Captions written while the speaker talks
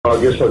I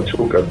guess I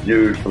took a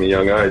view from a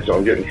young age.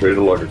 I'm getting treated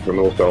like a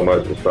criminal, so I might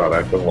as well start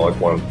acting like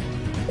one.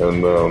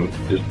 And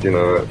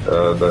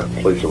the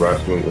police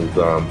harassment was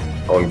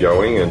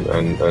ongoing, and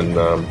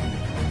I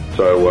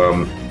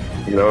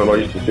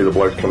used to see the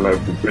blokes come home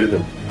from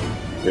prison,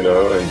 and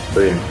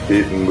being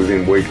fit, and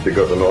within weeks they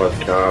got the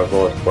nice cars,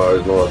 nice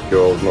clothes, nice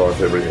girls, nice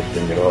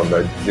everything, and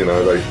they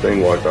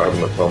seem like they're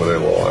having the time of their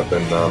life,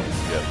 and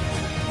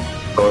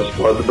I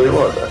aspired to be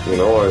like that.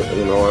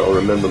 I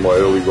remember my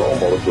early role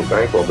models were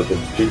bank robbers in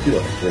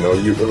particular.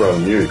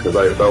 Everyone knew because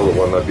they were the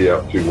one that'd be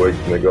out 2 weeks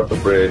and they got the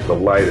bread, the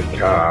latest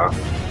car,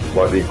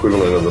 like the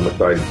equivalent of the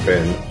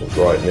Mercedes-Benz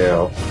right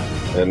now,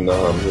 and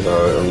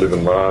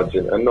living large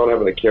and not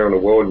having a care in the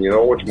world. And, I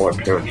watched my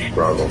parents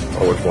struggle.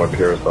 I watched my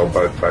parents, they were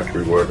both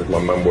factory workers. My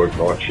mum worked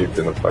night shift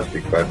in a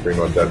plastic factory.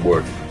 My dad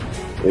worked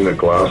in a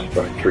glass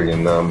factory.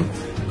 And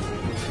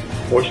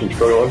watching them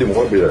struggle, I didn't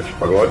want to be that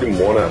struggle. I didn't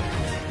want to,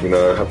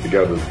 have to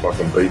go to the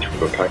fucking beach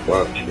for a packed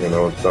lunch,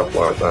 and stuff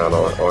like that. I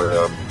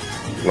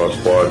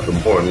aspired for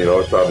more, and,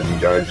 I started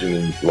engaging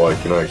in,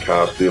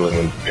 car stealing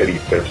and petty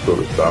theft sort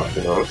of stuff,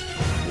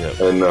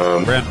 Yeah. And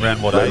around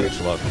what age,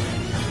 like?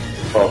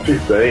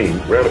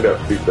 15, around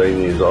about 15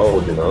 years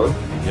old,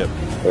 Yep.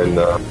 And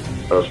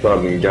I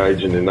started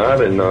engaging in that,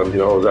 and I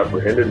was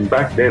apprehended. And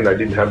back then they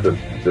didn't have the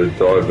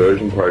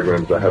diversion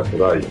programs they have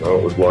today. It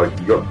was like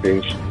you got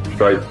pinched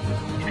straight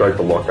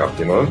to lock up,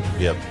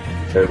 Yep.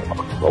 And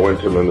I went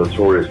to the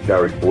notorious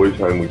Daruk boys'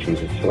 home, which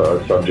was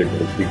a subject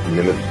of a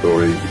 60-minute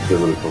story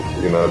because of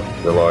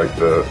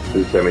the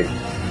systemic,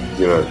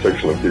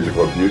 sexual and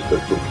physical abuse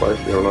that took place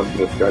there. And I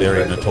didn't escape.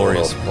 Very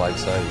notorious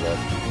place,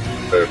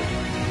 eh?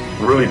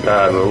 Really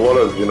bad, and a lot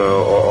of,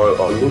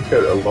 I look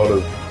at a lot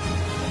of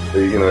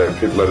the,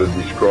 people that are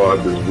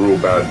described as real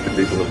bad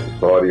people in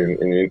society,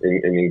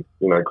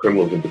 and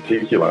criminals in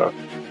particular,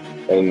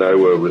 and they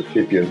were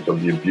recipients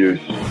of the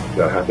abuse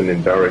that happened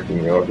in Daruk.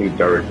 And, I think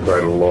Daruk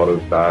created a lot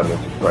of badness,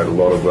 created a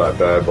lot of that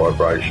bad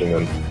vibration,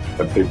 and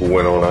people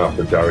went on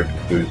after Daruk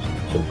to do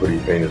some pretty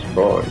heinous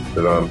crimes.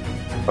 But,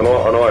 and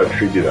I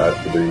attribute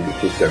that to the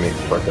systemic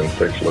fucking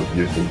sexual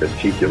abuse in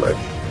particular,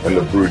 and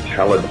the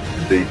brutality of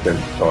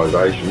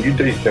desensitisation. You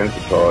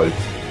desensitise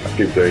a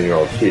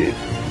 15-year-old kid,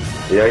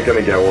 he ain't going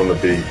to go on to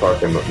be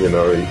fucking,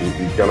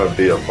 he's going to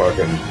be a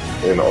fucking,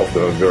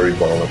 often a very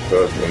violent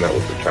person, and that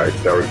was the case.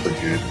 Daruk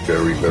produced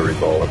very, very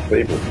violent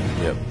people.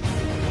 Yep.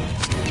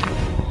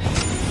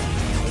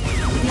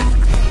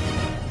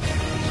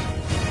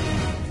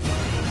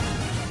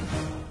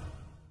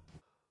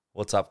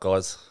 What's up,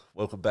 guys?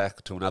 Welcome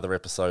back to another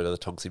episode of the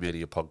Tonksy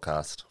Media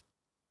Podcast.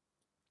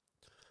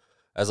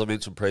 As I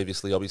mentioned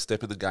previously, I'll be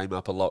stepping the game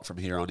up a lot from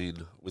here on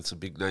in, with some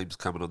big names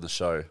coming on the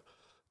show,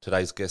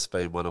 today's guest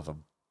being one of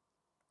them.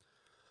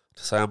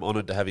 To say I'm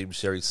honoured to have him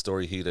share his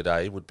story here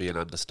today would be an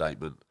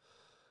understatement.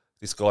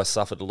 This guy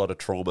suffered a lot of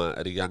trauma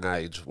at a young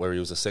age, where he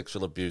was a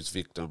sexual abuse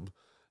victim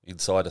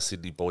inside a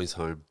Sydney boys'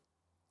 home.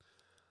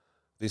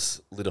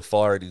 This lit a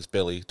fire in his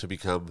belly to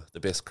become the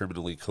best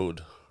criminal he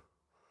could.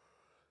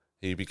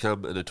 He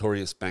became a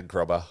notorious bank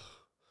robber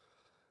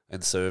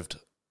and served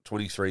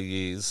 23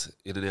 years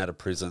in and out of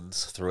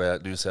prisons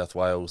throughout New South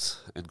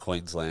Wales and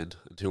Queensland,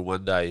 until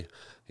one day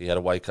he had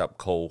a wake-up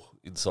call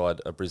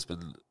inside a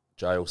Brisbane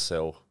jail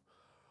cell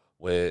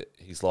where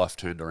his life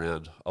turned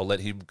around. I'll let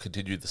him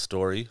continue the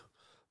story,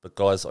 but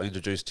guys, I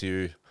introduce to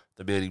you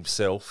the man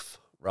himself,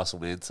 Russell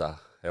Manser.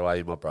 How are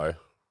you, my bro?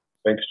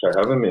 Thanks for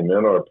having me,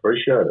 man. I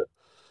appreciate it.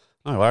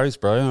 No worries,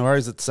 bro. No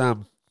worries. It's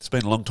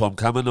been a long time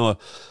coming. I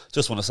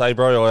just want to say,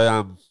 bro,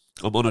 I'm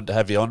honoured to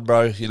have you on,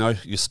 bro.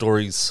 Your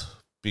story's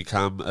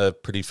become a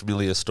pretty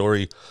familiar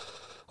story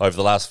over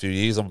the last few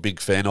years. I'm a big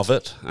fan of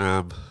it.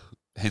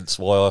 Hence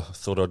why I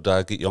thought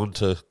I'd get you on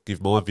to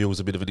give my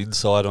viewers a bit of an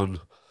insight on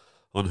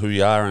who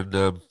you are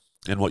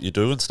and what you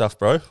do and stuff,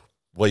 bro.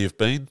 Where you've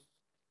been.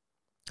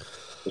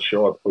 For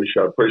sure,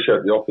 I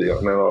appreciate the offer.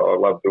 I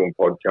love doing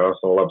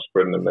podcasts, and I love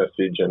spreading the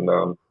message, and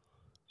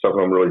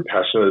something I'm really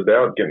passionate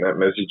about, getting that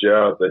message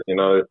out that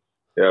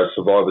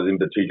survivors in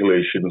particular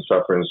shouldn't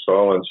suffer in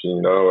silence.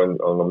 And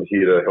I'm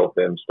here to help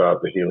them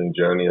start the healing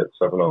journey. It's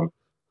something I'm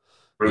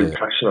really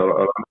passionate.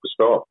 I don't have to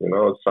stop.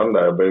 It's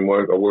Sunday. I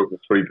work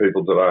with 3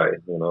 people today.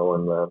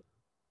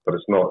 But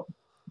it's not.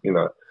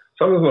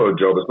 Something's not a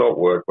job. It's not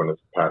work when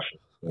it's passion.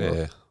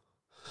 Yeah,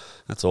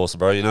 that's awesome,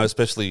 bro.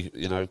 Especially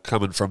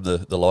coming from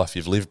the life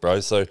you've lived,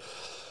 bro. So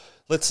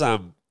let's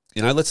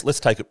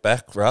take it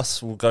back,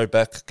 Russ. We'll go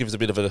back. Give us a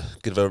bit of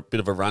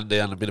a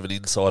rundown, a bit of an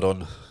insight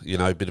on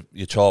a bit of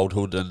your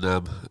childhood and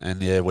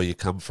where you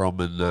come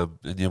from, and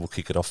we'll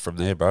kick it off from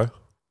there, bro.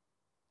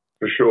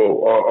 For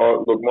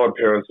sure. Look, my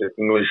parents are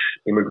English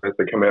immigrants.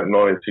 They came out in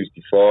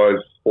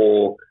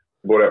 1965.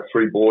 Brought out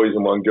 3 boys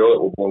and 1 girl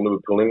that were born in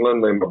Liverpool, England.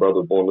 Me and my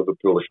brother were born in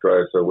Liverpool,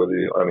 Australia, so we're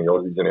the only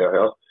Aussies in our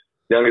house.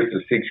 Youngest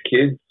of 6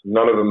 kids.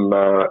 None of them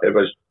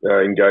ever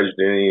engaged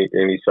in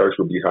any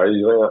social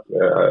behaviour.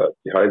 I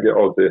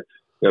was the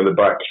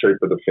black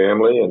sheep of the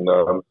family. And,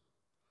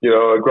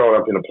 growing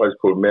up in a place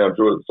called Mount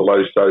Druitt, it's a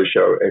low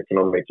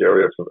socio-economic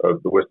area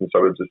of the western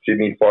suburbs of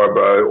Sydney,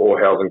 Fireborough,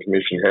 all housing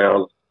commission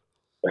housed.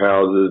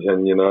 houses,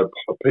 and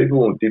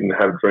people didn't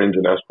have dreams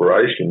and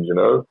aspirations.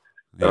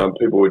 Yeah.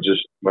 People were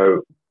just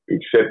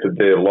accepted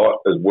their lot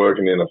as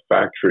working in a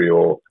factory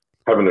or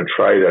having a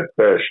trade at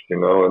best.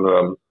 And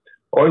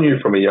I knew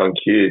from a young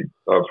kid,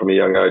 from a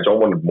young age, I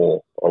wanted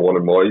more. I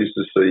used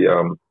to see.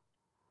 I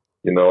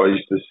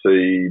used to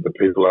see the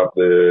people up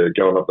there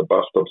going up the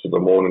bus stops in the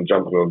morning,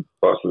 jumping on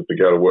buses to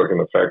go to work in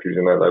the factories,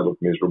 and they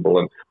looked miserable.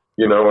 And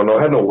and I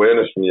had an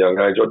awareness from a young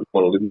age. I just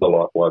want to live my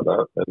life like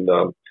that. And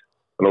I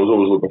was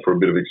always looking for a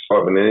bit of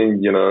excitement.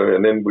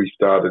 And then we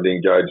started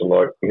engaging,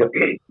 like,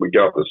 we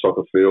go up to the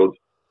soccer fields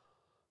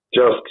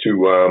just to,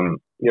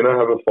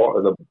 have a fight,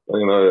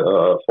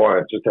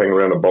 fight, just hang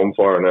around a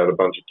bonfire and had a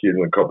bunch of kids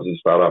and the coppers would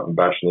start up and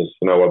bashing us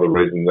for no other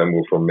reason than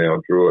we're from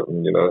Mount Druitt.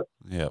 And,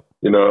 Yeah.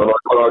 and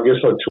I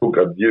guess I took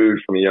a view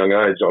from a young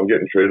age. I'm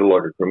getting treated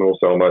like a criminal,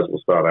 so I may as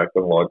well start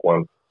acting like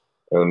one.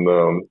 And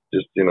the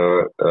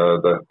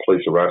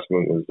police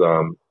harassment was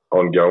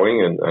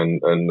ongoing, and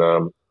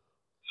I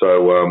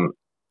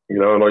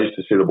used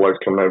to see the blokes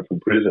coming home from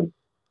prison,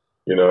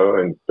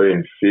 and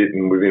being fit,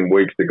 and within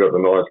weeks they got the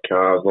nice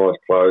cars, nice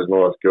clothes,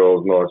 nice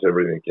girls, nice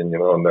everything, and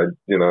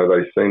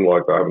they seem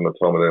like they're having the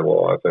time of their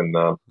life, and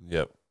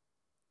Yep.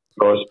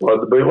 I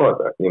aspired to be like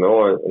that. I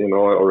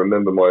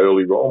remember my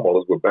early role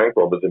models were bank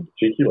robbers in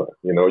particular.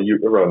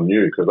 Everyone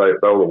knew because they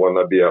were the one,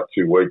 they'd be out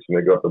 2 weeks and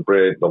they got the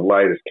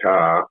latest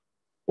car,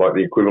 like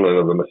the equivalent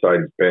of the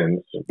Mercedes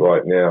Benz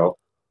right now,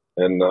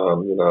 and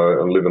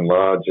and living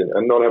large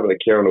and not having a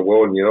care in the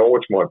world. And I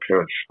watched my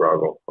parents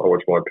struggle. I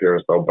watched my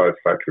parents; they were both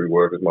factory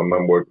workers. My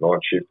mum worked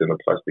night shift in a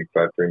plastic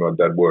factory. My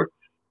dad worked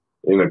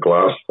in a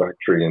glass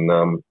factory, and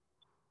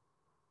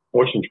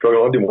watched them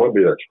struggle. I didn't want to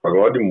be that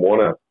struggle. I didn't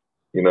want to,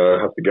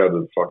 have to go to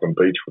the fucking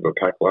beach with a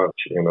packed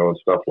lunch, and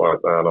stuff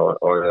like that. I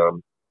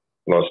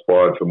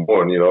aspired for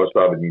more, and I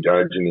started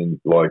engaging in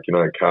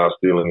car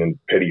stealing and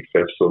petty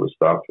theft sort of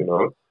stuff,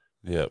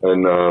 Yeah.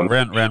 And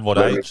around what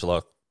age,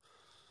 like?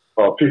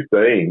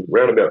 15,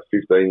 round about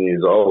 15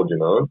 years old,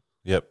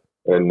 Yep.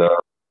 And I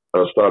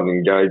started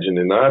engaging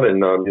in that,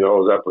 and I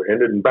was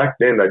apprehended. And back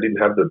then they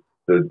didn't have the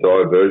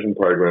diversion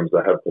programs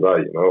they have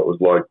today. It was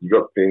like you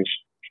got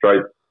pinched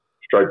straight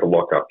to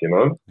lockup,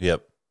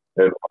 Yep.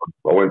 And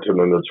I went to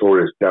the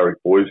notorious Daruk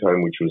boys'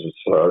 home, which was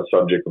a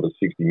subject of a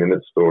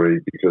 60-minute story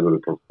because of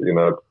the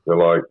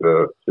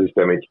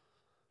systemic,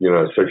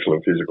 sexual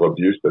and physical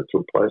abuse that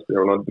took place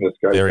there, and I didn't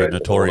escape. Very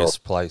notorious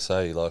place,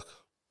 eh? Like,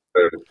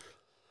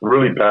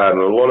 really bad,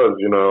 and a lot of,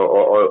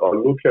 I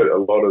look at a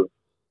lot of,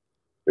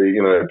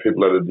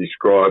 people that are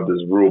described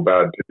as real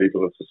bad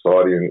people in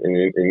society, and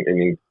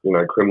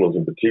criminals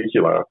in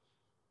particular,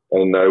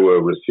 and they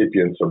were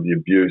recipients of the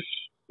abuse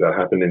that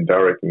happened in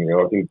Daruk. And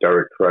I think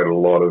Daruk created a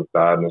lot of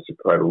badness, it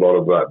created a lot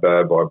of that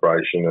bad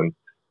vibration,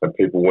 and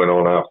people went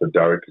on after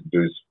Daruk to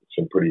do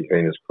some pretty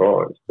heinous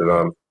crimes. But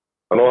and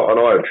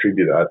I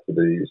attribute that to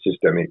the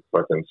systemic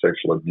fucking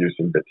sexual abuse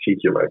in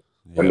particular,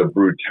 and the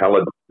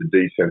brutality, the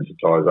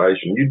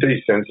desensitization. You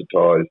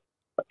desensitize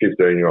a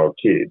 15-year-old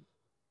kid,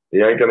 he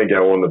ain't going to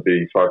go on to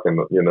be fucking,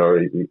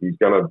 he's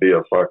going to be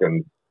a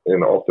fucking,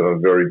 often a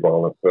very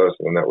violent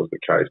person, and that was the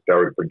case.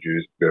 Daruk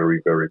produced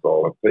very, very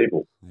violent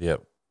people.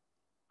 Yep.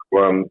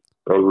 I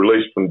was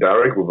released from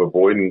Daruk with a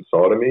void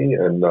inside of me,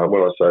 and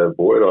when I say a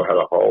void, I had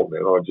a hole,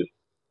 man. I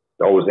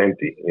was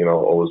empty, I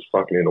was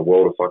fucking in a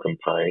world of fucking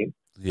pain.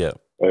 Yeah.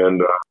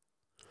 And,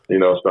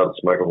 I started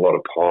smoking a lot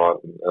of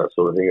pot and that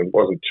sort of thing. It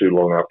wasn't too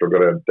long after I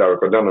got out of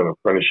Daruk. I'd done an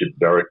apprenticeship at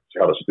Daruk,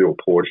 how to steal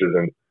Porsches,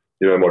 and,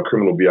 my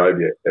criminal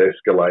behaviour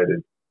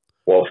escalated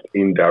whilst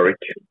in Daruk,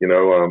 Can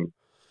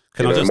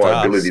I just my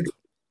ask, ability to,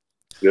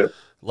 yeah.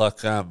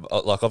 like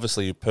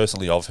obviously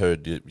personally I've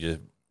heard your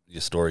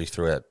story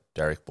throughout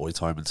Daruk Boys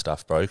Home and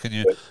stuff, bro. Can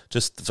you,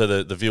 just for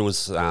the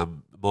viewers,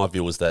 my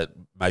viewers that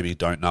maybe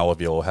don't know of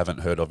you or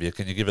haven't heard of you,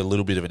 can you give a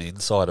little bit of an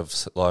insight of,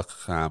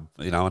 I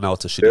know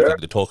it's a shitty thing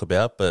to talk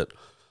about, but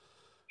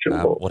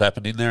what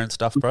happened in there and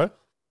stuff, bro?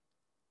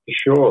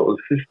 Sure, it was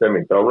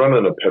systemic. They were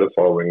running a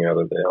pedophile ring out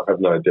of there, I have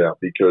no doubt,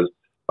 because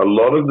a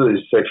lot of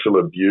these sexual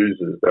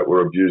abusers that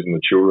were abusing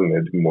the children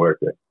there didn't work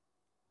there.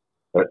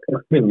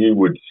 And you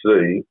would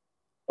see,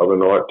 of a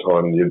night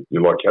time, you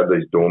had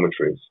these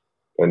dormitories,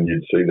 and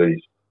you'd see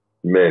these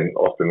men,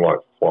 often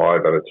like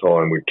 5 at a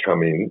time, would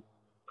come in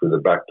through the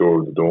back door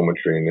of the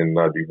dormitory, and then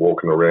they'd be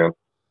walking around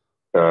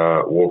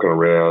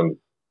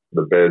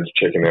the beds,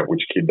 checking out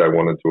which kid they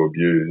wanted to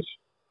abuse,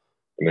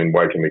 and then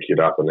waking the kid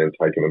up and then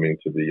taking them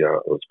into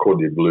it's called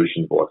the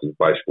ablutions block. It's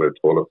basically a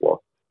toilet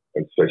block,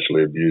 and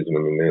sexually abusing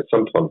them in there.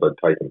 Sometimes they'd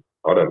take them,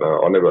 I don't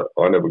know, I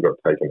never got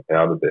taken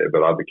out of there,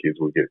 but other kids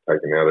would get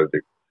taken out of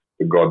there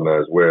to God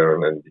knows where,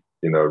 and then,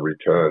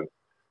 return.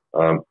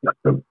 I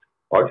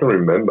can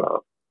remember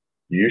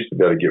you used to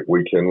be able to get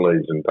weekend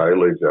leaves and day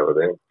leaves out of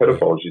there.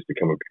 Pedophiles used to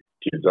come and pick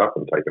kids up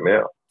and take them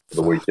out for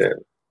the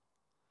weekend.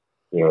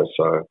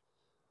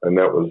 And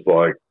that was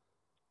like,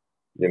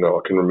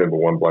 I can remember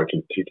one bloke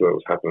in particular, it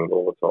was happening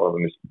all the time,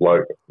 and this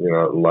bloke,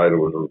 later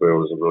was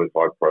revealed as a really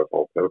high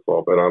profile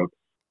pedophile. But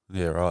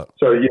Yeah, right.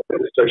 So yeah,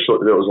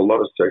 there was a lot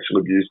of sexual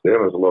abuse there.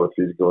 There was a lot of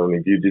physical, and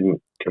if you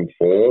didn't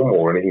conform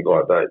or anything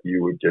like that,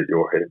 you would get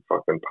your head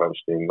fucking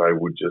punched in. They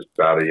would just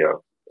batter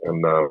you.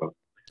 And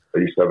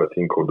they used to have a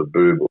thing called the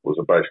boob. It was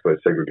basically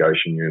a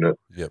segregation unit.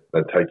 Yep.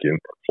 They'd take you and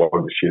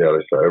flog the shit out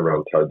of you so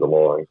everyone towed the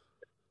line.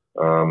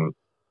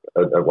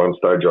 At one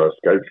stage, I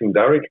escaped from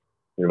Daruk,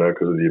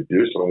 because of the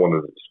abuse, and I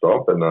wanted it to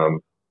stop. And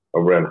I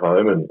ran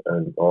home, and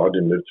I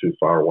didn't live too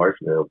far away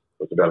from there. It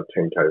was about a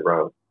 10K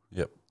run.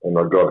 Yep. And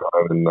I got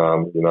home, and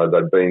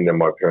they'd been in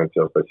my parents'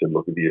 house. They said,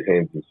 "Look, if he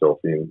hands himself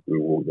in, we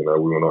will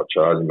not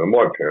charge him." And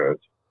my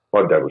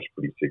dad was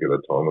pretty sick at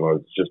the time, and I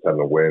just had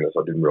an awareness.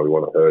 I didn't really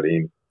want to hurt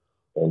him,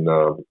 and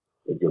I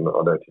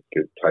don't think he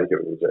could take it.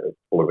 It was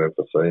full of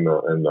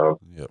emphysema, and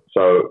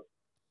so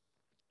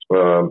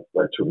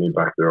they took me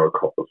back there. I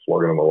copped the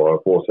flogging of my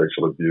life, more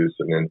sexual abuse,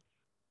 and then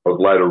I was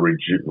later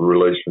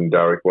released from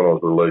Daruk. When I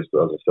was released,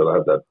 as I said, I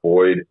had that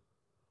void.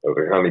 It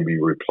could only be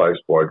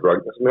replaced by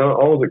drugs. I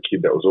was a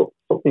kid that was,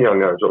 from a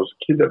young age, I was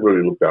a kid that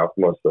really looked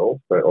after myself.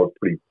 I was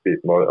pretty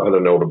fit. I had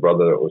an older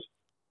brother that was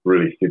a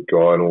really fit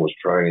guy and always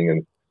training,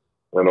 and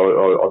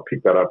I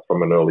picked that up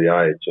from an early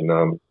age. And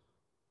I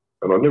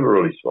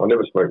never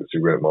smoked a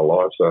cigarette in my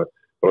life. So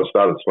when I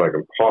started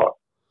smoking pot,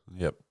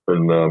 yep,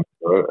 and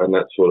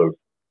that sort of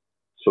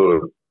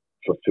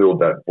fulfilled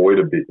that void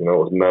a bit. It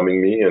was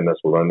numbing me, and that's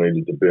what I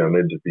needed to be. I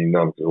needed to be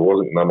numb, because if I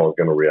wasn't numb, I was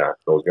going to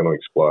react. I was going to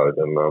explode,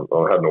 and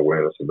I had an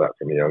awareness of that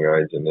from a young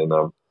age. And then,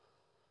 I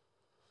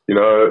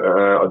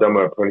done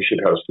my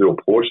apprenticeship how to steal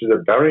Porsches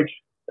at Daruk,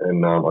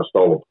 and I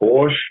stole a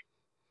Porsche.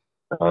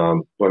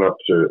 Went up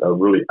to a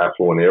really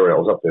affluent area. I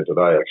was up there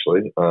today,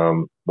 actually.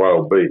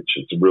 Whale Beach.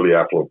 It's a really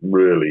affluent,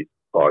 really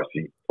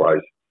pricey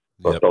place.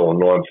 Yep. I stole a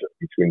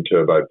 950 twin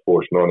turbo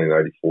Porsche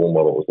 1984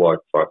 model. It was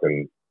like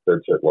fucking dead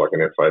set, like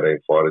an F-18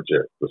 fighter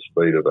jet, the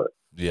speed of it.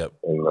 Yep.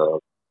 And I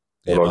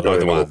know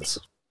the ones.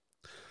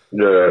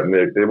 Yeah, and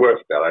they're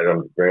worth about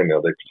 $800,000 now.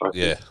 They're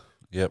classic. Yeah.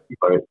 Yep.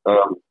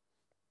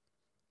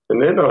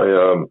 And then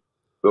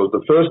it was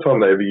the first time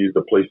they ever used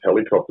a police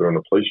helicopter in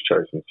a police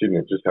chase in Sydney.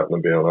 It just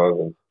happened to be on us,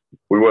 and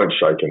we weren't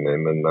shaking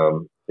then.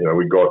 And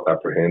we got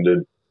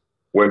apprehended,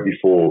 went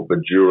before the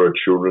Jura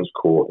Children's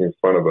Court in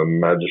front of a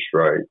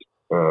magistrate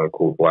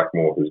called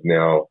Blackmore, who's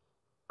now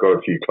got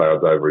a few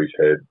clouds over his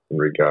head in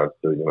regards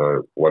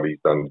to, what he's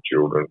done to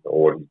children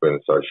or what he's been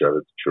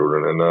associated to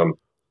children.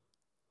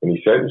 And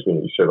he sentenced me.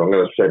 He said, "I'm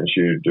going to sentence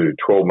you to do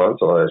 12 months.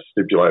 I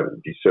stipulated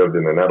to be served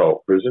in an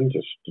adult prison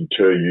to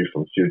deter you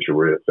from future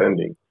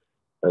reoffending."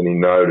 And he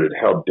noted,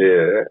 how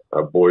dare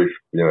a boy,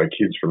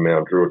 kids from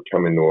Mount Druitt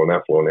come into an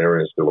affluent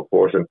area and steal a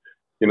Porsche. And,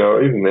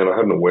 even then I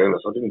had an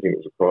awareness. I didn't think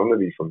it was a crime to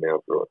be from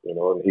Mount Druitt,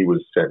 and he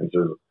was sentenced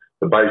as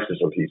the basis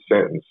of his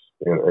sentence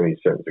and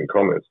his sentencing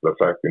comments. The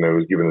fact, he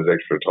was given us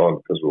extra time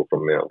because we were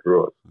from Mount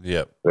Druitt.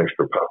 Yep. An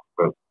extra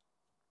punishment.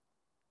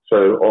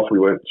 So off we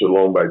went to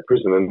Long Bay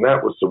Prison, and that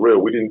was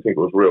surreal. We didn't think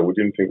it was real. We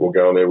didn't think we'd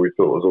go in there. We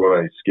thought it was one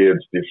of these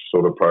scared stiff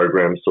sort of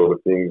program sort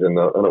of things, and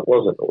it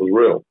wasn't. It was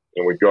real.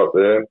 And we got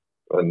there,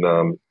 and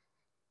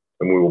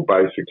we were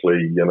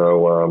basically,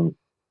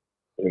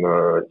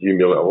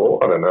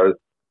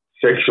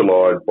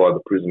 sexualized by the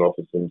prison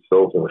officer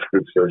himself in a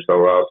strip search. They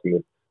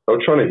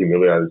were trying to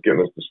humiliate us,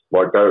 getting us to,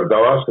 they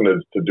were asking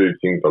us to do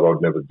things that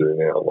I'd never do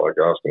now, like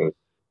asking us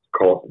to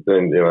cough,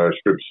 then,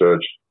 strip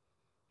search,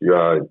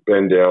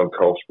 bend down,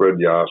 cough, spread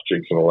your ass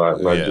cheeks and all that,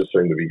 and they just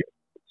seemed to be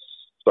getting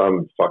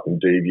some fucking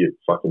deviant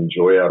fucking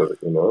joy out of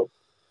it,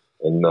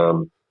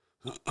 and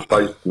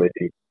placed me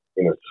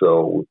in a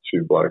cell with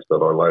two blokes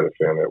that I later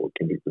found out were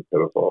convicted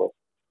pedophiles.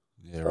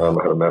 Yeah, right.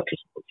 I had a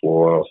mattress on the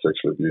floor, and I was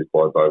sexually abused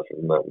by both of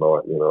them that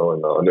night, and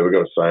I never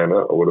got a say in it.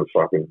 I would have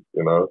fucking,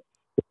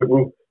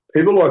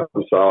 people like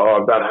to say,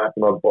 "Oh, that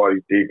happened, I'd bite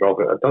his dick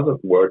off." It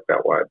doesn't work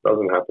that way. It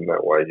doesn't happen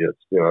that way. It's,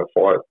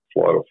 fight,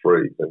 flight or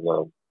freeze. And,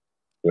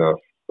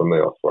 for me,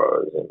 I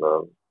froze. And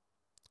I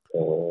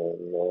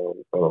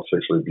was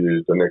sexually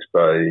abused. The next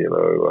day,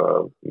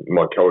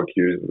 my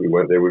co-accused, we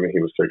went there with me,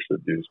 he was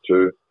sexually abused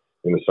too,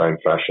 in the same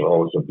fashion I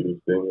was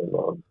abused in.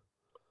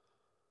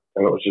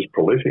 And it was just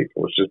prolific. It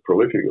was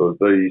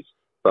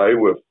they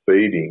were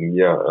feeding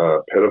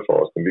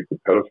pedophiles, convicted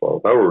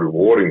pedophiles. They were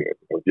rewarding it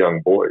with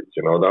young boys.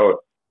 They were,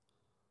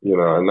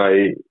 and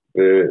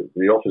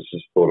the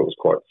officers thought it was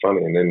quite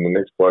funny. And then the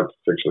next bloke to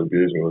sexually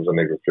abuse me was a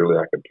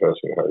necrophiliac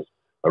person who's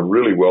a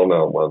really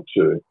well-known one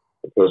too.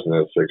 A person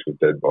that has sex with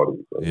dead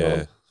bodies.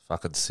 And,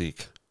 fucking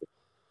sick.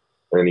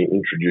 And he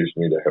introduced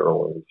me to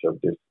heroin. He said,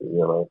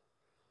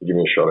 give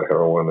me a shot of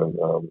heroin, and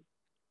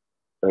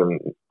I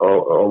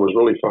was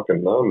really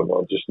fucking numb, and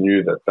I just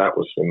knew that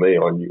was for me.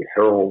 I knew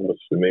heroin was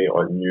for me.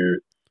 I knew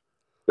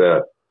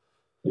that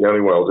the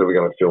only way I was ever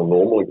going to feel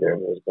normal again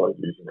was by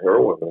using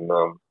heroin.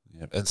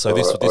 And so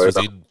this was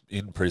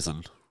in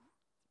prison,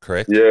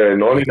 correct? Yeah,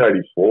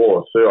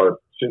 1984.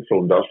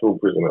 Central Industrial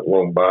Prison at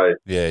Long Bay.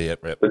 Yeah.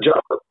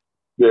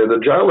 The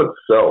jail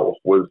itself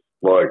was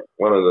like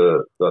one of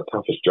the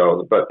toughest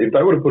jails. But if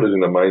they would have put us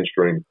in the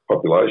mainstream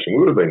population, we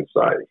would have been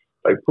safe.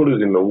 They put us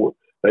in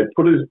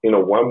a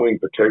one-wing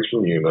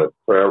protection unit.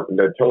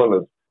 They're telling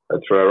us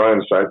it's for our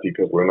own safety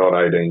because we're not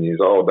 18 years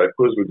old. They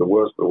put us with the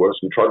worst of the worst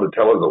and tried to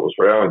tell us it was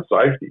for our own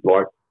safety.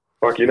 Like,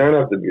 you don't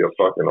have to be a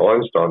fucking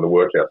Einstein to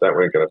work out that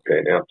weren't going to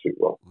pan out too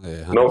well.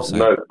 Yeah, 100%.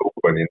 No thought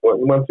went in.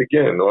 Once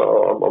again,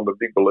 I'm a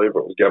big believer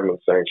it was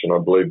government sanction. I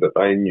believe that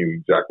they knew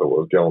exactly what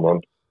was going on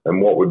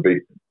and what would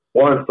be.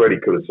 Why Freddie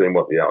could have seen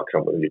what the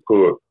outcome was. You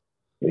put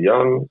a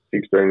young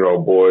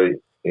 16-year-old boy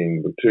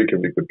in with 2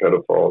 convicted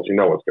pedophiles, you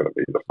know what's going to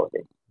be the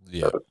fucking.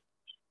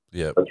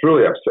 Yeah. It's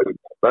really upsetting.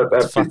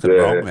 That's fucking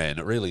wrong, man.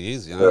 It really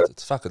is. You know,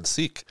 it's fucking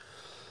sick.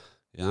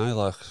 You know,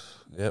 like,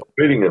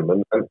 beating them,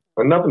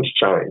 and nothing's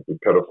changed with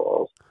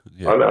pedophiles.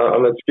 Yeah.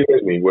 And it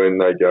scares me when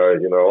they go,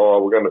 you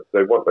know,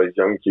 they want these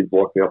young kids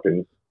locking up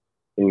in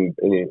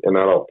an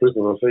adult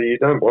prison. I say, you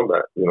don't want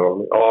that, you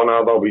know. Oh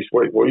no, they'll be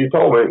sweet. Well, you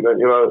told me that,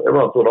 you know,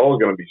 everyone thought I was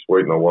going to be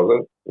sweet and I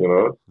wasn't, you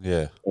know.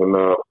 Yeah. And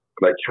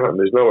they can't.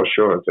 There's no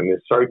assurance, and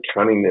they're so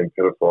cunning, them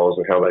pedophiles,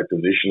 and how they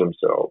position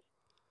themselves.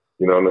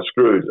 You know, and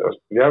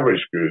the average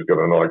screw's got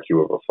an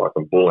IQ of a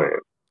fucking bull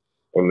ant,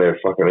 and they're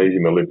fucking easy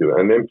manipulated,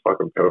 and them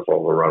fucking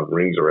pedophiles will run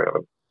rings around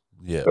them.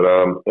 Yeah. But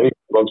anyway,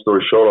 long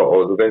story short, I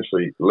was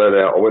eventually let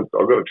out.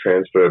 I got a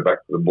transfer back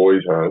to the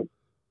boys' home,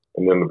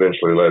 and then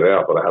eventually let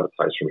out. But I had a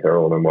taste from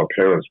heroin, and my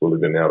parents were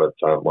living out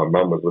at. My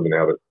mum was living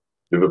out at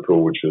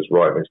Liverpool, which is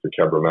right next to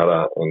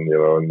Cabramatta, and you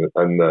know,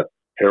 and the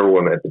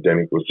heroin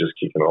epidemic was just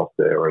kicking off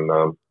there, and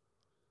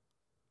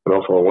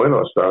off I went.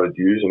 I started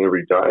using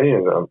every day,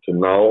 and to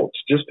know,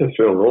 just to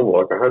feel normal.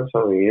 Like I had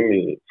something in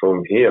me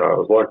from here. I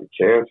was like a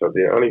cancer.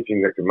 The only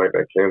thing that could make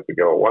that cancer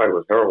go away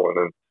was heroin,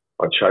 and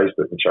I chased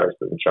it and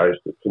chased it and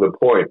chased it to the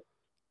point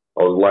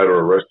I was later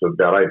arrested.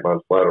 About 8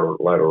 months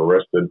later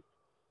arrested,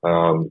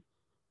 and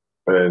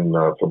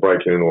for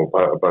breaking into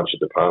a bunch of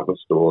department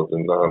stores.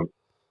 And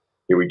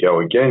here we go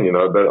again, you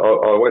know. But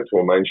I went to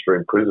a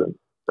mainstream prison,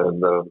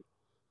 and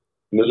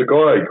there's a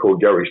guy called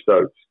Gary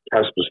Stokes,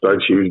 Casper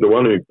Stokes. He was the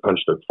one who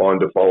punched a fine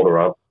defaulter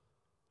up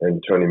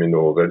and turned him into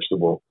a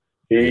vegetable.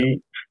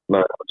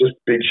 Just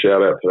big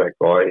shout out to that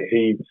guy.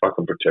 He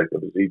fucking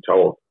protected us. He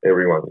told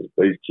everyone,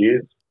 these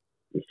kids,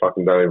 you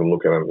fucking don't even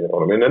look at them, you know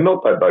what I mean? And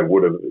not that they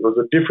would have. It was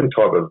a different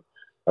type of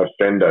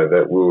offender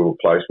that we were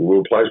replaced with. We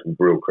were replaced with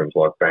real criminals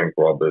like bank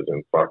robbers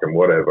and fucking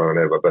whatever and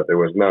ever, but there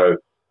was no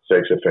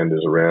sex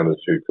offenders around us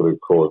who could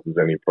have caused us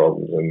any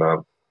problems.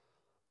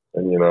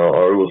 And you know,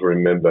 I always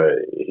remember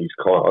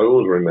I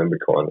always remember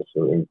kindness. I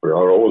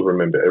always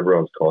remember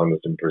everyone's kindness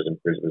in prison.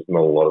 There's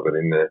not a lot of it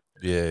in there.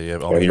 Yeah.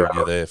 I'm hearing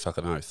you there,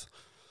 fucking oath.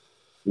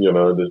 You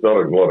know, there's not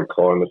a lot of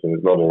kindness and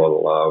there's not a lot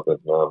of love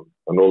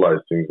and all those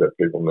things that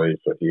people need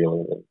for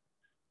healing.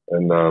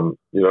 And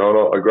you know,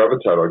 and I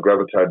gravitated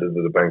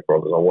to the bank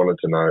robbers. I wanted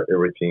to know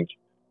everything,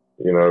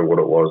 you know, what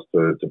it was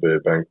to be a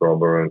bank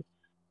robber. And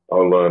I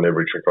learned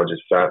every trick. I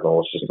just sat and I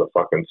was just a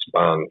fucking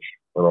sponge.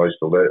 And I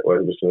used to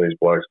listen to these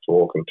blokes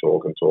talk,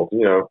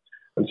 you know.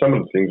 And some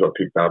of the things I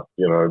picked up,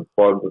 you know,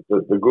 by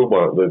the good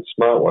one, the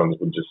smart ones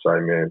would just say,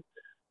 man,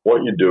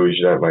 what you do is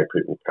you don't make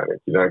people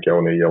panic. You don't go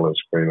in there yelling,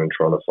 screaming,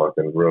 trying to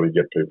fucking really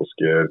get people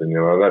scared. And,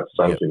 you know, that's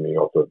something me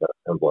off of that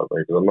sounds like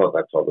me, because I'm not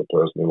that type of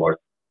person who likes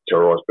to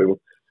terrorise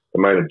people. The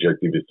main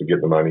objective is to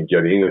get the money,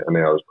 get in and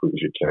out as quick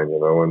as you can,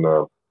 you know. And,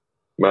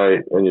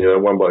 mate, and, you know,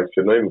 one bloke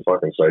said, even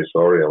fucking say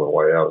sorry on the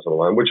way out,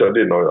 which I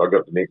did. And I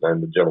got the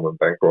nickname the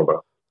Gentleman Bank Robber.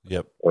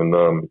 Yep.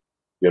 And,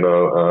 you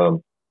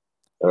know,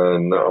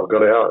 and I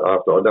got out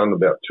after I'd done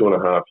about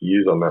 2.5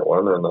 years on that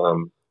one.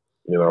 And,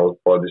 you know,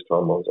 by this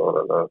time I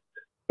don't know.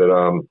 But,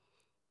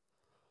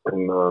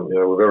 you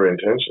know, with every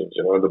intentions,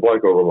 you know, the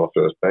bloke I robbed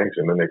my first bank's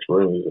in the next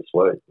room, he's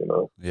asleep, you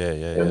know. Yeah.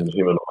 And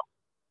him and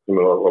I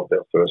robbed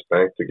our first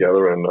bank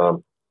together,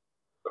 and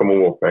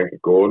Commonwealth Bank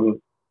at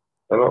Gordon.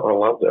 And I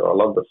loved it.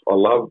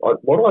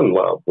 What I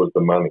loved was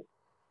the money.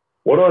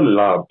 What I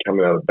loved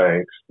coming out of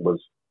banks was,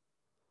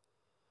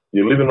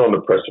 you're living on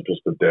the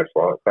precipice of death,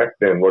 right? Back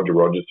then, Roger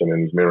Rogerson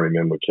and his merry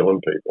men were killing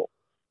people.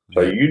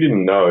 So you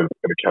didn't know you were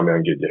going to come out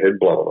and get your head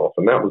blown off,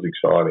 and that was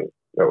exciting.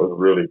 That was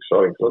really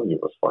exciting, because I didn't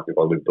give a fuck if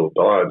I lived or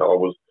died. I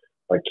was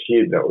a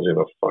kid that was in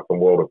a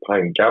fucking world of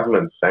pain.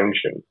 Government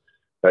sanctioned.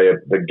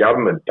 The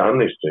government done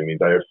this to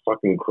me. They have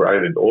fucking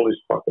created all this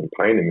fucking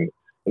pain in me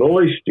and all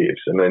these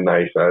stiffs, and then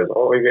they say,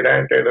 oh, if you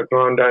don't do the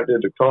crime, don't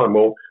do the crime.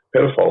 Well,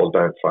 pedophiles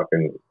don't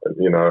fucking,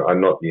 you know, are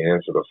not the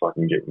answer to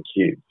fucking getting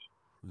kids.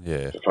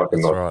 Yeah,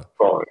 fucking that's not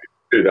right.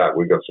 Do that,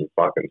 we've got some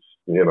fucking,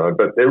 you know.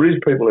 But there is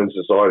people in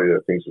society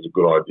that thinks it's a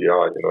good idea,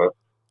 you know.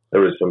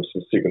 There is some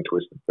sick and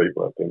twisted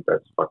people. I think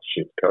that's fucking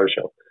shit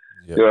kosher.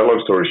 Yep. You know, long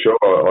story short,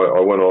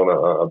 I went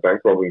on a bank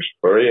robbing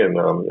spree, and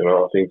you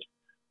know, I think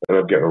I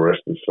ended up getting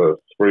arrested for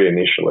three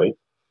initially.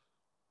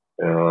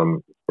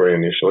 And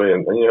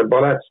you know,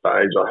 by that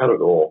stage, I had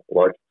it all.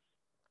 Like,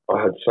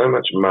 I had so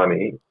much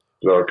money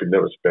that I could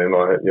never spend.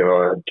 I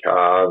had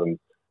cars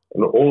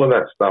and all of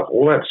that stuff,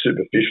 all that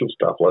superficial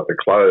stuff, like the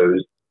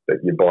clothes that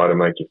you buy to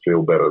make you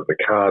feel better, the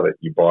car that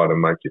you buy to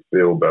make you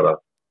feel better,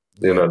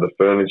 you know, the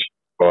furniture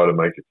you buy to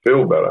make you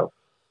feel better.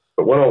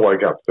 But when I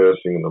woke up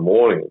first thing in the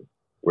morning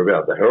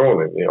without the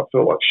heroin in me, I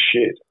felt like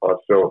shit. I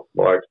felt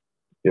like,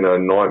 you know,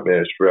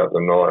 nightmares throughout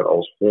the night. I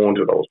was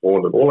haunted.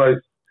 All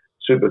those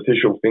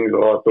superficial things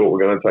that I thought were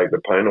going to take the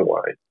pain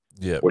away,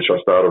 which I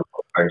started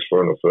thanks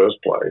for in the first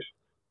place,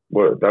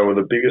 they were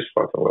the biggest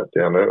fucking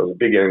letdown. It was a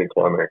big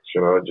anticlimax,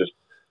 you know.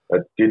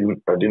 It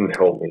didn't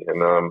help me.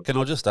 And can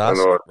I just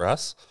ask,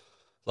 Russ?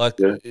 Like,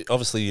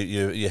 obviously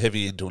you're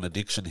heavy into an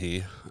addiction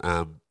here,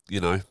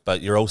 you know,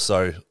 but you're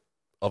also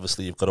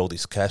obviously you've got all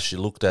this cash.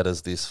 You're looked at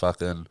as this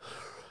fucking,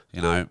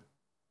 you know,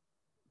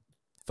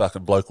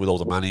 fucking bloke with all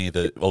the money,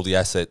 all the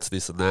assets,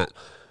 this and that.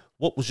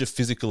 What was your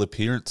physical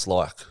appearance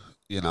like?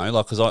 You know,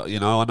 like, because I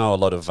know a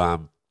lot of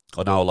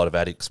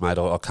addicts, mate.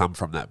 I come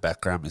from that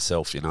background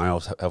myself. You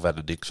know, I've had an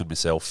addiction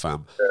myself.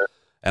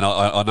 And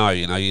I know,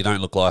 you know, you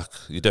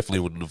definitely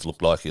wouldn't have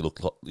looked like you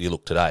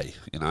look today.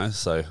 You know,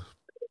 so.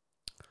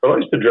 But I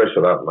used to dress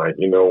it up, mate.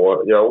 You know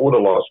what? Yeah, I would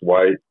have lost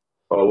weight.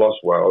 I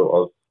lost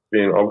weight.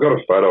 I've got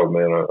a photo of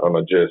me on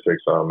a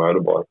GSXR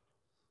motorbike.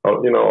 I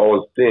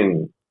was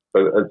thin.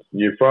 But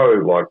you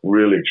throw like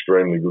really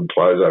extremely good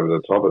clothes over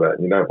the top of that,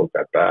 and you don't look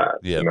that bad.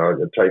 Yep. You know,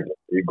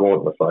 you gaunt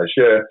in the face.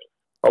 Yeah,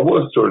 I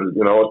was sort of,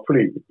 you know, I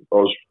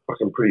was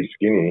fucking pretty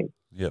skinny.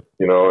 Yep.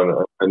 You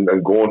know,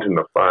 and gaunt in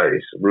the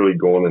face, really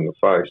gaunt in the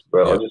face.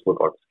 But I just look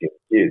like a skinny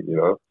kid. You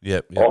know.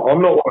 Yep.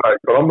 I'm not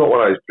one of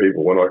those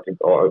people my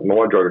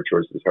drug of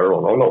choice is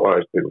heroin. I'm not one of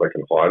those people that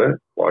can hide it.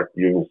 Like,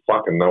 you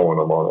fucking know when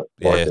I'm on it.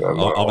 Like, yeah,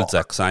 I'm the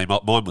exact same.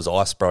 Mine was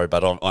ice, bro,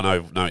 but I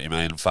know what you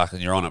mean. Fucking,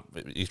 you're on it.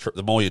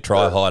 The more you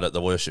try to hide it,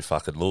 the worse you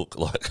fucking look.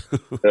 Like,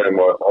 yeah,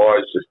 my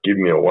eyes just give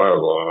me away. I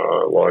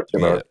was like, you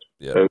know.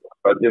 Yeah.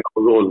 But, you know, I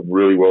was always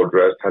really well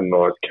dressed, had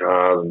nice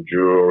cars and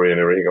jewelry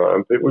and everything.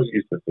 And people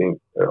used to think,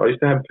 I used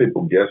to have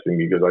people guessing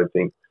because they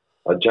think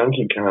a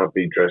junkie can't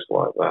be dressed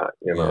like that,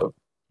 you know.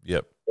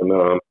 Yep. And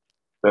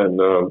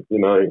you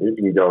know,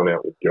 even going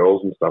out with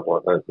girls and stuff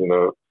like that, you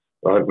know,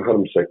 I had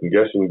them second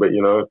guessing. But,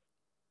 you know,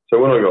 so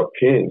when I got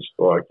pinched,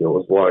 like, it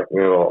was like, you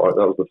know,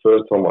 that was the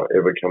first time I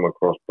ever come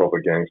across proper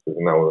gangsters,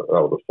 and that was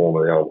the form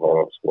of the old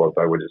Hot Squad.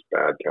 They were just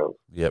bad cunts.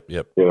 Yep.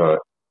 You know,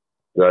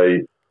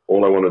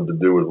 all they wanted to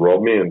do was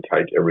rob me and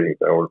take everything.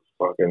 They were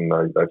fucking.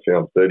 They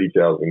found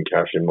 30,000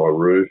 cash in my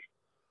roof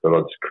that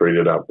I'd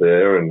secreted up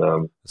there,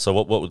 and So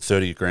what would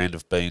 30 grand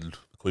have been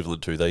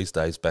equivalent to these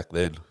days back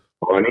then?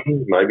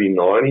 90, maybe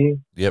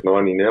 90. Yep.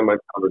 90 now, maybe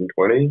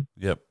 120.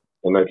 Yep.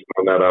 And they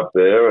found that up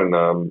there, and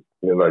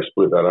you know, they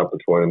split that up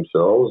between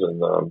themselves,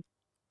 and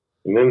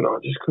then I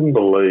just couldn't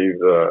believe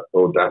the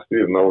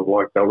audacity of them. I was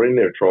like, they were in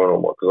there trying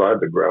on because I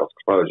had the grouse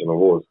clothes, and I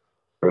was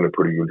wearing a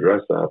pretty good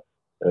dress up.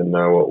 And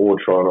they were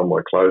all trying on my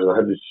clothes. And I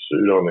had this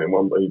suit on there.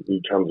 And he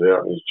comes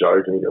out and he's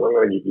joking. He goes, I'm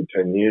going to give you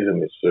 10 years in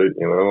this suit,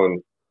 you know.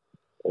 And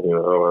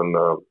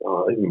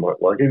even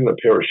the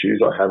pair of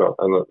shoes I had on,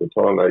 and at the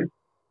time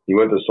he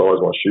went to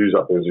size my shoes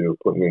up as he was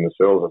putting me in the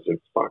cells. I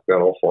said, fuck that,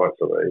 I'll fight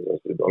for these. I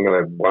said, I'm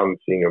going to have one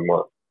thing I'm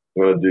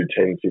going to do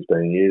 10,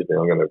 15 years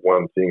now. I'm going to have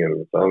one thing,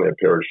 and it's only a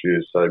pair of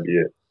shoes, so be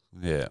it.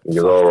 Yeah. He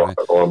goes, all right,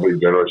 I'll be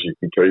generous, you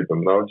can keep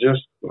them. They were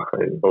just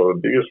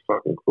the biggest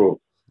fucking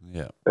crooks.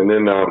 Yeah. And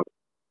then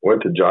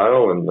went to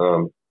jail, and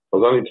I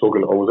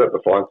was at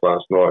the fight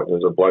last night.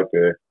 There's a bloke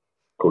there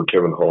called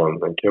Kevin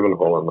Holland, and Kevin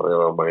Holland, you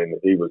know, I mean,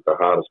 he was the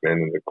hardest man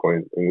in the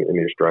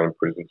Australian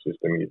prison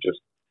system.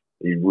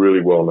 He's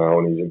really well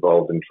known. He's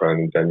involved in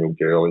training Daniel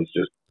Gill. He's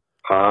just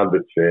hard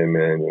but fair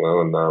man, you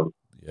know. And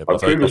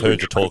I've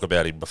heard you talk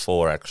about him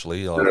before,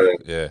 actually.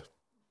 Yeah.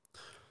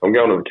 I'm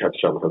going to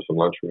catch up and have some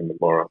lunch with him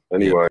tomorrow.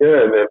 Anyway,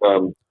 and then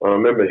I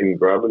remember him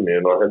grabbing me,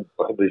 and I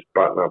had this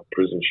button-up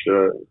prison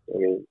shirt,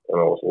 and I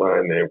was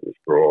laying there with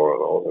straw,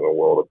 and I was in a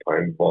world of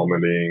pain,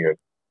 vomiting,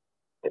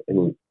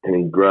 and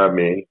he grabbed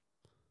me,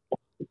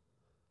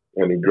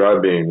 and he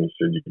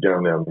said, "You're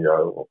going down the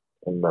Oval,"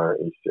 and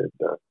he said,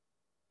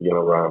 "You're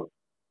going to run,"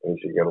 and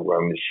he said, "You're going to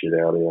run this shit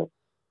out of you."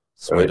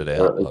 Sweat it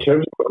out. And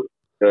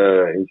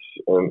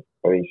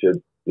he said,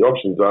 the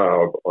options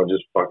are I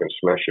just fucking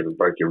smash you and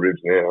break your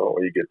ribs now,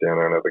 or you get down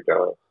there and have a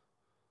go.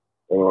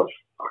 And I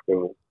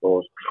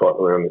was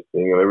trotting around this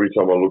thing, and every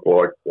time I looked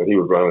like, and he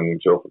was running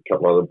himself with a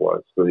couple other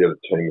blokes, so he had a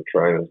team of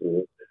trainers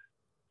with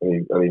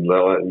him. And he'd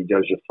yell out, he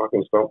goes, "You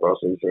fucking stop,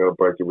 Russell, he's going to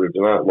break your ribs."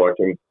 And that, like,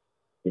 and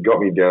he got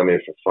me down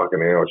there for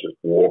fucking hours, just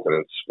walking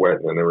and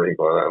sweating and everything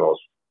like that, and I was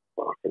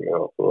fucking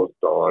hell, I thought I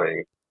was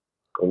dying.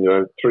 And, you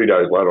know, 3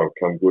 days later, I've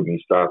come good, and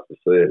he starts to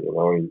see it, you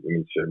know, and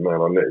he said,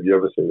 "Man, if you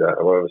ever see that,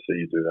 if I ever see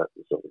you do that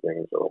to sort of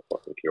thing, I'll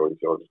fucking kill you,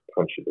 so I'll just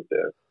punch you to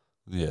death."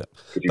 Yeah.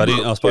 But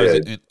I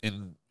suppose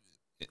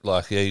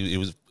he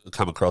was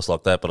come across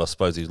like that, but I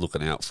suppose he's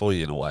looking out for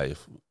you in a way,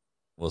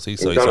 was he?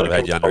 So he sort of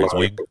had you under his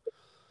wing?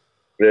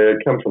 Yeah,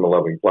 it comes from a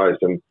loving place,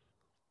 and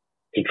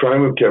to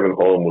train with Kevin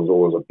Holland was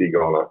always a big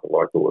honour.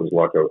 Like, it was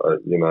like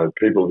you know,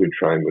 people who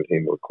trained with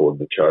him were called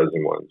the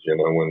chosen ones, you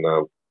know, when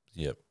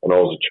Yep. And I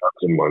was a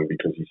chosen one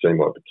because he seen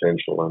my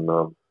potential. And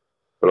but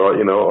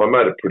I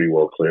made it pretty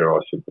well clear.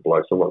 I said to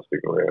blokes, I'm not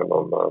sticking around.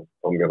 I'm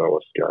going to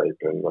escape.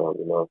 And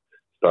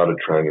started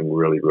training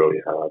really,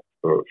 really hard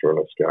for an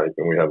escape.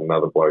 And we had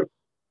another bloke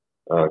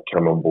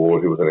come on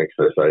board who was an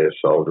ex-SAS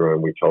soldier,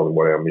 and we told him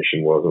what our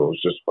mission was. And it was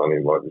just funny.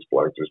 Like, this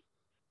bloke just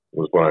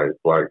was one of those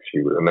blokes.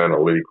 He was an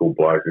analytical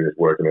bloke who was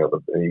working out,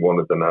 and he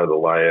wanted to know the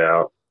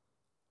layout.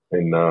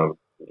 And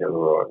he goes,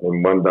 all right.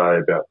 And one day,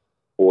 about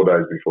 4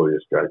 days before the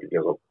escape, he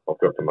goes, I've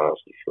got the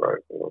master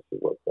stroke. And I said,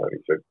 what's that? He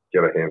said,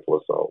 get a handful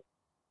of salt.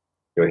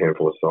 Get a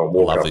handful of salt.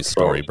 Walk Love up this and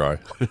throw story, it. bro.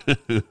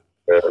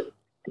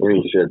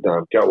 And he said,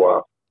 go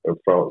up and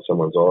throw it in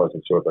someone's eyes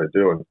and see what they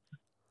do. And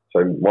so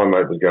my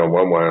mate was going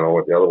one way and I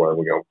went the other way. And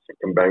we're going,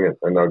 fucking bang it.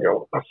 And they'll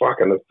go, oh, fuck.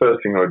 And the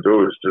first thing I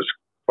do is just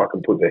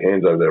fucking put their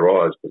hands over their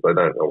eyes because they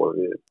don't know what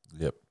it is.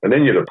 Yep. And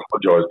then you'd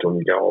apologise to them.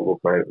 You go, oh,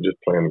 look, mate, I'm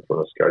just planning for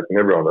an escape. And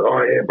everyone went,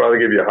 oh, yeah, brother,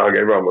 give you a hug.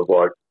 Everyone was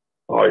like,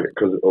 oh,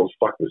 because it was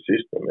fuck the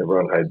system.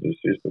 Everyone hated the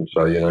system.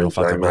 So, you know, you're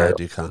fucking mate,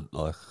 mad, you can't,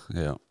 like,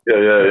 yeah.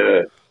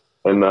 Yeah.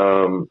 And,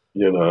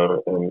 you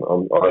know,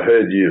 and I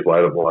heard years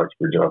later, blokes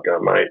bridging up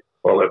going, mate,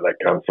 I let that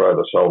cunt throw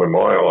the salt in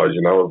my eyes,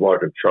 you know, it was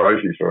like a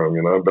trophy for him,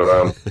 you know,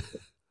 but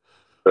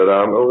it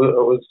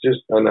was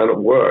just, and it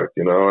worked,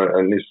 you know,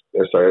 and this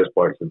SAS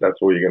bloke said,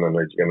 that's all you're going to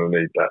need. You're going to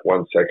need that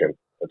 1 second.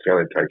 It's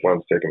going to take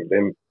 1 second.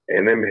 Them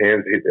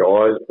hands hit the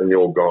eyes and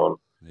you're gone.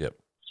 Yep.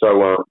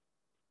 So,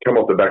 come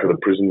off the back of the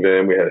prison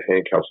van, we had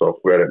handcuffs off.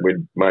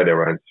 We'd made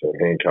our own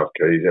handcuff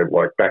keys.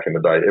 Like back in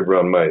the day,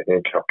 everyone made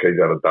handcuff keys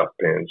out of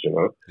dustpans, you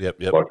know. Yep.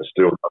 Like a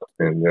steel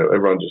dustpan. You know,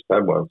 everyone just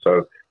had one.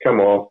 So come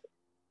off,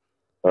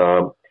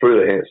 threw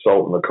the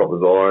salt in the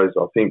copper's eyes.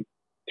 I think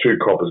 2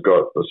 coppers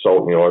got the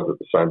salt in the eyes at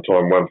the same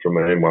time, one from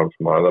me and one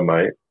from my other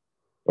mate.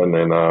 And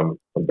then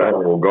bang,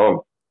 we're all gone.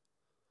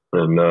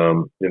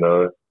 And, you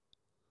know,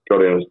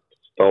 got in,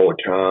 stole a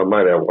car,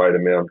 made our way to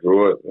Mount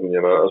Druitt. And,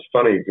 you know, it was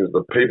funny because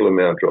the people in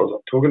Mount Druitt, I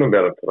was talking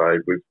about it today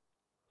with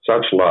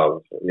such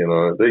love. You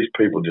know, these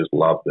people just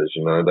loved us,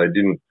 you know. They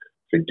didn't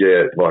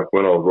forget, like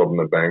when I was robbing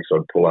the banks,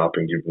 I'd pull up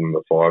and give them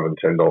the $5 and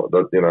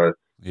 $10, you know.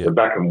 Yep. They're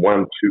back in $1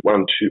 and $2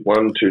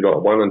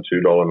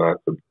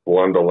 notes, the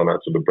 $1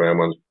 notes with the brown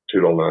ones,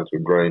 $2 notes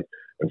with green,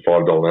 and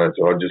 $5 notes.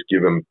 And I'd just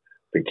give them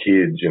the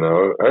kids, you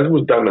know, as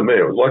was done to me.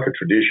 It was like a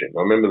tradition.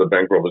 I remember the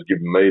bank robbers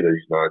giving me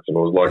these notes, and it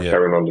was like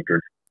carrying on the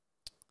tradition.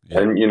 Yep.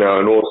 And, you know,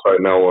 and also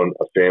knowing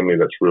a family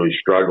that's really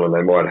struggling,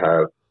 they might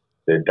have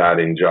their dad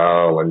in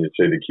jail and you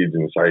see the kids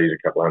and say, here's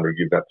a couple hundred,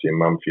 give that to your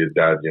mum for your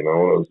dad, you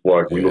know. And it was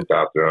like we looked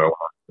after our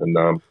and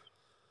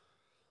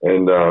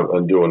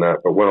doing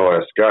that. But when I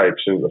escaped,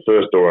 since the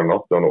first door I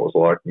knocked on, it was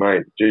like,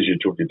 mate, geez, you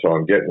took your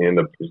time getting me in.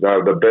 The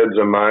beds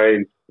are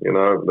made, you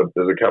know,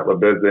 there's a couple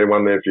of beds there,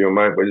 one there for your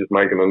mate. We're just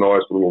making a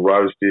nice little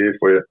roast here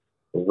for you.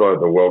 It was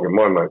like the welcome.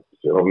 My mate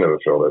said, I've never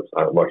felt it.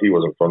 Like he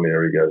wasn't from the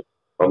area. He goes,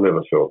 I've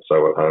never felt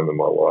so at home in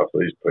my life.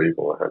 These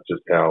people,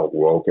 just how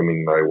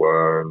welcoming they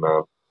were. And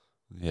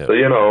so,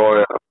 you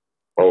know,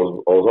 I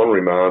was on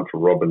remand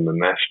for robbing the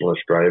National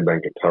Australia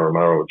Bank at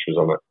Turramurra, which was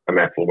on an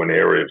affluent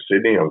area of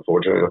Sydney,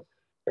 unfortunately.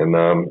 And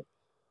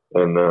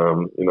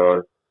you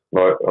know,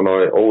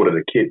 I ordered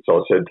a kit. So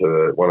I said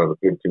to one of the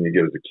people, can you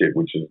get us a kit,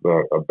 which is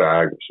a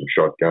bag of some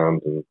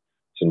shotguns and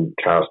some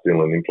car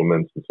stealing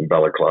implements and some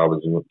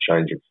balaclavas and a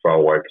change of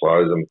throwaway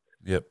clothes. And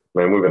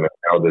man, within an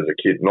hour, there's a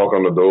kid. Knock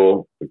on the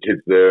door, the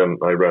kid's there, and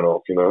they ran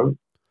off, you know.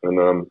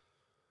 And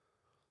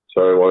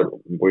so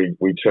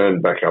we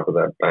turned back up at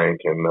that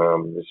bank,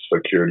 and this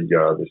security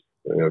guard, this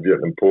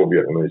poor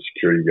Vietnamese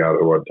security guard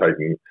who I'd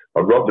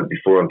robbed it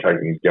before and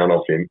taken his gun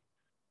off him,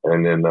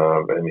 and then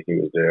and he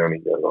was there, and he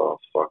goes, oh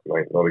fuck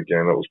mate, not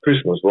again. It was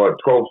Christmas, like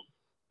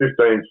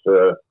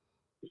 15th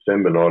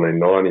December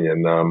 1990,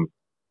 and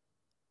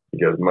he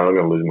goes, mate, I'm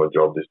going to lose my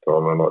job this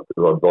time. And by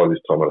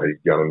this time I had his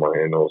gun in my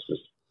hand. I was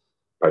just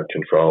had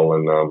control,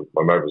 and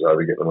my mate was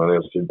over getting the money. I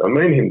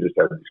me and him just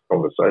had this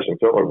conversation.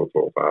 It felt like we were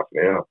talking for half an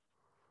hour.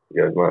 He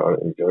goes, mate,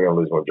 I'm going to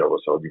lose my job. I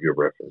said, I'll give you a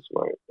reference,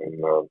 mate.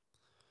 And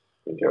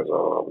he goes,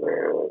 oh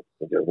man.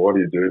 He goes, why do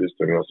you do this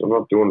to me? I said, I'm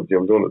not doing it to you.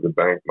 I'm doing it at the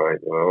bank,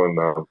 mate. You know. And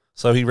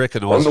so he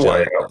recognised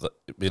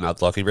you know,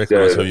 like he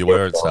recognised who you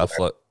were and stuff.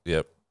 Like,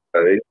 yep. He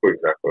knew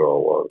exactly who I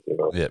was, you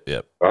know.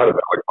 Yep. I had a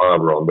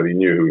barber on, but he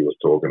knew who he was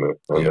talking to.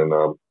 And then,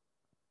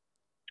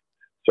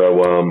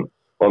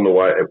 on the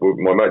way,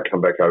 my mate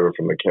come back over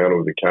from the counter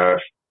with the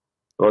cash.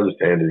 And I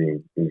just handed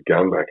him his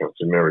gun back. I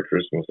said, Merry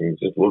Christmas. And he's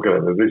just looking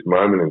at me. There's this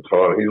moment in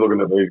time. He's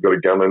looking at me. He's got a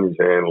gun in his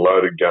hand,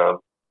 loaded gun.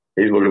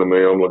 He's looking at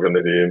me. I'm looking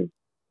at him.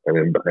 And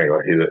then bang,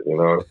 I hit it, you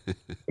know. And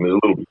there's a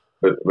little bit,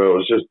 but it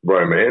was just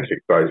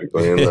romantic,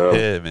 basically. And,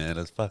 yeah, man.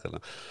 It's a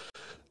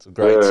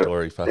great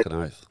story, fucking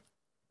oath.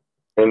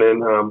 And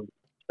then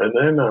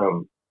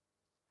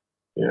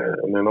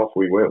off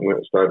we went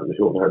and stayed at the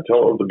Hilton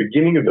Hotel. It was the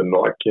beginning of the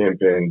night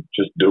campaign,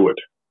 Just Do It.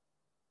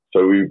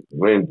 So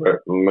me and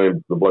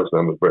the bloke's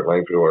name was Brett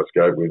Langford, who I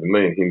escaped with, and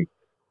me and him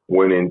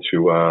went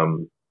into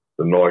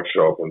the Nike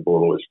shop and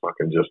bought all this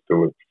fucking Just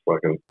Do It.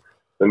 Fucking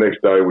the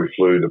next day we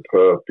flew to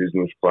Perth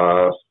business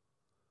class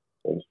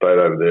and stayed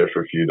over there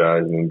for a few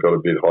days, and then got a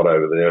bit hot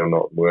over there, and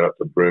went up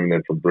to Broome,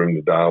 then from Broome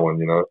to Darwin,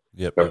 you know.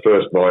 Our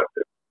first night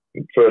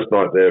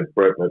there,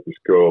 Brett met this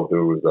girl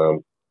who was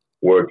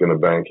worked in a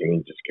bank, and he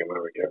just came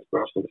over and goes,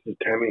 Russell, this is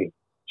Tammy.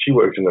 She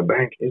works in the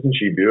bank. Isn't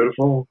she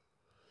beautiful?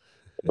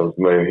 It was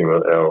me and him,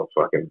 our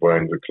fucking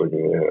brains were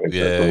clicking there.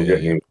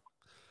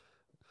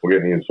 We're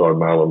getting the inside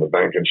mail on the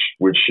bank, and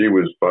which she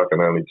was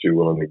fucking only too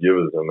willing to give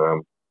us.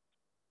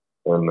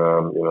 And,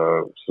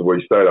 so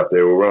we stayed up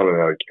there. We were running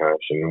out of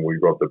cash, and we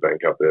robbed the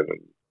bank up there,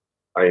 and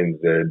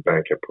ANZ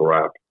Bank at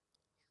Parap.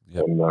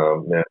 Yep. And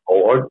man,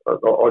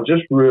 I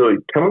just really,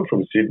 coming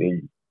from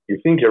Sydney, you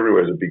think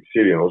everywhere's a big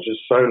city, and I was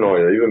just so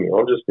naive. I mean,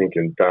 I'm just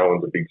thinking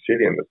Darwin's a big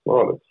city, and it's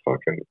not.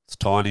 It's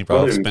tiny,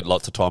 bro. I've spent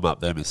lots of time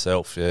up there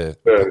myself, yeah.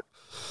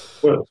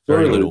 Well, it's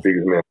very not little. as big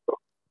as Mount.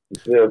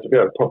 Yeah, it's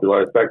about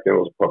population. Back then, it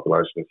was a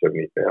population of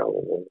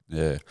 70,000.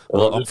 Yeah.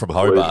 Well, I'm from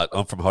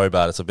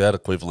Hobart. It's about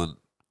equivalent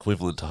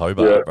to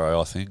Hobart,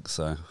 bro, I think.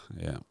 So,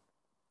 yeah.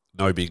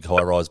 No big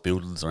high-rise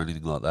buildings or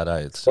anything like that, eh?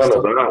 It's just none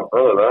of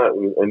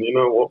that. And you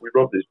know what? We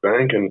robbed this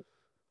bank, and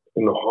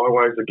the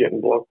highways are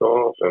getting blocked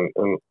off.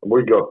 And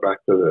we got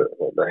back to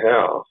the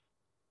house,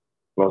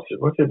 and I said,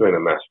 "What's there been a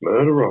mass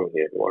murder on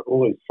here? Like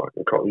all these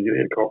fucking cops, you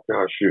get cop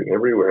cars shooting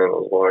everywhere." And I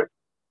was like,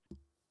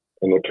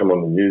 and they come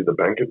on the news, the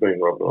bank had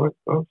been robbed. I'm like,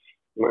 oh,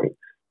 mate,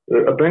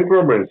 a bank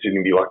robber in Sydney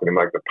would be lucky to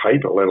make the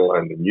paper, let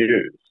alone the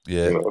news.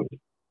 Yeah. You know?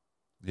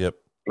 Yep.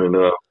 And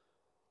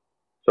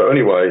so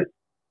anyway.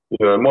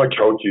 My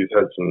coach's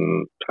had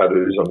some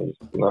tattoos on his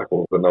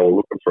knuckles, and they were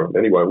looking for him.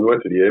 Anyway, we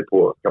went to the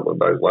airport a couple of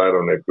days later,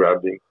 and they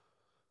grabbed him.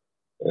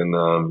 And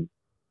then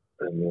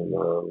I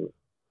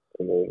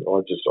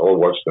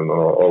watched them, and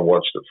I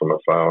watched it from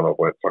afar, and I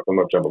went, "Fuck, I'm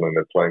not jumping in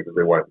their plane because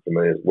they're waiting for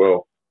me as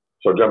well."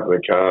 So I jumped in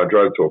the car,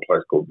 drove to a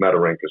place called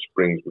Mataranka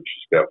Springs, which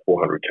is about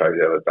 400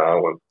 k's out of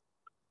Darwin,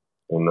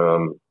 and I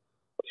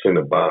seen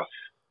a bus,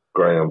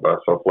 Greyhound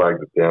bus. I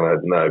flagged it down. I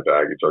had no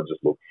baggage. I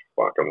just looked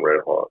fucking red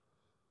hot.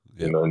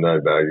 Yep. No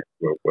baggage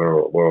where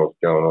I was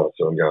going on.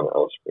 So I'm going to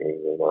Alice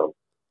Springs.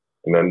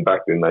 And then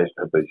back then they used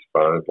to have these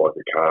phones, like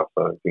a car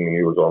phone thing, and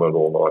he was on it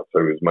all night.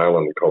 So he was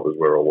mailing the coppers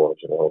where I was,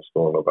 I was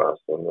still on the bus.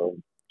 And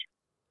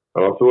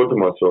I thought to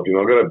myself,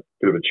 I've got a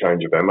bit of a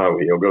change of ammo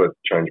here. I've got to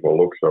change my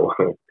look. So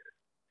I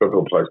got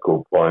to a place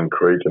called Pine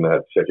Creek, and they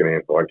had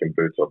second-hand biking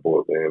boots. I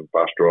bought them,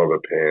 bus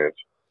driver pants,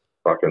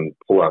 fucking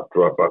pull-up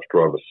bus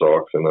driver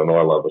socks, and then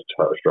I love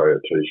Australia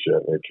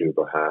T-shirt and a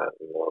Cuba hat.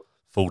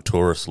 Full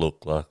tourist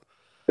look, like.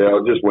 Yeah, I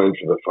just went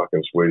for the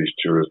fucking Swedish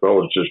tourist. I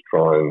was just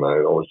trying,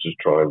 mate. I was just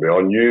trying. But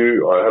I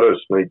knew, I had a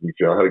sneaky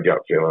feeling, I had a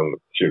gut feeling the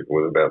shit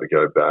was about to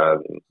go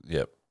bad. And,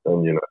 yep.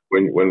 And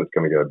when it's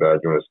going to go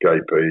bad, you're an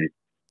escapee.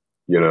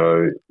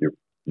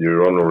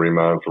 You're on a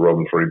remand for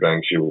robbing three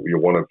banks. You're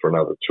wanted for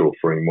another 2 or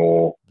 3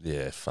 more.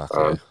 Yeah, fuck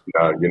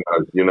yeah.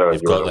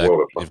 You've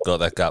got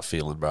that gut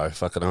feeling, bro.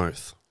 Fucking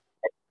oath.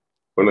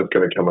 When it's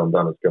going to come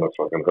undone, it's going to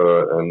fucking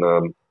hurt.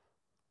 And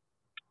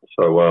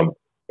so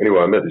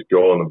anyway, I met this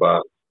girl on the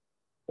bus.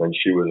 And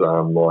she was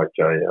like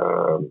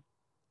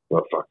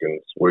a fucking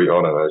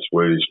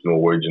Swedish,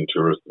 Norwegian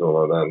tourist and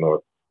all like that. And I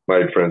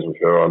made friends with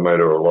her. I made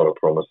her a lot of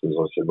promises.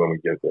 I said, when we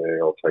get there,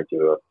 I'll take you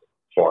to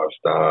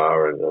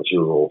 5-star. And she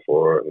was all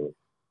for it. And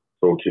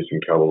all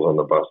kissing cuddles on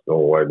the bus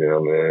all the way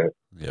down there.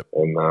 Yep.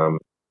 And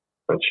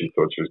she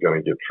thought she was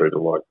going to get treated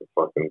like the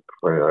fucking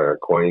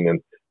queen.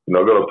 And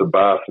I got off the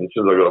bus. And as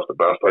soon as I got off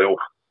the bus, they all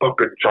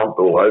fucking jumped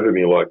all over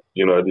me. Like,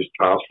 this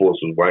task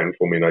force was waiting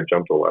for me. And they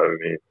jumped all over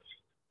me.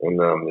 And,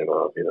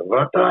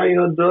 what are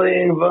you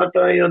doing? What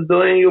are you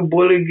doing, you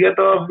bully? Get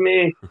off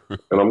me.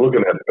 And I'm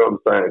looking at her, I'm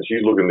saying,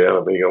 she's looking down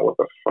at me, going, what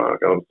the fuck?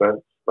 And I'm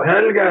saying,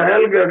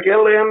 Helga,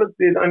 kill him.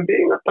 I'm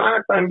being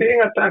attacked.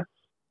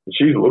 And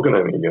she's looking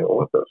at me, going,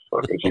 what the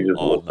fuck? And she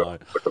just walked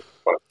up. It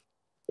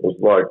was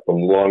like the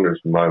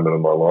longest moment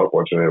of my life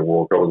watching her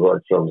walk. I was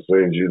like some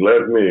scene. She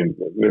left me in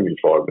maybe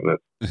 5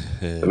 minutes.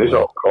 And this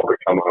old copper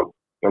come up.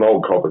 An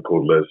old copper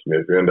called Les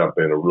Smith, who ended up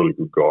being a really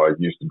good guy.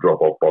 He used to drop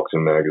off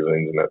boxing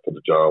magazines and that to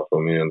the jail for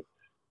me. And,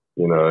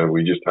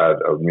 we just had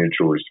a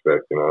mutual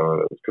respect,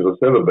 because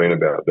it's never been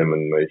about them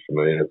and me for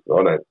me.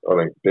 I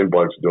don't, them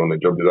blokes are doing their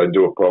job. Do they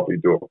do it properly?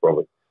 Do it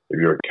properly. If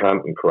you're a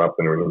cunt and corrupt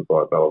and everything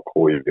like that, I'll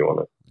call you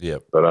on it. Yeah.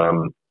 But,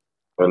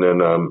 and then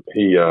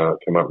he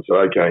came up and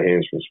said, okay,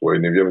 hands from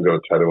Sweden. Have you ever got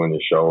a tattoo on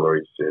your shoulder?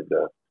 He said,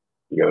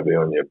 you're going to be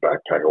on your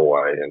backpack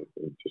away. And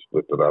he just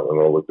lifted up, and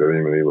I looked at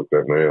him, and he looked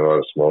at me, and I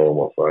had a smile on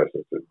my face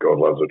and said, God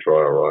loves a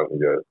try, right? And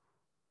he goes,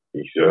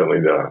 he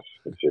certainly does.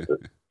 He said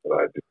that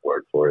I did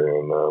work for you.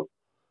 And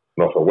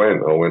off I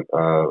went.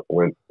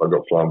 I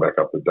got flown back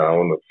up to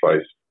Darwin to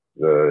face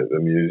the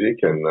music.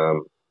 And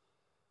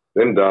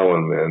then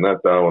Darwin, man,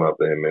 that Darwin up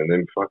there, man,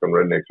 them fucking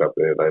rednecks up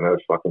there, they know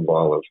fucking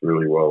violence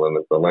really well. And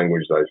it's the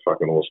language they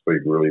fucking all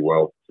speak really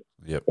well.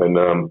 Yep.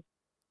 And,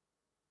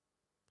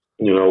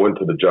 I went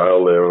to the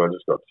jail there, and I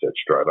just got set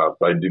straight up.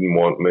 They didn't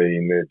want me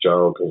in their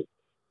jail because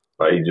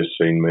they just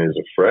seen me as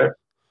a threat,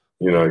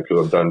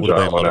 because I've done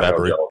jail. Would have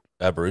been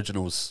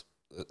Aboriginals.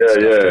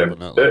 Yeah.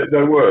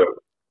 They were.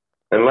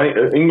 And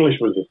English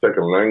was the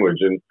second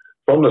language. And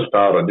from the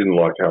start, I didn't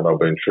like how they were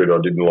being treated.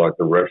 I didn't like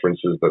the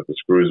references that the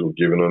screws were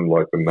giving them,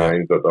 like the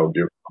names that they were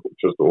giving,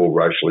 just all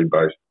racially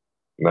based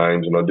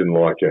names, and I didn't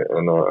like it.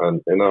 And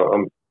I'm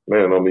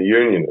a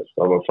unionist.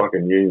 I'm a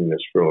fucking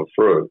unionist through and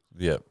through.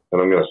 Yeah.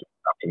 And I'm going to say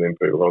to them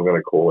people, I'm going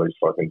to call these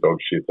fucking dog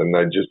shits. And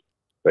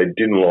they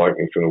didn't like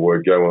me from the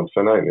word go on.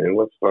 So, no, man,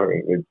 let's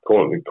fucking, they're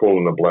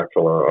calling a black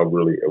fella a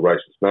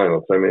racist name.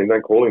 I'll say, man,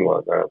 don't call him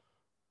like that.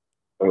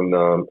 And and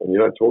you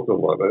don't talk to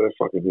them like that. They're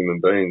fucking human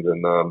beings,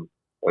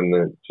 and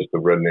then just the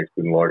rednecks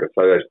didn't like it.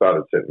 So they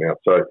started setting me up.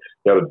 So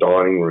you had a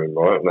dining room,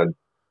 right? And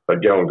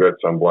they'd go and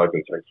get some bloke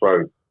and say,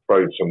 throw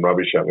some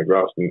rubbish out in the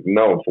grass. And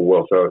no one full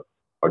well. So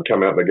I'd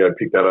come out and they'd go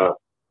pick that up.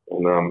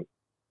 And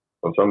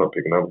once I'm not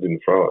picking up, I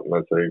didn't throw it. And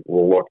they'd say,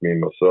 well, lock me in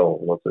my cell.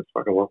 And I'd say,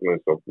 fucking lock me in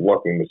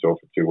myself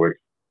for 2 weeks.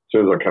 As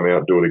soon as I come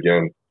out, do it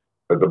again.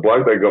 But the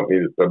bloke they got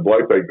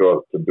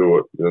to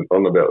do it,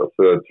 on about the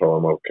third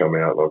time I've come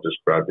out and I've just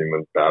grabbed him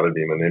and battered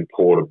him and then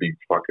poured a big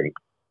fucking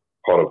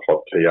pot of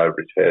hot tea over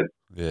his head.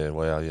 Yeah,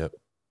 wow, yeah.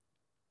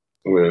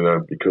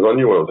 Because I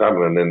knew what was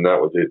happening, and then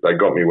that was it. They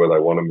got me where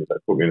they wanted me. They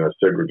put me in a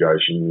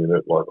segregation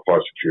unit, like a high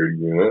security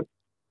unit,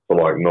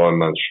 for like 9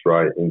 months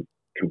straight in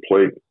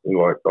complete.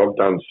 Like, I've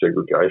done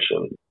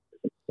segregation,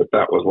 but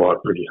that was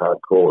like pretty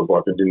hardcore. It was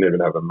like I didn't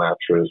even have a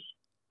mattress.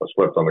 I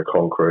slept on the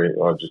concrete.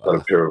 I just had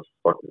a pair of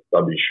fucking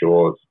stubby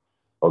shorts.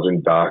 I was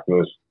in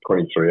darkness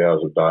 23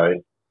 hours a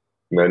day.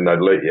 And then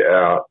they'd let you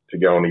out to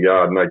go in the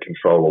yard and they'd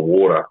control the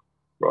water,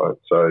 right?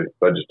 So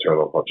they just turn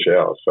on hot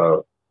showers.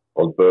 So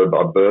I bird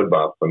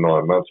bathed for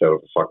 9 months out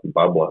of a fucking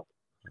bubbler.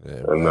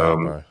 Yeah, and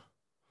wow,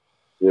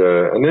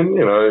 yeah, and then,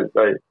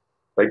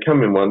 they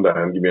come in one day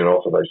and give me an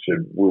offer. They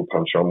said, we'll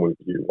punch on with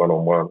you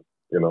one-on-one,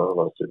 and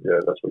I said, yeah,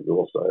 that's what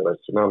you'll say. They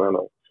said,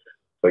 no.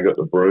 They got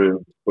the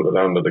broom, put it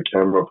under the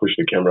camera, pushed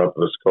the camera up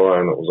to the sky,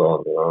 and it was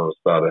on. I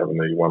started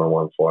having these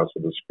one-on-one fights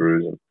with the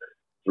screws, and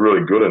it was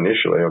really good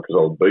initially because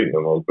I was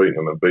beating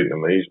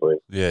them easily.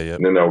 Yeah,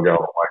 yeah. And then they'll go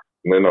away,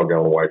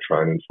 away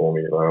training for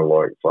me,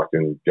 like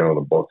fucking going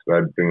to box.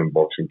 They'd bring in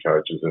boxing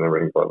coaches and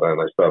everything like that, and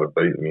they started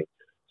beating me.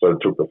 So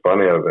it took the fun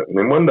out of it. And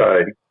then one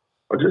day,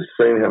 I just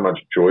seen how much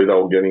joy they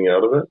were getting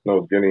out of it, and I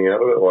was getting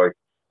out of it. Like,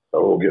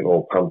 they were all getting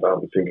all pumped up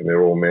and thinking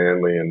they're all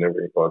manly and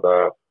everything like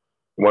that.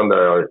 One day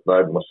they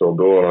opened my cell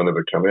door and I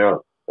never come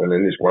out. And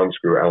then this one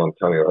screw, Alan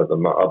Tunney, I had the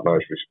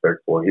utmost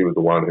respect for. He was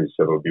the one who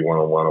said it would be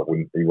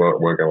one-on-one. He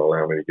weren't going to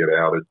allow me to get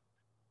outed.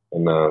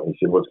 And he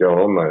said, what's going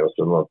on, mate? I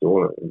said, I'm not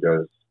doing it. He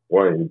goes,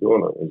 why are you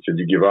doing it? He said,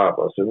 you give up.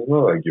 I said,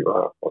 no, I give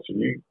up. I said,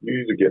 you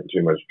are getting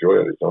too much joy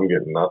out of this. I'm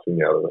getting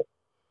nothing out of it.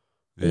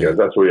 Yeah. He goes,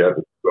 that's what you have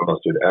to do. And I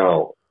said,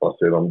 Al,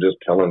 I'm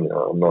just telling you,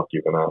 I'm not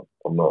giving up.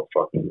 I'm not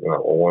fucking giving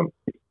up. I'm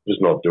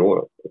just not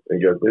doing it. He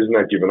goes, isn't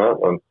that giving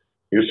up? And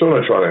he was sort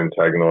of trying to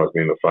antagonise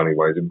me in a funny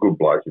way. He's a good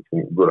bloke. He's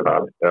from good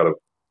heart.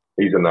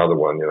 He's another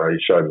one, he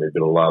showed me a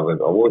bit of love and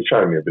he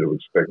showed me a bit of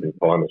respect and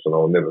kindness, and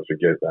I'll never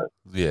forget that.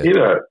 Yeah.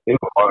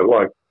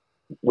 Like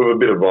with a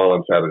bit of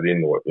violence added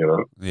into it,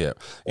 Yeah.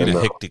 In a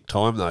hectic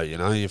time though,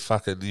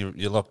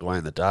 you're locked away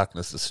in the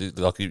darkness.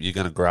 Like you're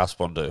going to grasp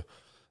onto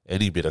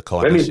any bit of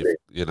kindness,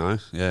 yeah.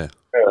 Yeah.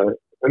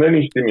 And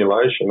any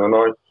stimulation. And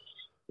I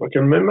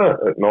can remember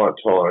at night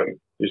time,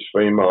 this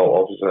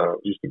female officer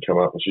used to come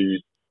up and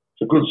she's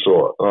a good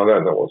sort. I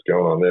don't know what's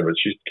going on there, but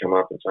she used to come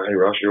up and say, hey,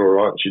 Russ, you all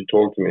right? And she'd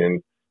talk to me,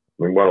 and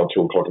 1 or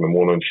 2 o'clock in the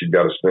morning, she'd be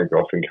able to sneak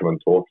off and come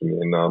and talk to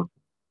me.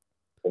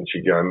 And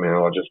she'd go,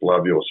 man, I just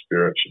love your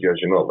spirit. She goes,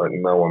 you're not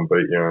letting no one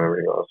beat you and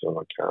everything. I said,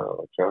 I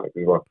can't.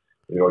 Because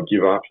I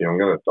give up here,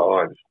 I'm going to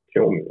die. Just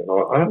kill me. And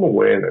I had an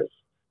awareness.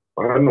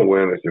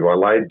 If I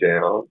laid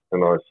down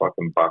and I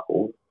fucking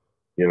buckled,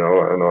 and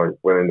I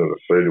went into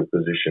the fetal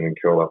position and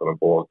curled up in a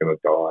ball, I was going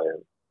to die.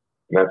 And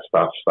that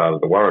stuff started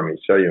to worry me.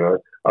 So,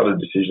 other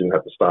decisions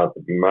had to start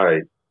to be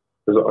made.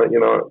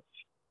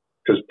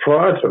 Because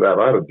prior to that,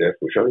 I had a death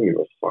wish. I didn't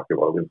give a fuck if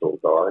I lived or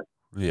died.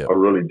 Yeah. I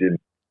really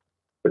didn't.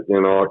 But,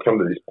 I come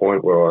to this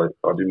point where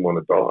I didn't want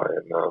to die.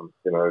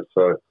 And,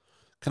 so...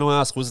 Can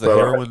I ask, was the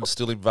heroin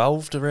still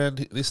involved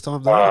around this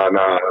time? No,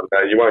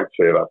 you won't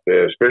see it up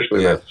there,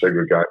 especially in that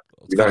segregation.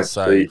 You don't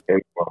see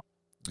anyone.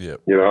 Yeah.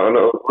 And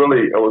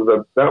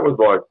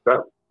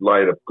that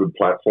laid a good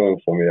platform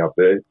for me up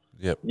there.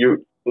 Yep.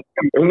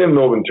 In the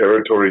Northern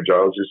Territory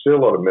jails, you see a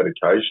lot of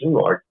medication,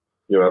 like,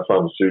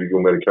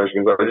 pharmaceutical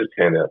medication, because they just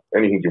hand out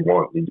anything you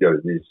want. You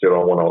said, I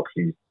want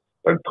oxy,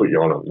 they'd put you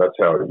on them. That's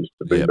how it used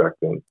to be back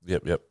then.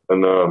 Yep.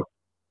 And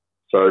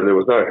so there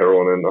was no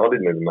heroin, and I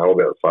didn't even know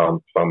about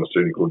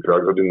pharmaceutical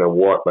drugs. I didn't know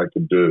what they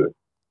could do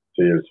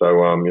to you.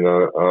 So,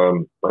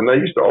 and they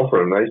used to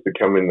offer them. They used to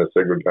come in the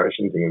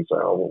segregation thing and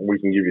say, we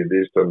can give you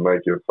this to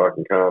make you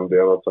fucking calm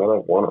down. I'd say, I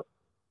don't want it.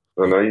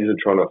 And they used to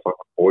try to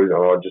fucking poison.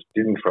 I just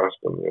didn't trust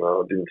them,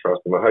 I didn't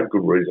trust them. I had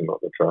good reason not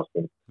to trust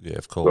them.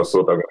 Yeah, of course. I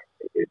thought they were going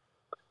to get.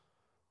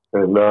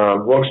 And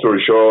long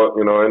story short,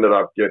 I ended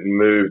up getting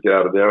moved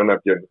out of there. I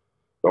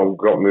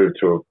got moved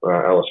to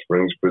Alice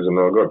Springs prison.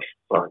 And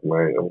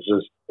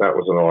that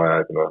was an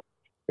eye-opener.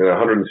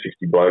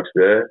 160 blokes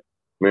there.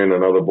 Me and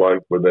another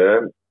bloke were there,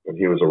 and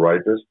he was a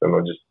rapist. And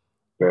I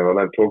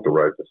don't talk to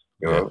rapists.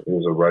 He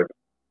was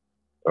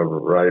a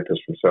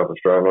rapist from South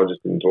Australia, and I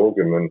just didn't talk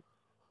to him. And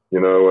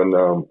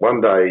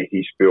one day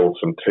he spilled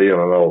some tea on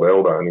an old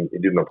elder, and he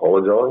didn't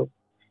apologise.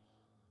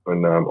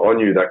 And I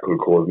knew that could have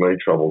caused me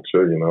trouble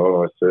too, and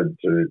I said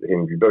to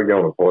him, you better go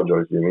and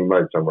apologise to him. He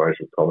made some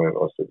racial comment.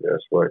 I said, yeah,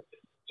 sweet.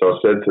 So I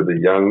said to the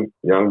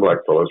young black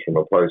fellas from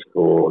a place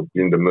called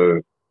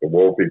Jindamoo, the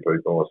Walpi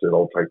people, I said,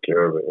 I'll take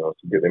care of it. I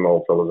said, get them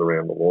old fellas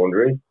around the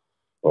laundry.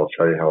 I'll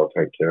show you how I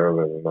take care of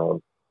it. And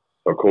so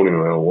I called him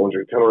around the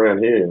laundry. Come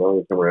around here, he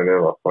come around there,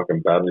 and I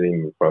fucking battered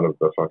him in front of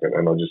the fucking,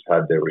 and I just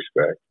had their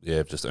respect.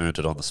 Yeah, just earned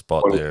it on the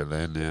spot there and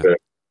then, yeah.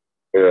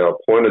 Yeah, I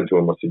pointed to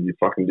him. I said, "You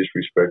fucking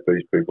disrespect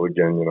these people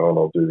again, and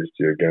I'll do this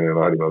to you again." And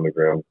I had him on the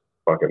ground,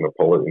 fucking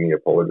apologised, and he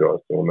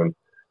apologised to him. And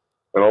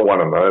I won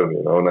them over,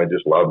 and they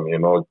just loved me,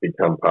 and I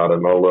become part of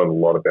them. I learned a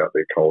lot about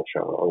their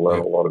culture. I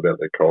learned a lot about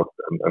their culture,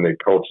 and their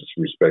culture's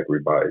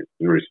respect-based.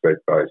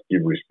 Respect-based.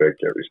 Give respect,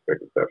 get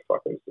respect. It's that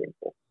fucking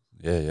simple.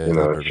 Yeah,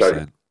 100%.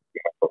 Shake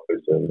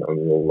and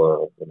you'll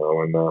learn,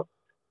 and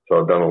so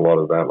I've done a lot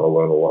of that, and I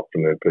learned a lot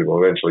from their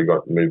people. Eventually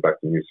got moved back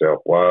to New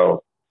South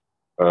Wales.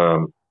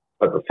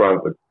 At the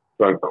front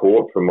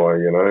court for my,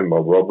 my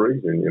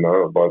robberies, and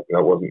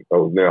that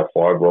was now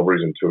 5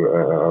 robberies and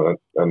 2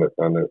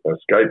 an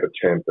escape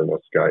attempt and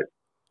escape,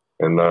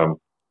 and I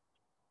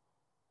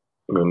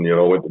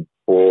went to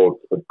 4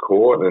 at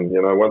court, and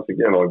once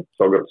again I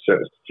got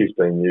sentenced to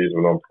 15 years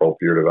with an on-parole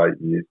period of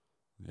 8 years.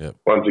 Yeah.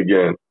 Once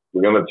again,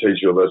 we're going to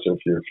teach you a lesson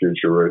for your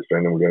future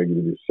reoffender, and we're going to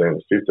give you this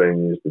sentence,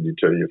 15 years to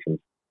deter you from.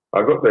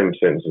 I got them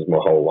sentences my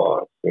whole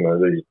life,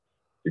 these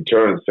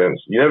deterrent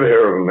sentence. You never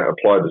hear of them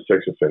applied to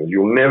sex offenders.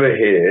 You'll never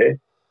hear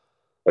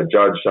a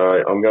judge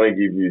say, "I'm going to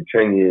give you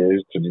 10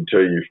 years to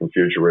deter you from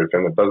future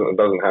reoffending." It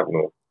doesn't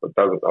happen. It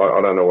doesn't.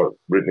 I don't know what's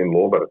written in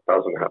law, but it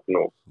doesn't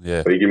happen.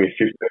 Yeah. But he gave me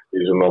 15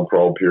 years of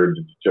non-parole period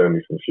to deter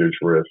me from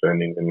future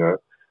reoffending.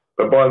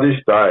 But by this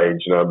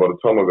stage, by the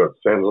time I got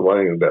sentenced, I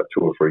think it was about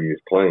 2 or 3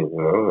 years clean.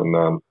 And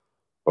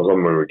I was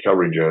on my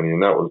recovery journey,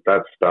 and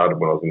that started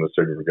when I was in the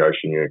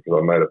segregation unit, because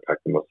I made a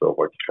pact to myself: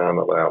 I can't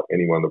allow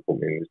anyone to put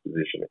me in this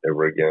position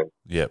ever again.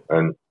 Yeah.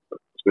 And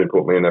who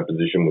put me in that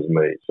position was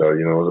me. So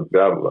it was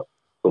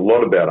a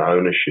lot about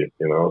ownership.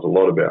 It was a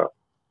lot about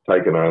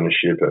taking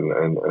ownership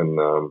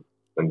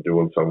and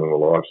doing something in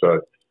life.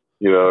 So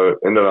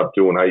ended up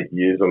doing 8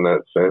 years on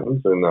that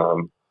sentence, and I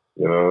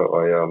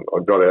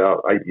got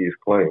out 8 years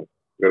clean.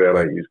 Got out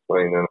 8 years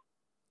clean,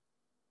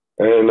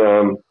 and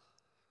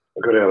I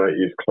got out 8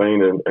 years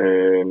clean, and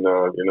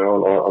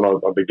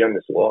I began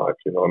this life.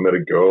 I met a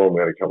girl, I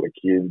had a couple of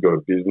kids, got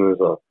a business.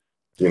 I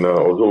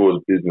was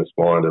always business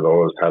minded. I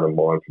always had a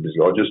mind for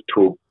business. I just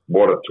took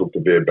what it took to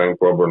be a bank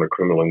robber and a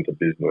criminal into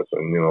business,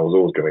 and I was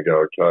always going to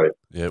go okay.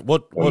 Yeah.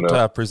 What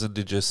prison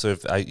did you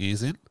serve 8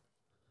 years in?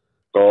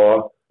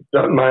 I've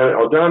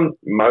done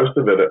most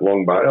of it at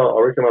Long Bay. I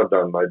reckon I've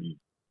done maybe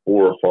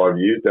 4 or 5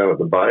 years down at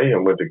the Bay. I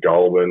went to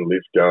Goulburn,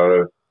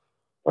 Lithgow.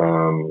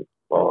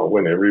 I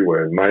went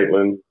everywhere.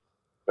 Maitland.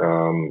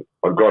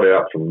 I got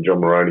out from John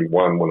Moroney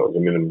 1 when I was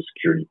in minimum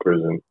security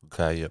prison.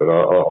 Okay, yeah. But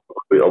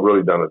I've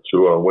really done a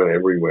tour. I went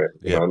everywhere.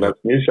 And that's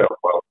New South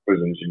Wales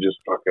prisons. You just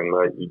fucking,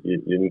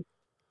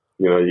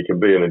 you can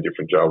be in a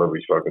different jail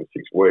every fucking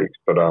 6 weeks.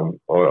 But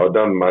I've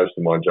done most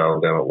of my jail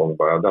down at Long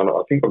Bay. I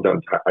think I've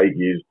done 8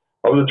 years.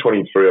 I was at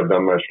 23. I've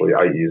done mostly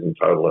 8 years in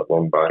total at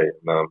Long Bay.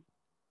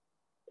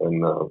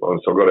 And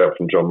so I got out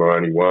from John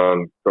Moroney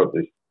 1, got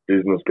this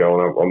business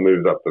going up. I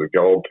moved up to the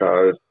Gold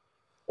Coast.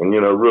 And,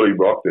 really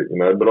rocked it,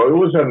 But I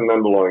always had an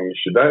underlying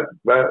issue.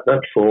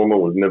 That trauma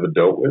was never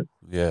dealt with.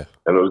 Yeah.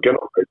 And it was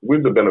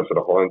with the benefit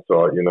of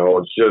hindsight, I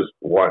was just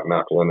white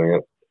knuckling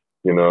it.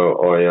 I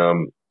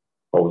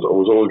was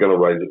always going to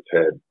raise its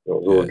head. I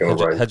was always going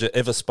to raise. Had you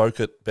ever spoke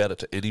about it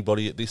to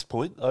anybody at this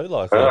point, though?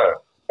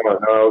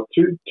 No,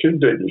 too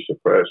deeply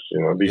suppressed,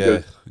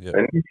 because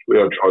initially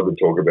I tried to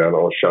talk about it.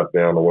 I was shut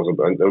down. I wasn't.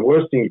 And the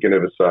worst thing you can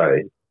ever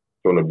say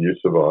to an abuse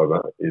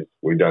survivor is,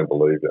 "We don't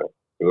believe you."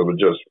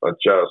 Because it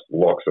just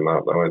locks them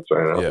up. They won't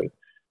say nothing.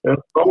 Yeah. And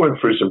I went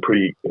through some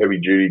pretty heavy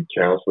duty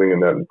counselling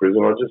and that in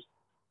prison. I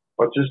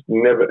just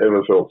never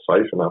ever felt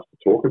safe enough to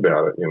talk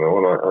about it, and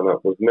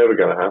it was never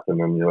going to happen.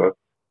 And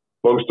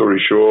long story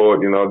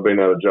short, I'd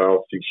been out of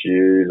jail 6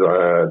 years.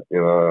 I had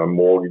a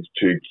mortgage,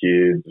 2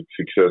 kids, a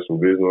successful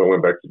business. I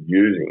went back to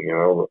using,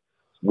 and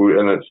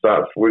it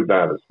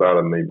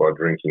started me by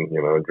drinking,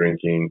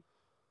 drinking.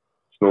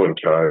 Snorting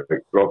coke,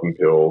 dropping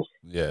pills,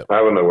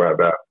 having a way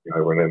about,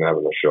 and then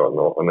having a shot,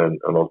 and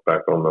I was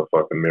back on the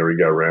fucking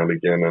merry-go-round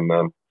again, and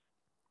and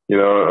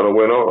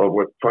I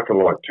went fucking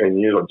like 10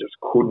 years. I just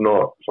could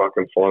not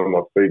fucking find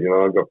my feet.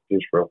 I got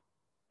pinched for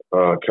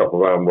a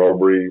couple of armed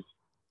robberies,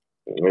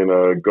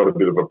 got a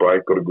bit of a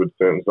break, got a good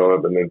sentence on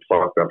it, and then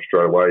fucked up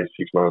straight away.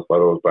 6 months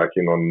later, I was back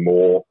in on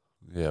more.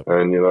 Yeah.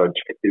 And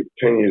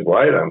 10 years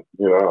later,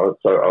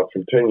 so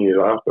from 10 years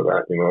after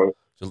that,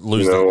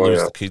 lose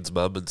the kid's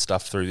mum and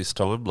stuff through this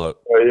time, like.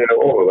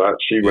 All of that.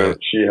 She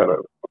had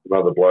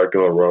another bloke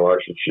in a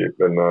relationship,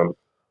 and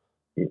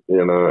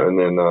and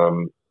then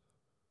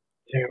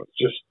it's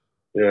just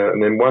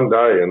and then one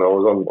day, and I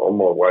was on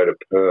my way to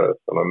Perth,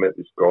 and I met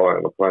this guy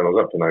on the plane. I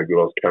was up to no good.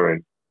 I was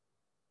carrying,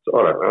 so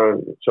I don't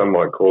know. Some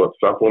might call it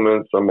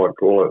supplements. Some might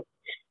call it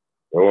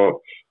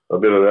a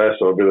bit of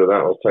this or a bit of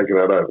that. I was taking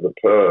that over to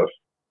Perth.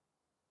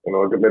 And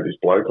I met this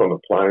bloke on the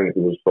plane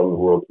who was from the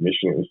Royal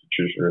Commission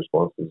Institution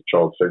Response to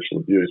Child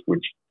Sexual Abuse,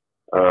 which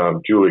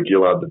Julia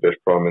Gillard, the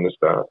best Prime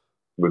Minister,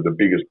 with the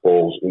biggest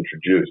balls,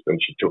 introduced. And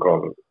she took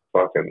on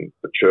fucking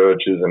the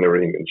churches and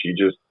everything. And she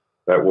just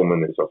that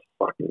woman is a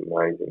fucking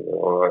amazing.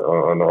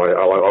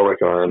 I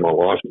reckon I owe my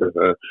life to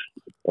her.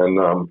 And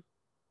I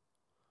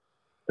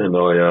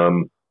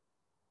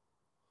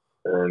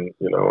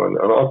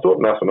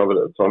thought nothing of it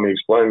at the time. He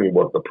explained to me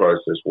what the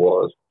process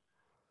was.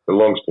 A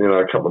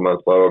couple of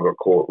months later, I got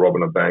caught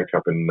robbing a bank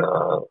up in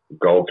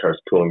Gold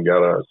Coast,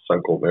 Coolangatta, a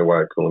son called my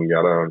way,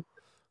 Coolangatta, and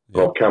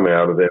I've come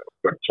out of there,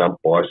 got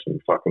jumped by some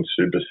fucking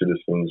super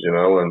citizens,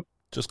 and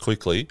just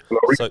quickly.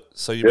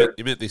 So you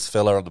met this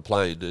fella on the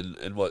plane,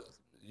 and what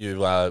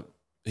you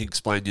he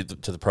explained you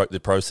to the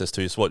process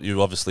to you. So what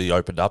you obviously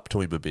opened up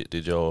to him a bit,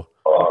 did you?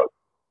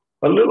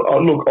 A little.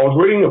 Look, I was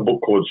reading a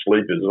book called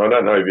Sleepers, and I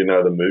don't know if you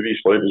know the movie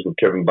Sleepers with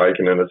Kevin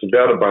Bacon, and it's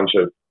about a bunch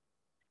of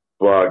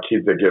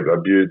kids that get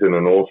abused in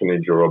an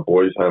orphanage or a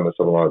boys' home or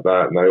something like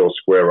that, and they all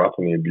square up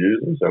on the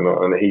abusers.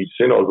 And he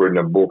said I was reading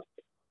a book.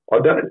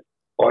 I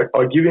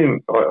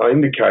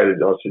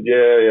indicated. I said,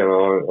 yeah, and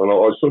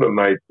I sort of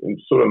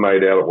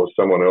made out it was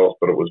someone else,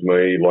 but it was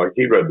me. Like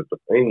he read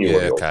he knew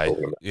what he was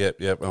talking about.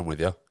 Yep, I'm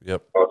with you.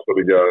 Yep. I sort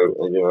of go,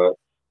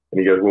 and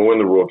he goes, well, when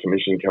the Royal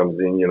Commission comes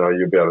in,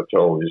 you'll be able to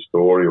tell your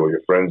story, or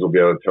your friends will be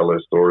able to tell their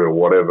story, or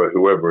whatever,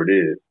 whoever it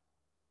is.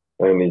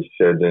 And he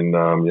said, and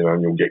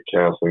you'll get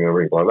counselling and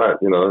everything like that,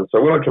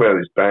 So when I come out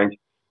of this bank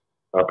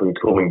up in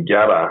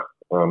Coolangatta,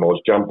 I was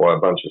jumped by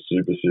a bunch of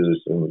super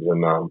citizens,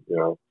 and I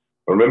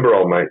remember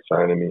old mate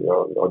saying to me,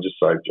 I just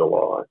saved your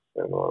life,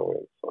 and I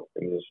went,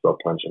 fucking just stop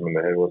punching me in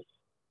the head.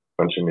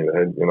 Punching me in the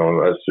head,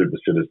 as super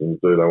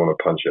citizens do, they want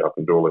to punch you up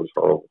and do all these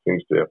horrible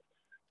things to you.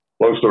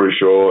 Long story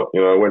short,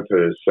 I went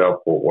to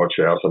Southport Watch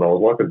House, and I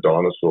was like a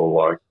dinosaur.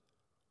 Like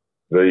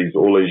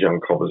all these young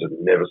coppers had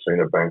never seen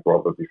a bank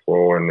robber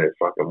before, and they're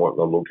fucking wanting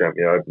to look at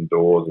me, open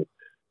doors, and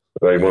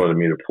they wanted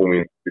me to pull me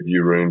into interview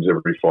rooms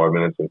every 5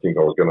 minutes and think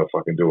I was going to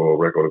fucking do a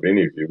record of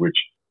interview. Which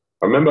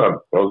I remember,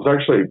 I was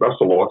actually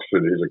Russell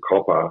Oxford, who's a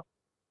copper.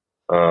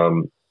 I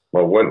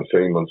went and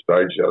seen him on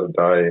stage the other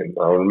day, and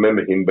I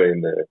remember him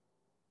being there.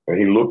 And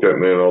he looked at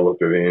me, and I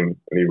looked at him,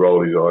 and he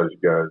rolled his eyes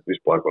and goes,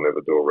 "This bloke will never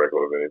do a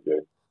record of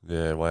interview."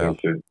 Yeah, wow. And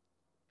he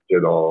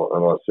said,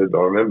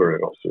 I remember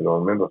him. I said, I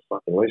remember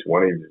fucking at least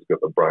one of you's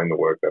got the brain to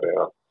work that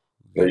out.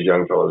 Yeah. These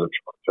young fellas are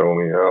trying to tell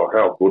me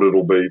how good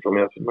it'll be for me.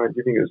 I said, mate, do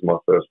you think it was my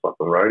first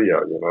fucking radio,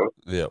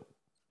 Yeah.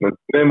 And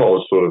then I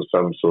was sort of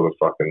some sort of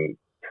fucking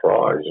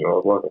prize, I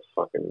was like a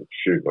fucking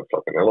shooting a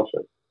fucking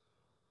elephant.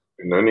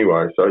 And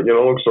anyway, so,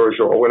 long story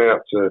short, I went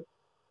out to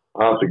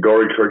Arthur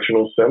Gorrie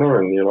Correctional Centre,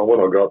 and, when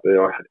I got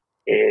there, I had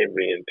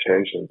every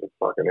intention to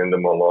fucking end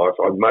my life.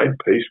 I'd made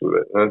peace with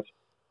it. And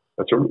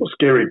it's a real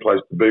scary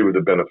place to be with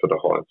the benefit of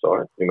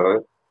hindsight,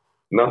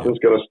 Nothing's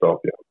going to stop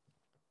you.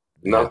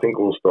 Nothing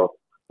will stop.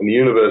 And the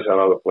universe had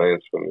other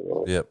plans for me.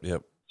 Yep.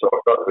 So I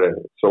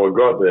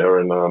got there,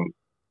 and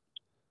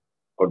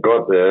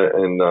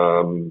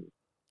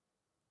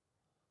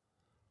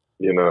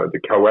the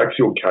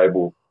coaxial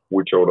cable,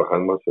 which I would have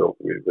hung myself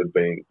with, had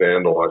been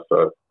vandalised,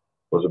 so it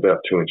was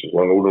about 2 inches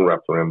long. It wouldn't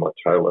wrap around my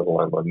tail, let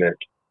alone my neck.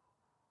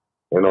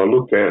 And I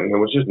looked out, and there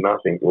was just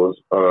nothing. It was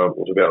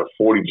about a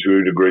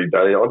 42-degree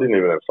day. I didn't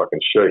even have fucking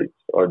sheets.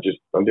 I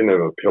didn't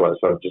have a pillow,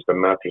 so just a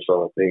mattress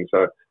on a thing.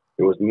 So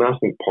there was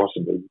nothing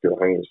possible you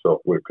could hang yourself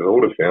with, because I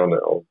would have found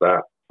that I was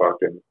that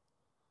fucking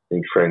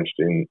entrenched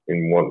in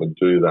wanting to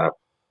do that.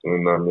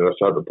 And I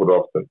started to put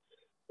off the.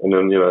 And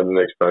then, the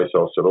next day,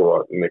 so I said, all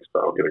right, the next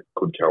day I'll get a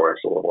good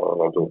coaxial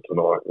and I'll do it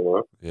tonight,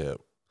 Yeah.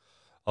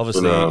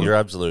 Obviously, you're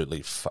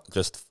absolutely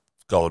just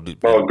gone.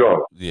 Oh, God.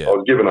 Yeah. I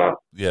was giving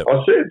up. Yeah.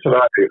 I see it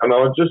today, and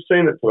I just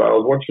seen it today. I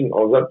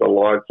was at the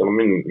lights, and I'm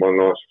in my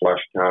nice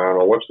flash car,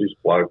 and I watched this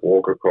bloke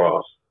walk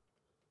across,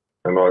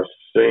 and I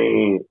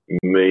seen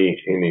me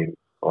in him.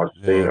 I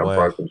seen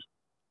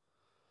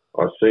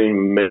I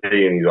seen me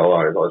in his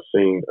eyes. I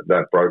seen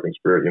that broken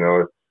spirit,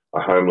 a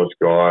homeless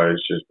guy who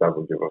just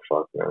doesn't give a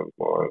fuck, man.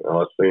 And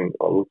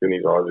I looked in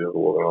his eyes the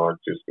other and I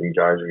just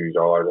engaged with his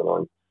eyes,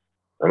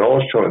 and I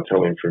was trying to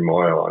tell him through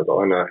my eyes,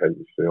 I know how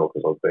you feel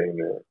because I've been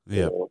there.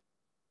 Yeah.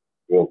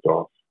 Walked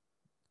off.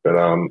 But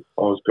I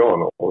was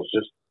gone. I was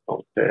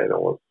dead.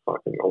 I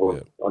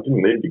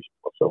didn't need to kill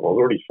myself. I was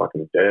already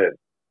fucking dead.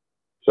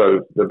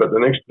 So, but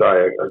the next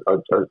day,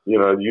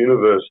 the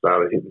universe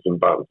started hitting some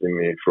buttons in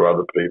me for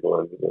other people.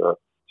 And,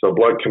 so a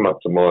bloke came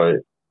up to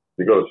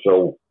you got to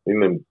sell in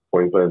them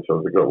Queensland,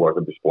 so they've got like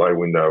a display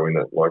window in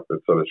it, like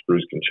that, so the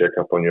screws can check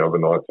up on you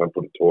overnight. So I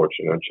put a torch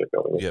and check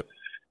up on you. Yep.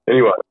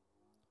 Anyway,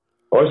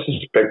 I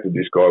suspected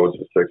this guy was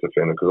a sex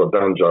offender because I'd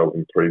done jail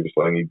with him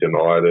previously, and he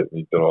denied it.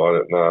 No.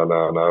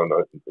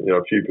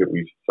 A few people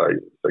used to say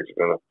he's a sex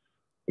offender.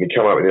 And he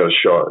came up and he had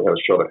a shot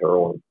of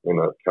heroin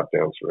in a cut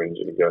down syringe,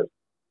 and he goes,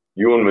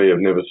 "You and me have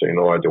never seen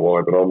eye to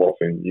eye, but I'm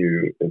offering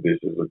you this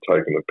as a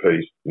token of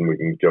peace, and we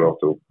can get off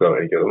to a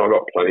better." He goes, and I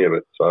got plenty of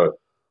it, so.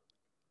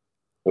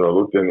 And I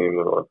looked at him and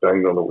I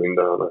banged on the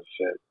window and I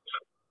said,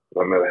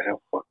 no matter how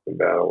fucking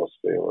bad I was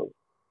feeling,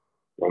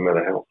 no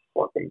matter how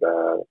fucking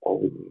bad, I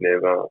would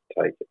never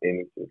take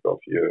anything off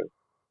you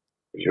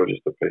because you're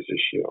just a piece of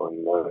shit. I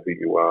know who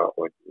you are.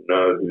 I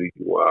know who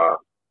you are.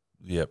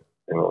 Yep.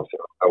 And I said,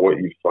 oh, what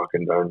you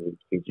fucking done? You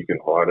think you can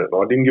hide it?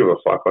 And I didn't give a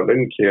fuck. I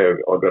didn't care.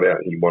 I got out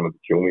and he wanted to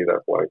kill me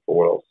that way for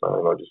what I was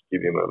saying. I just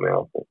gave him a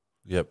mouthful.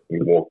 Yep. He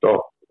walked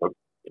off.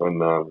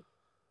 And I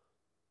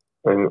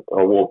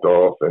walked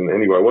off. And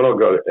anyway, when I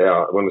got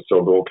out, when the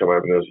cell door came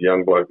open, there was a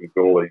young bloke with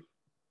all these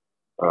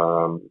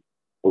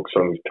books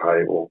on his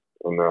table.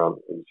 And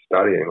he's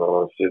studying. And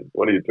I said,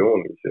 what are you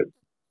doing? He said,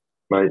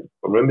 mate,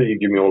 I remember you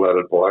gave me all that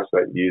advice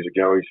 8 years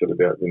ago. He said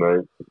about,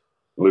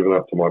 living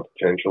up to my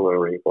potential and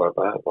everything like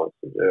that. I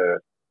said, yeah.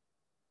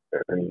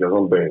 And he goes,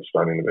 I'm being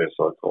studying the best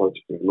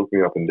psychologist. He looked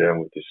me up and down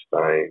with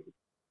disdain.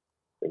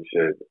 And he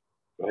said,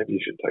 maybe you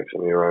should take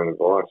some of your own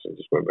advice. And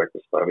just went back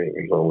to studying.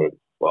 And I went,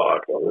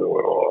 fuck. I went,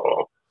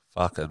 oh.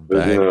 Fucking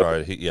bang,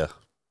 bro. Hit ya.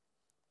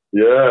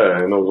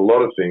 Yeah, and there was a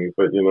lot of things.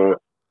 But,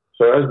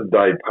 so as the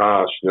day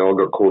passed, I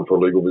got called for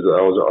a legal visit.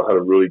 I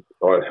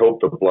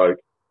helped a bloke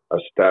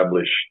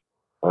establish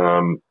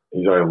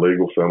his own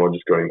legal firm. I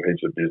just got him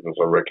heaps of business.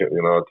 I reckon,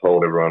 I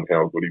told everyone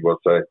how good he was.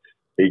 So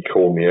he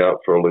called me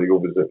out for a legal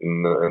visit,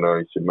 and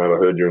he said, mate,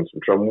 I heard you're in some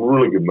trouble.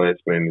 Really good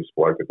mates, me and this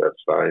bloke at that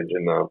stage.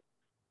 And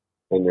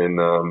then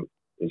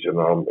he said,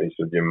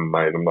 yeah,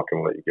 mate, I'm not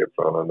going to let you get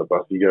thrown under the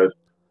bus. He goes,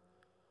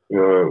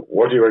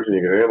 what do you reckon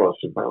you can have? I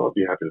said, mate, I'd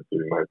be happy to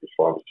do maybe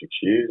 5 or 6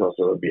 years. I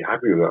said, I'd be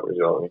happy with that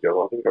result. And he goes,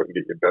 I think I can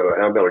get you better.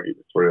 How about I get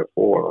you 3 or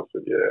 4? And I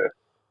said, yeah.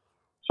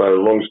 So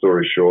long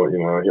story short,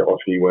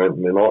 off he went,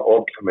 and then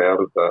I've come out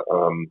of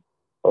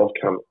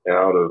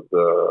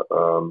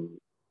the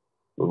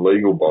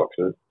legal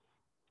boxes,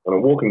 and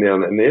I'm walking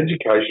down, and the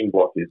education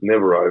block is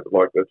never over.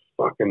 Like it's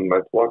like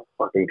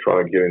fucking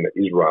trying to get into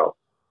Israel,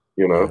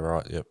 Yeah,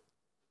 right. Yep.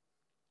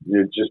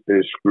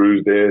 There's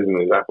screws there, and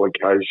there's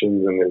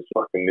applications, and there's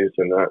fucking this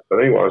and that. But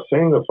anyway, I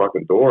seen the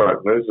fucking door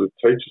open. There's a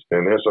teacher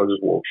standing there, so I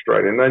just walked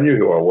straight in. They knew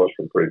who I was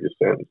from previous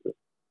sentences.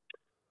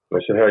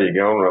 They said, "How you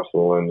going,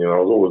 Russell?" And I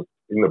was always.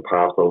 In the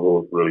past, I was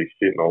always really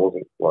fit, and I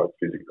wasn't like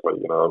physically,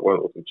 I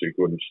wasn't looking too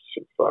good. And she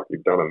said, "Fuck,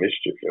 you've done a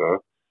mischief,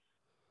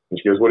 And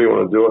she goes, "What do you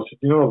want to do?" I said,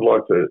 "I'd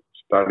like to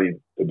study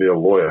to be a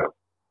lawyer,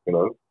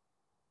 And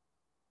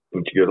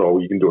she goes, "Oh, well,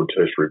 you can do a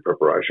tertiary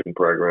preparation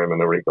program and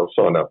everything." I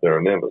signed up there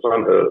and then. It was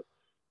unheard of,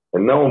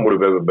 and no one would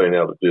have ever been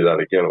able to do that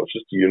again. It was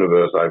just the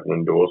universe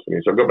opening doors for me.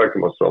 So I got back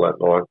to my cell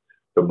that night.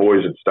 The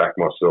boys had stacked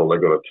my cell. They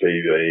got a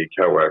TV,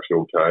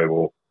 coaxial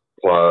cable,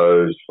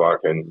 clothes,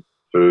 fucking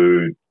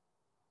food.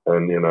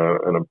 And and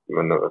a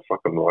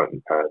fucking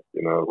writing pad,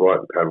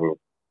 writing pad with a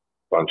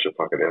bunch of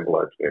fucking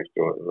envelopes next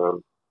to it.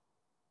 And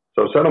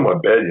so I sat on my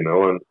bed, and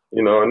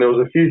there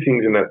was a few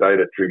things in that day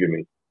that triggered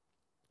me.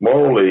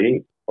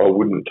 Morally, I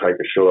wouldn't take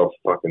a shot off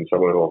fucking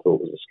someone who I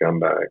thought was a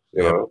scumbag.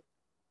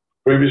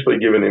 Previously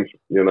given him,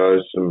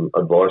 some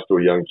advice to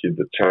a young kid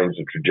that changed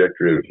the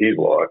trajectory of his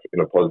life in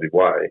a positive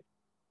way.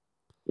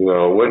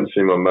 I went and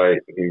see my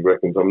mate. He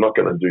reckons I'm not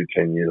going to do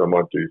 10 years. I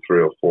might do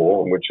 3 or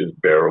 4, which is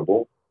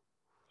bearable.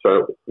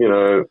 So,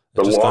 it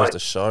just goes to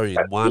show you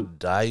in one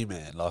day,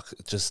 man. Like,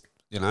 just,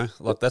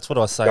 like that's what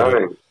I say.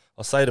 I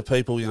say to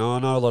people, I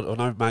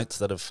know mates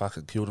that have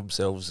fucking killed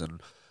themselves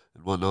and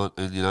whatnot,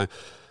 and,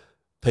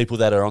 people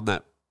that are in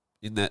that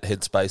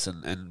headspace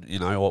and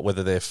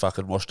whether they're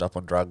fucking washed up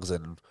on drugs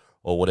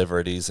or whatever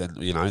it is, and,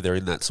 they're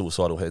in that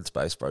suicidal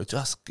headspace, bro,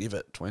 just give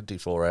it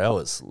 24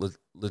 hours.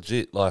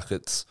 Legit, like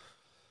it's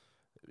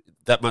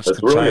that much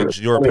can change.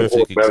 You're a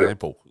perfect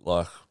example.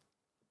 Like,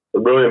 a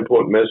really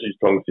important message,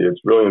 Tonksy.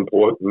 It's a really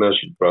important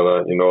message,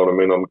 brother. You know what I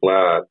mean? I'm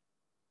glad,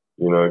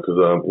 because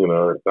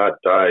that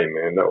day,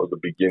 man, that was the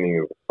beginning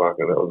of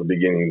the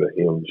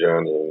healing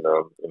journey, and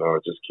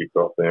it just kicked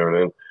off there, and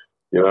then,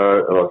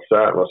 and I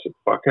sat and I said,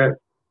 fuck it,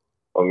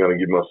 I'm going to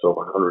give myself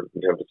 110%. I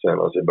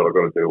said, but I've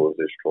got to deal with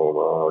this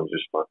trauma. I'm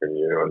just fucking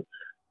you and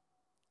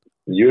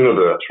the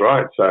universe,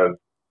 right? So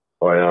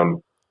I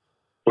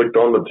flicked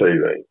on the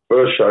TV.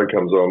 First show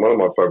comes on. One of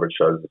my favourite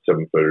shows is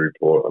the 7:30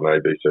 Report on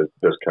ABC,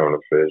 best current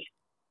affairs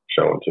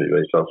show on TV.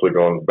 So I flick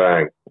on,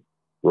 bang,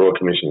 Royal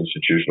Commission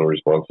Institutional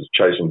Responses,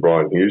 chasing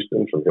Brian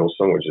Houston from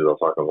Hillsong, which is a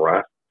fucking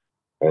rat,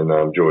 and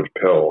George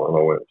Pell. And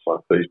I went,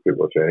 fuck, these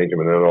people are fanning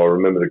him. And then I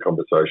remember the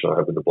conversation I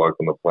had with the bloke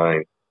on the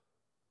plane.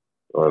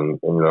 And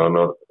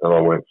I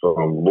went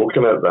from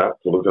looking at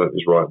that to looking at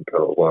this writing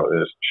pedal like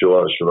this. Should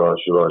I?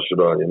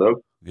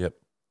 Yep.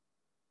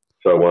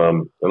 So,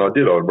 and I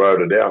did. I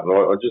wrote it out, and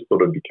I just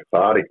thought it'd be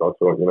cathartic. I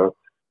thought, even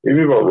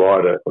if I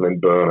write it and then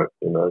burn it,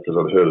 because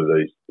I'd heard of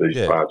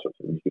these parts of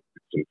some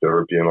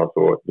therapy, and I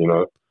thought,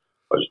 I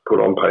just put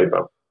on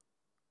paper,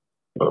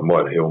 it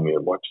might heal me.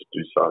 It might just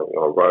do something.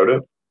 I wrote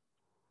it,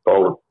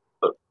 folded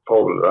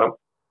it up,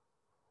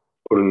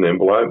 put it in an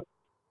envelope.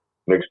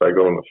 Next day,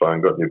 got on the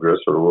phone, got the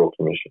address for the Royal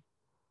Commission.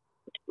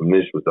 And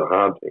this was the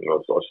hard thing. I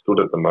stood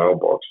at the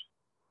mailbox.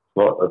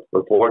 It's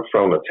like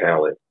throwing a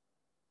towel in.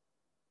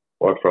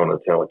 I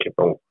kept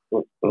on. I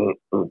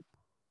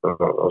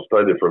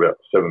stayed there for about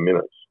 7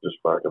 minutes, just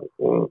fucking.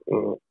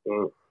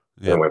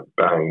 Yep. And went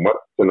bang. Once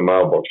it's in the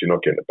mailbox, you're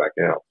not getting it back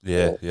out.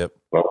 Yeah, yep. It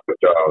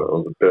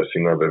was the best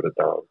thing I've ever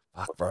done.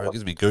 Fuck, bro, it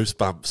gives me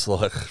goosebumps.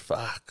 Like,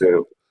 fuck.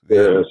 Yeah,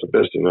 it's the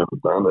best thing I've ever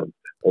done.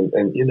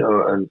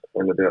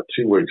 And about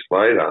 2 weeks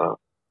later,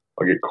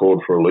 I get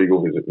called for a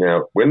legal visit.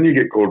 Now, when you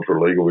get called for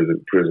a legal visit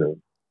in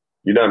prison,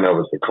 you don't know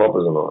if it's the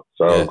coppers or not.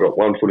 So I've got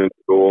one foot in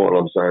the door and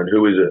I'm saying,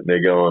 who is it? And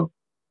they're going,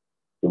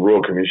 the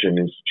Royal Commission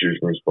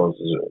Institution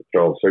Responses to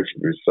Child Sexual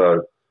Abuse.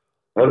 So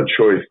I had a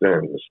choice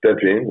then, to step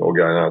in or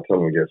go, no, tell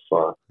them to get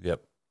fucked. Yep.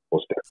 Or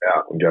step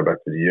out and go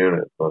back to the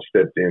unit. I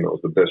stepped in. It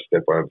was the best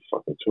step I ever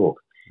fucking took.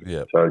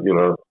 Yeah. So,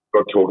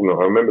 got talking to,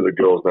 I remember the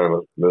girl's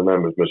name, the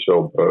name was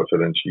Michelle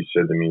Burford, and she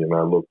said to me,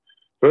 look,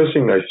 first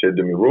thing they said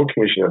to me, Royal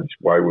Commission had this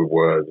way with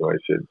words, and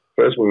they said,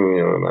 first we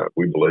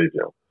we believe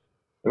you.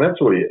 And that's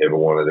all you ever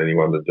wanted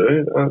anyone to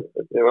do.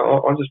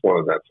 I just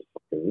wanted that for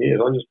fucking years.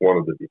 I just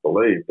wanted to be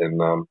believed.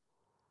 And I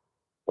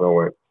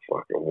went,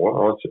 fucking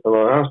what? And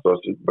I asked her,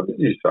 I said, what did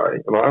you say?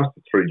 And I asked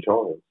her 3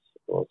 times.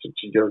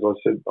 She goes, I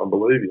said, I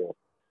believe you.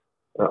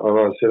 And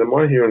I said, am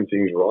I hearing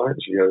things right?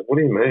 And she goes, what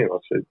do you mean? I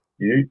said,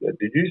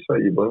 did you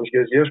say you believe? She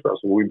goes, yes,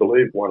 Russell, we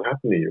believe what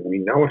happened to you. We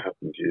know what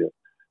happened to you.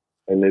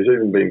 And there's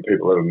even been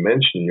people that have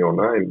mentioned your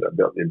name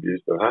about the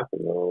abuse that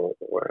happened. And I'm like,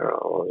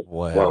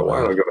 wow.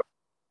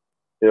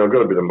 I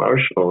got a bit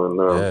emotional.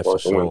 And for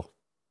sure.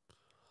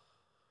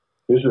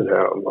 This is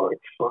how I'm like,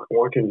 fuck,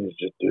 why can't you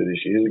just do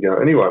this years ago?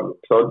 Anyway,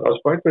 so I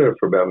spoke to her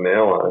for about an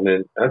hour. And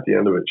then at the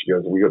end of it, she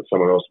goes, we got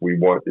someone else we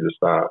want you to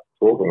start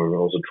talking with. I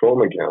was a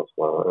trauma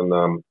counsellor. And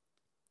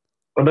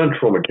I've done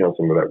trauma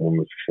counselling with that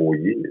woman for 4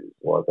 years,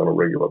 like on a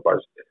regular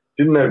basis.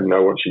 Didn't even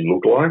know what she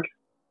looked like.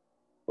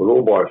 It was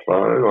all by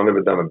phone. I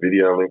never done a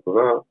video link with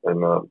her,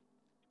 and that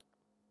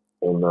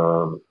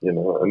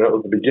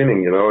was the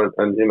beginning, and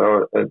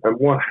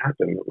what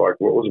happened? Like,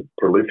 what was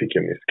prolific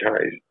in this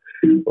case?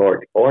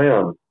 Like,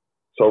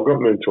 so I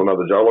got moved to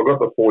another job. I got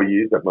the 4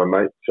 years that my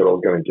mate said I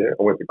was going to get.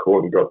 I went to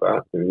court and got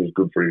that, and he was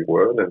good for his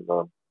word. And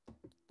I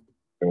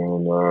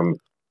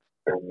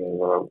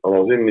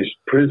was in this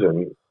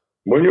prison.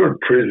 When you're in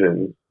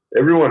prison,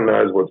 everyone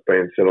knows what's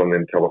being said on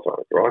them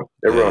telephones, right?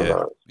 Everyone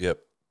knows. Yep.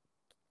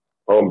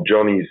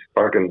 Johnny's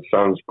fucking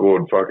son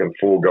scored fucking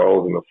 4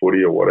 goals in the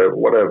footy or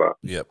whatever.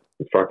 Yep.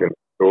 His fucking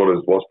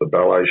daughter's lost the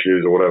ballet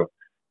shoes or whatever.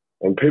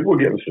 And people were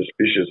getting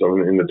suspicious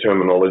in the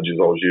terminologies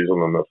I was using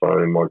on the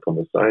phone in my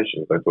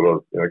conversations. They thought I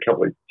was, a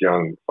couple of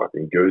young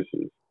fucking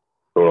gooses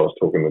thought I was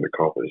talking to the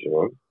coppers,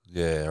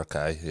 Yeah,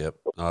 okay, yep.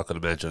 I can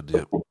imagine,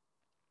 yep.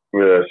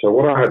 Yeah, so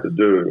what I had to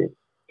do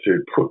to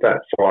put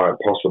that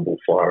possible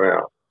fire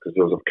out, because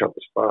there was a couple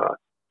of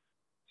sparks.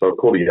 So I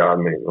called a yard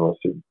meeting and I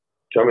said,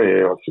 come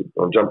here. I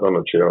jumped on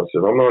the chair. I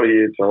said, I'm not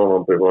here telling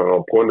on people. And I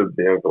pointed at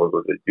the ankles.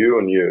 I said,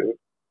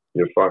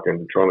 you're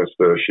fucking trying to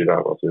stir shit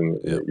up. I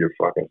said, you're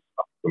fucking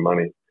up the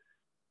money.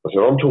 I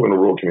said, I'm talking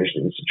to Royal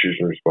Commission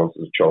Institution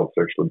Responses to Child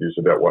Sexual Abuse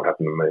about what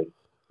happened to me.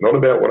 Not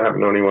about what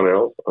happened to anyone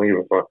else. I don't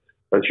give a fuck.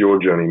 That's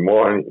your journey.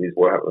 Mine is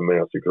what happened to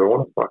me. I said, because I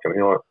want to fucking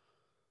help.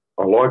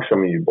 I like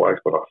some of you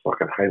blokes, but I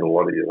fucking hate a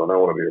lot of you. I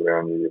don't want to be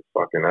around you. Your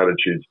fucking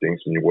attitude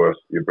stinks and your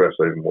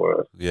breath's even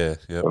worse. Yeah,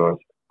 yeah. And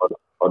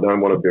I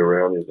don't want to be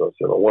around you. So I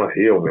said, I want to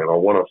heal, man. I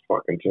want to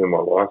fucking turn my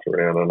life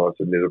around. And I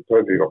said, there's a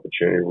perfect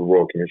opportunity with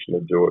Royal Commission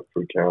to do it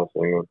through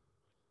counselling.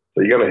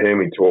 So you're going to hear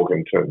me talk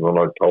and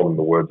I told them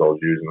the words I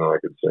was using and I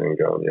could see them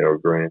going,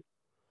 agreeing.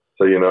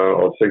 So, I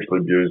was sexually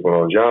abused when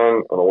I was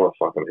young and I want to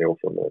fucking heal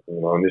from it,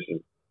 and this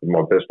is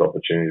my best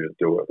opportunity to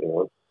do it,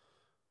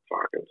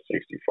 Fucking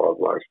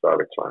 65 blokes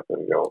started clapping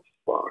and going,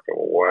 fucking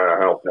wow,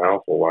 how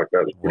powerful, like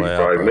that was pretty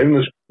brave. And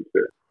even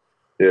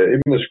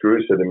the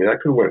screw said to me, that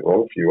could have went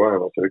wrong for you,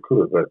 And I said, it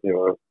could have, but,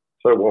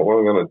 so what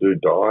am I going to do,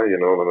 die, you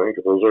know what I mean?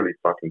 Because I was already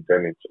fucking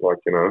dead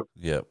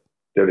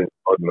dead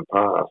inside in the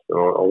past. And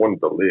I wanted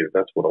to live.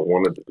 That's what I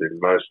wanted to do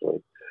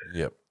mostly.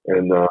 Yep.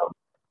 And,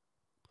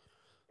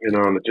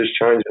 and it just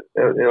changed.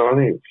 I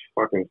think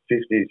fucking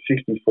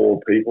 64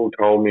 people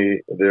told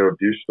me their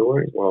abuse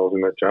stories while I was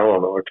in that jail.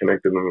 And I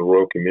connected them to the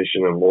Royal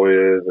Commission and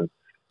lawyers and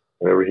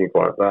everything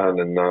like that.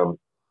 And,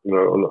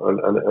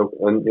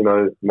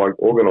 my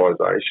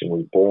organisation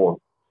was born.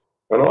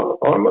 And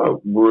I'm a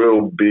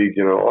real big,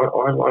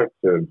 I like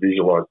to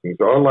visualise things.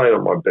 So I lay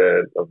on my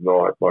bed at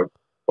night. Like,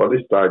 by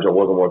this stage, I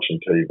wasn't watching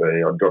TV.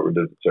 I got rid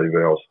of the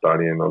TV. I was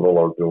studying, and all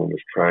I was doing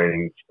was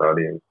training,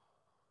 studying,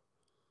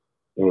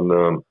 and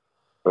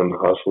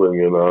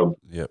hustling. And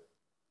yep.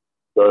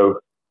 So,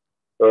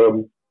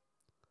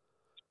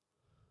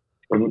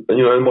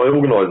 my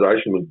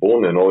organisation was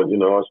born then.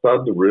 I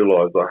started to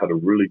realise I had a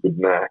really good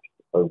knack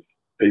of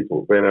being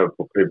able to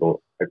put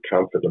people at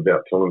comfort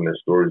about telling their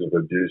stories of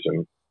abuse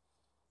and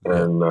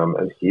hearing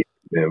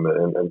them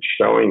and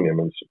showing them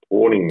and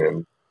supporting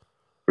them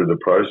through the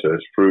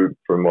process,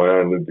 from my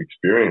own lived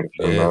experience.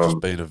 Yeah, just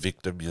being a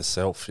victim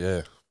yourself,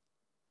 yeah.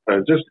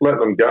 And just let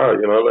them go,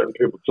 letting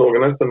people talk.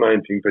 And that's the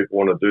main thing people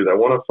want to do. They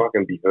want to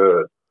fucking be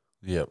heard.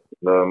 Yep.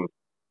 And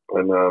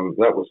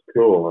that was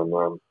cool. And,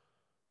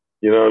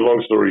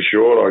 long story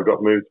short, I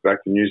got moved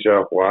back to New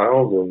South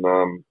Wales and,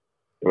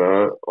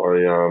 I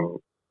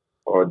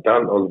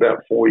was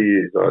about 4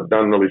 years. I'd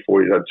done nearly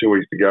 4 years. I had 2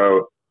 weeks to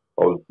go.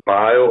 I was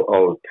bail. I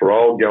was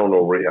parole going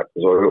to rehab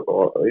because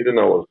even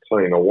though I was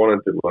clean, I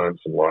wanted to learn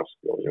some life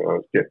skills. You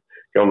know,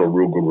 going to a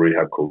real good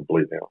rehab called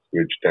Bleed House,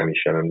 which Danny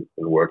Shannon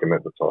was working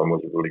at the time,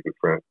 was a really good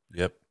friend.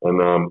 Yep.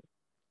 And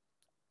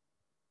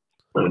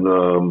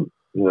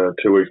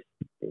 2 weeks,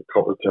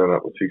 coppers turned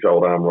up with 6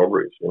 old armed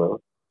robberies. You know.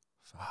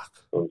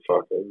 Fuck. But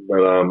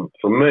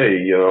for me,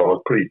 you know, I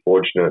was pretty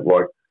fortunate.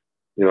 Like,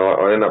 you know,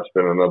 I ended up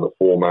spending another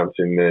 4 months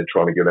in there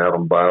trying to get out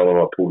on bail, and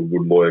I pulled a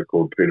good lawyer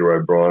called Peter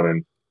O'Brien,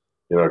 and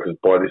you know, because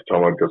by this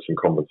time I'd got some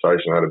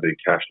compensation, I had a bit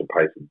of cash to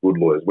pay for good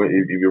lawyers.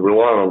 If you're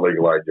relying on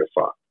legal aid, you're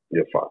fucked.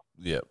 You're fucked.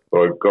 Yeah. So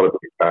I got a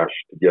bit of cash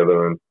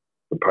together and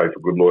to pay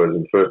for good lawyers.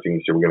 And first thing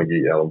he said, we're going to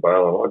get you out on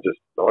bail, and I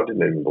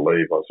didn't even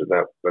believe. I said,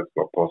 no, that's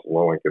not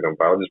possible. I won't get on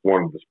bail. I just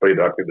wanted to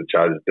speed up, get the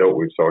charges dealt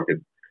with, so I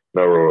could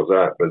know where I was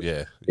at. But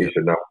he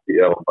said, no, get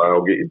you out on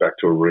bail, get you back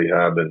to a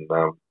rehab, and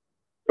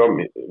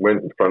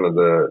went in front of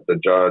the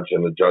judge,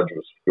 and the judge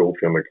was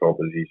filthy on the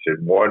coppers. He said,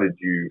 why did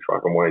you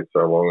fucking wait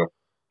so long?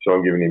 So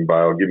I'm giving him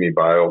bail. Give me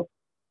bail.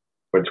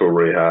 Went to a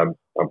rehab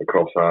up at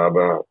Coffs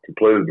Harbour.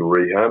 Completed the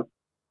rehab,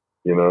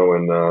 you know,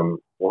 and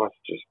life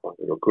just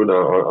fucking got good.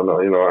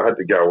 I had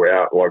to go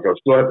out. Like, I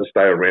still had to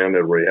stay around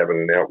at rehab in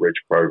an outreach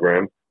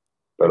program.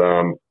 But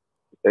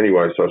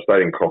anyway, so I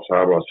stayed in Coffs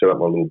Harbour. I set up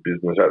my little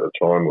russell at the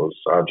time. It was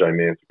RJ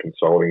Manser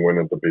Consulting. Went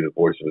into a bit of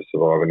Voice of a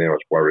Survivor. Now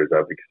it's Warriors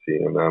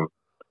Advocacy. And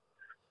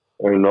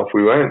off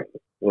we went.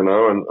 You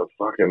know, and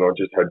I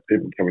just had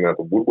people coming out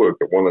the woodwork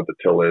that wanted to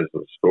tell their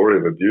story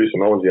of abuse,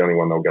 and I was the only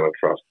one they were going to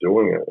trust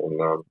doing it.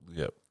 And I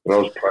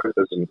was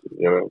processing,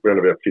 you know, around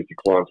about 50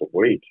 clients a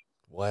week.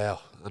 Wow,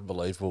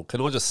 unbelievable!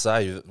 Can I just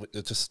say,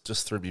 it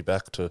just threw me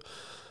back to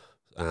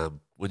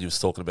when you was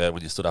talking about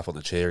when you stood up on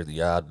the chair in the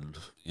yard and,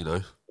 you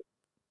know,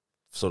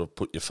 sort of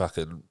put your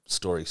fucking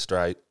story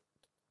straight.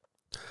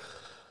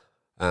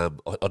 I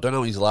don't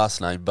know his last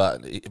name,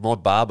 but my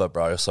barber,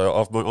 bro. So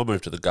I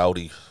moved to the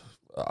Goldie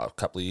a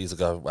couple of years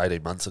ago,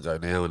 18 months ago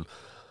now, and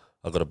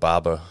I got a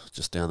barber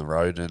just down the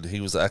road, and he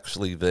was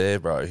actually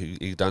there, bro.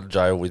 He done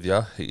jail with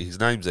you. His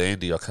name's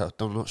Andy. I'm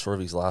not sure of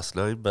his last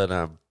name,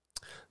 but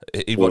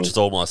he watches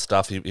all my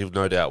stuff. He'll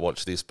no doubt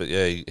watch this, but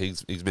yeah,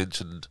 he's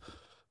mentioned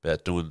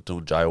about doing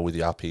jail with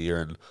you up here,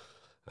 and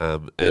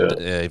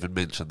even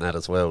mentioned that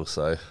as well.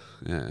 So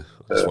yeah,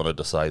 I just wanted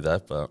to say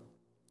that, but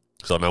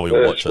because I know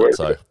he'll watch it.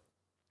 So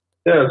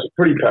yeah, it's a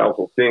pretty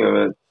powerful thing,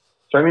 and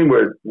I mean,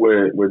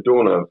 we're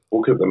doing a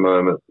book at the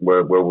moment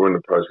where we're in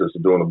the process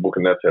of doing a book,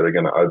 and that's how they're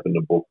going to open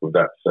the book with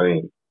that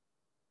scene.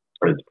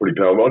 It's pretty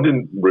powerful. I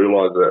didn't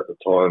realise at the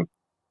time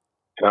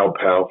how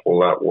powerful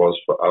that was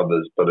for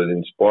others, but it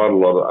inspired a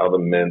lot of other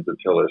men to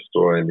tell their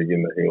story and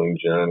begin the healing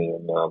journey.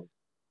 And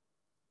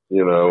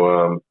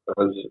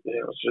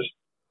it's just,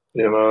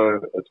 you know,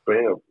 it's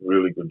been a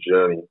really good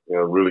journey. You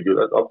know, really good.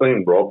 I've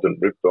been robbed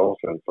and ripped off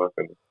and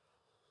fucking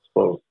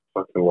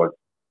like.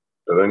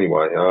 But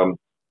anyway,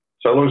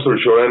 so long story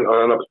short, I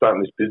ended up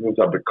starting this business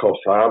up at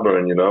Coffs Harbour,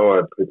 and, you know, I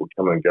had people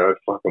come and go,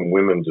 fucking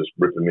women just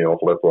ripping me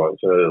off left, right, and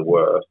centre, the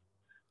worst.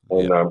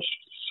 And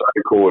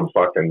so-called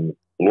fucking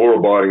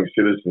law-abiding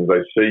citizens,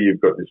 they see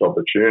you've got this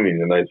opportunity,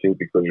 and they think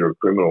because you're a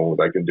criminal,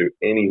 they can do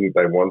anything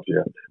they want to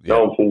you. Yeah.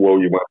 Knowing full well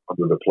you won't go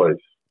to the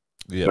police.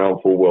 Yeah.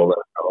 Knowing full well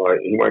that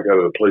he won't go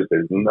to the police.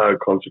 There's no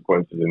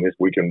consequences in this.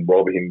 We can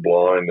rob him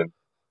blind, and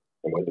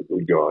we're the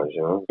good guys,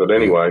 you know. But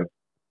anyway...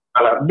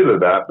 A bit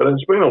of that, but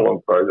it's been a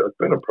long process. It's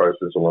been a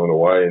process along the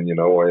way, and, you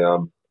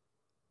know,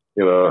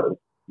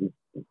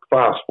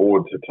 fast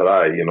forward to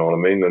today, you know what I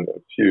mean, and a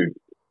few,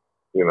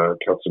 you know,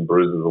 cuts and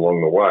bruises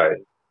along the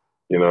way.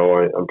 You know,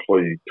 I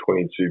employ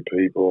 22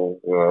 people,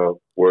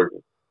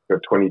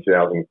 got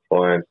 20,000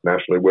 clients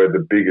nationally. We're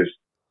the biggest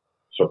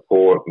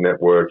support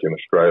network in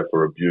Australia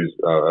for abuse,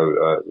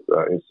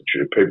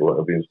 people that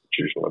have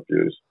institutional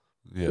abuse.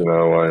 Yeah. You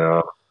know,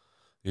 I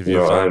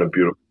own a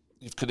beautiful.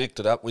 You've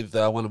connected up with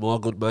one of my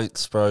good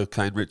mates, bro,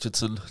 Kane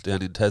Richardson,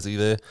 down in Tassie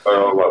there.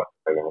 Oh,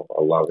 I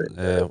love it.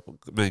 Yeah,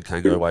 me and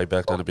Kane go way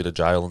back, done a bit of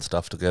jail and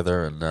stuff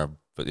together, and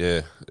but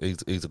yeah,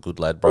 he's a good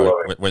lad, bro.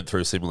 Went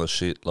through similar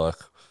shit, like.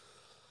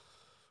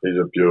 He's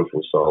a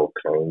beautiful soul,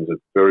 Kane. He's a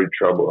very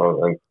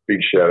trouble, and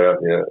big shout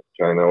out, yeah,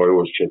 Kane. I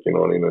always checking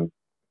on him,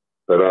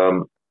 but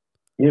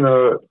you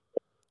know,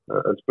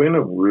 it's been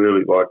a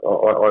really, like,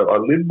 I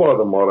live by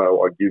the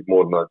motto, I give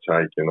more than I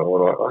take, you know,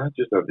 and I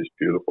just have this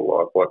beautiful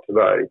life. Like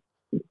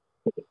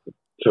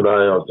today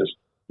I just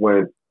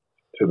went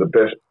to the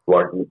best,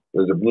 like,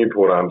 there's a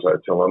Newport Arms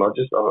Hotel, and I've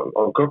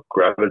got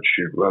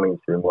gratitude running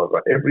through my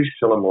life. Every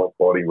cell in my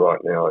body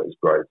right now is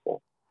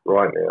grateful.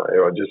 Right now,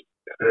 it just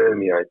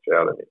permeates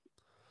out of me.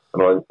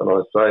 And I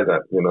say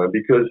that, you know,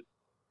 because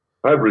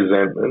I have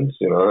resentments,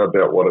 you know,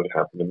 about what had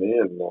happened to me,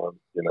 and,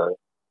 you know,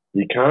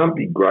 you can't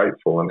be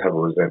grateful and have a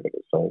resentment at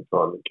the same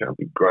time. You can't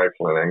be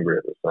grateful and angry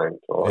at the same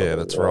time. Yeah,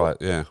 that's right,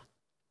 yeah.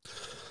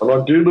 And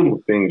I do little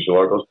things,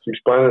 like I was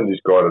explaining to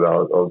this guy today,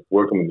 I was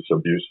working with this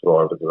abuse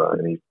survivor today,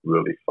 and he's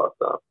really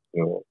fucked up,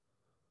 you know.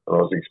 And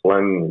I was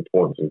explaining the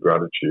importance of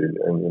gratitude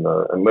and,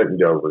 and letting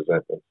go of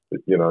resentment.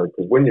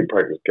 Because when you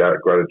practice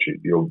gratitude,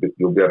 you'll be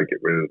able to get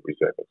rid of the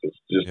resentment. It's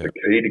just the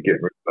key to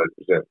get rid of those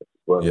resentments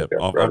as well. Yeah,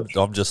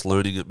 I'm just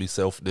learning it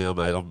myself now,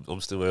 mate.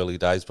 I'm still early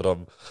days, but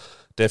I'm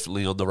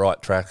definitely on the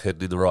right track,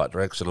 heading in the right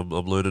direction. I'm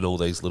learning all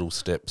these little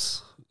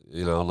steps,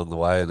 along the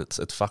way, and it's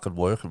fucking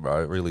working,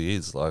 bro. It really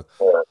is. Like,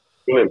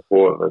 it's really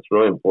important. It's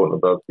really important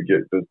about to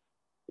get this.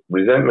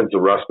 Resentment's a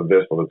rust the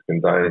vessel it's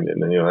contained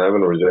in, and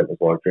having a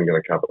resentment's like drinking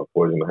a cup of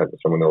poison and having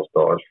someone else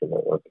dies from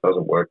it. It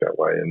doesn't work that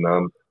way. And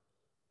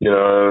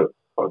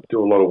I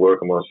do a lot of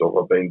work on myself.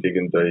 I've been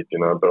digging deep,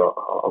 but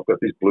I've got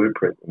this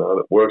blueprint,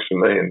 that works for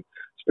me. And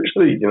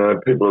especially,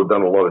 people who've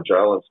done a lot of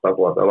jail and stuff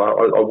like that.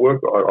 I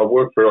work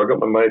for. I got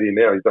my mate here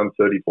now. He's done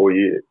 34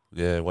 years.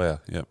 Yeah,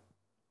 wow, yeah.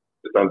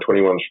 He's done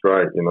 21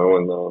 straight,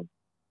 and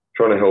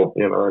trying to help,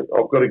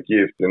 I've got a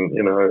gift and,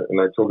 and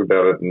they talk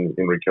about it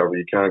in recovery.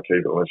 You can't keep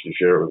it unless you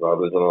share it with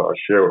others, and I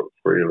share it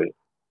freely.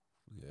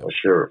 Yeah. I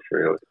share it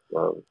freely.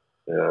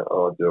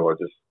 I do.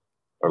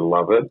 I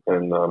love it.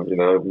 And,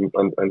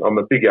 and I'm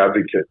a big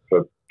advocate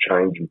for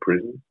change in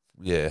prison.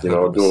 Yeah, 100%.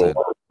 I do a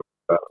lot of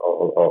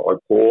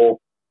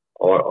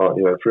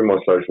that. Through my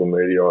social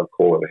media, I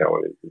call it how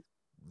it is.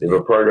 If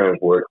a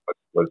program's work,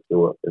 let's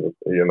do it. If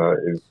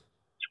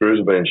screws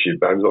are being shit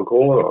bags, I'll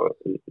call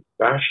it.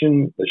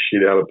 Bashing the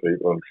shit out of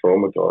people and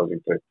traumatising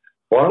people.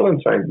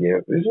 Violence ain't the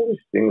answer. There's all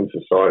this thing in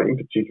society, in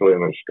particular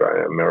in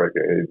Australia, America,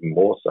 even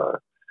more so,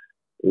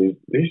 is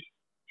this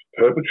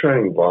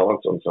perpetrating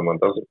violence on someone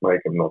doesn't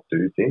make them not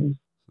do things.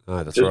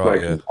 No, that's right,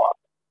 makes them violent.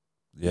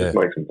 Yeah. Just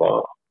makes them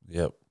violent.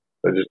 Yep.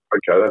 They're just,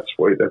 okay, that's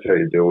sweet. That's how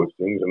you deal with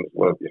things and it's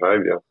learned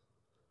behaviour.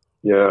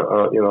 Yeah,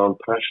 I'm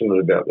passionate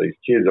about these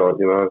kids. I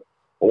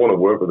want to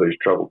work with these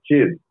troubled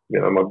kids.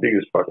 My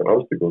biggest fucking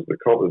obstacle is the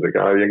coppers. They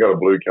go, you got a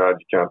blue card,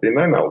 you can't be in.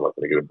 They know I'm not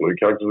going to get a blue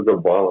card because I've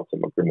got violence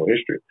in my criminal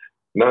history.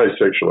 No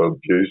sexual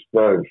abuse,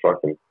 no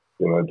fucking,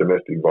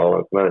 domestic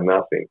violence, no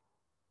nothing.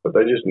 But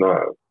they just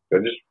know.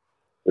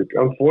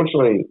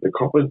 Unfortunately, the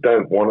coppers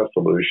don't want a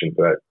solution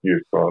to that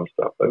youth crime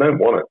stuff. They don't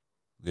want it.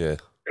 Yeah.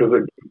 Because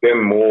it gives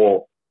them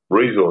more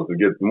resources.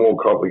 It gets more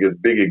coppers, it gets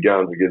bigger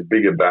guns, it gets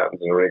bigger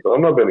battens and everything.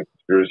 I'm not being a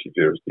conspiracy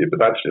theorist here, but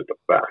that's just a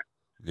fact.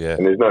 Yeah.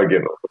 And there's no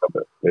getting around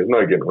it. There's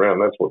no getting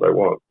around. That's what they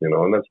want,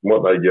 and that's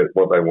what they get.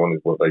 What they want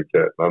is what they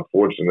get. And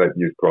unfortunately, that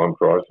youth crime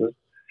crisis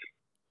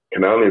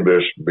can only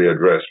be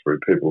addressed through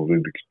people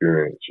who've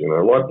experienced,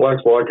 like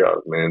blacks like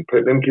us, man.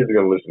 Them kids are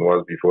going to listen to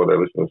us before they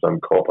listen to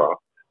some copper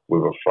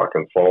with a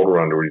fucking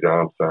folder under his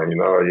arm saying,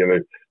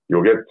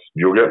 you'll get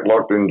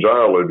locked in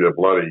jail if you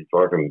bloody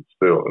fucking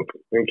steal. And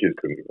them kids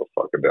couldn't give a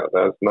fuck about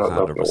that. It's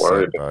nothing to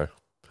worry about.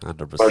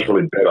 100%.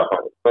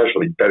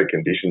 Especially better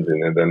conditions in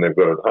there than they've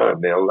got at home.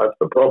 Now, that's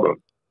the problem.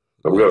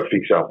 So we've got to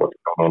fix up what's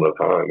going on at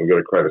home. We've got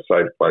to create a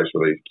safe place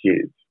for these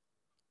kids,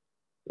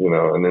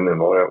 and then they're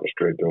not out in the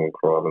street doing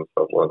crime and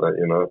stuff like that,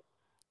 And,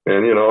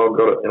 I've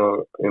got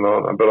to,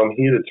 but I'm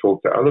here to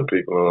talk to other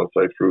people, and I'll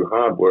say through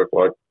hard work,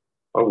 like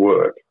I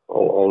work,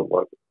 I've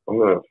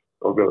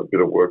got a bit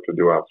of work to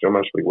do after. I'm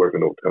actually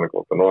working till 10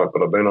 o'clock tonight,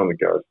 but I've been on the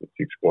go since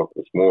 6 o'clock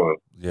this morning.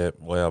 Yeah,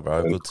 wow,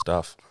 bro, good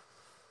stuff.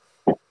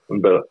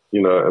 But,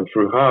 and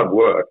through hard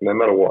work, no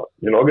matter what,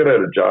 I get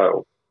out of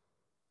jail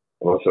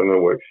and I said I'm going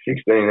to work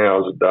 16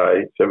 hours a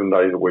day, 7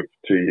 days a week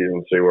for 2 years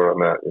and see where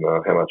I'm at,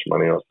 how much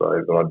money I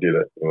saved. And I did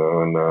it,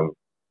 and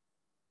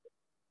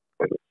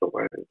that's the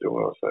way to do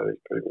it. I say to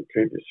these people,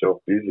 keep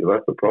yourself busy.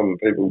 That's the problem.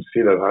 People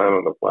sit at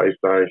home on the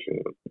PlayStation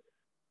and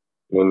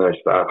then they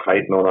start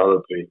hating on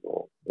other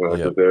people,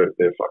 because their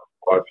fucking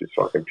life is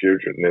fucking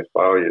putrid and their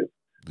failures.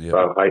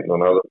 Start hating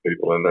on other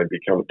people and they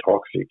become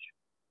toxic.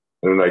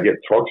 And then they get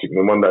toxic, and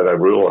then one day they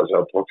realise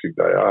how toxic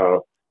they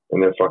are,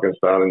 and they fucking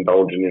start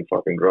indulging in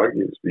fucking drug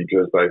use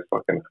because they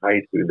fucking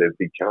hate who they've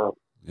become.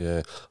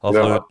 Yeah, I've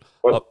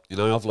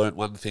learned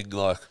one thing.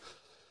 Like,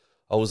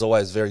 I was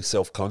always very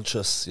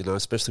self-conscious,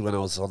 especially when I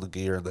was on the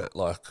gear and that.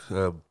 Like,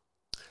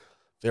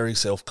 very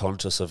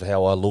self-conscious of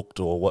how I looked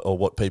or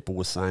what people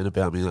were saying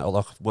about me.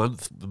 Like,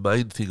 the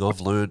main thing I've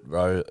learned,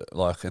 bro.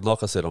 And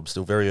like I said, I'm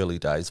still very early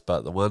days,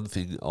 but the one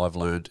thing I've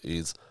learned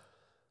is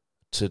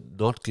to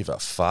not give a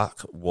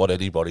fuck what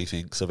anybody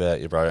thinks about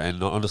you, bro.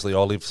 And honestly, I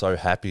live so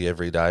happy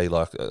every day.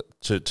 Like,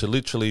 to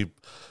literally,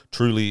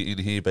 truly in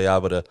here be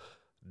able to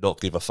not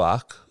give a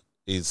fuck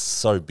is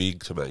so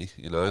big to me,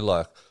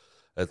 Like,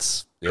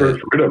 it's... True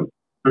freedom.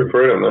 True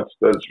freedom. That's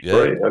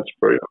free. That's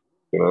freedom,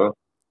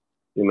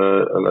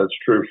 and that's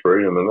true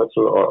freedom. And that's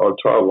what I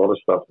try a lot of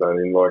stuff that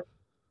in, like,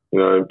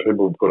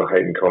 people put a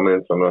hating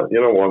comments on it.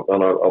 You know what?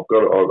 And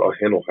I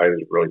handle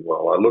haters really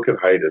well. I look at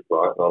haters,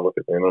 right, and I look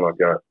at them and I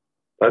go,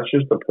 that's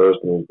just the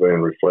person who's being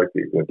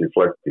reflective and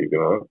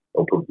deflective,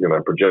 or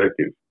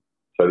projective.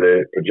 So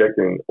they're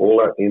projecting all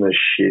that inner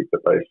shit that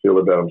they feel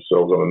about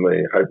themselves on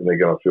me, hoping they're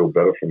going to feel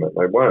better from it.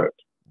 They won't.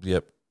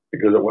 Yep.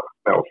 Because it won't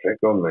have no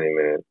effect on me,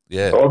 man.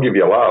 Yeah. So I'll give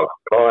you a love.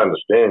 I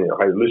understand you.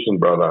 Hey, listen,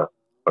 brother,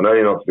 I know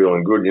you're not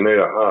feeling good. You need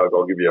a hug.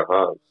 I'll give you a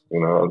hug.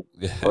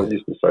 I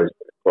used to say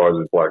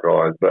prizes black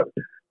eyes, but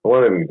I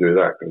won't even do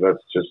that because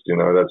that's just,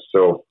 that's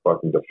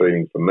self-fucking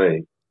defeating for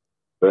me.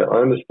 But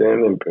I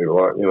understand them people.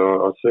 I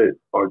see it.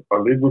 I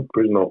lived with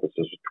prison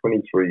officers for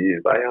 23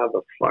 years. They are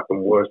the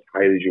fucking worst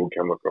haters you'll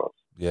come across.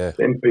 Yeah.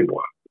 Them people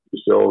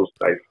hate themselves.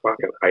 They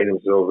fucking hate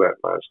themselves that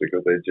much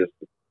because they're just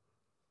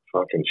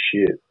fucking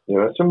shit.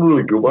 Some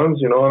really good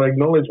ones, and I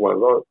acknowledge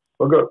ones.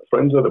 I've got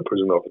friends that are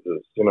prison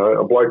officers.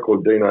 A bloke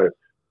called Dino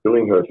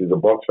Billinghurst is a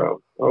boxer.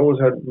 I always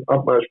had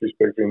utmost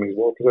respect for him as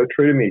well because they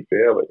treated me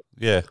fairly.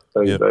 Yeah.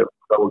 They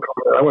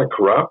weren't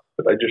corrupt,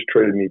 but they just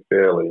treated me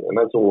fairly. And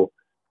that's all,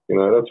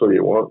 that's what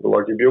you want.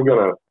 Like if you're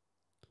going to,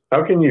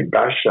 how can you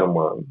bash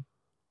someone,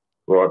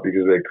 right,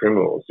 because they're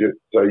criminals?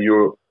 So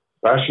you're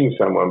bashing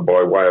someone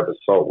by way of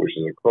assault, which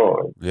is a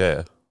crime.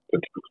 Yeah.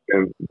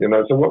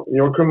 So what,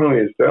 you're a criminal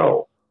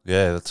yourself.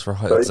 Yeah, that's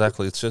right. So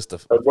exactly. It's just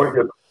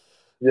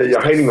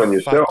you're hating on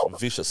yourself.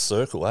 Vicious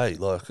circle, eh?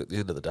 Like at the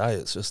end of the day,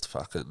 it's just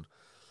fucking.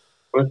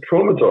 It's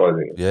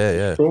traumatizing. Yeah.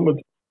 It's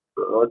traumatizing.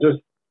 I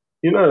just,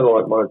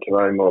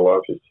 today my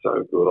life is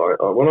so good.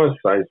 When I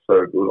say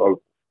so good,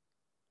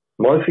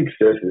 my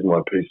success is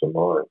my peace of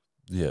mind.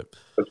 Yeah.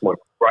 That's my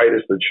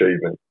greatest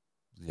achievement.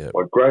 Yeah.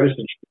 My greatest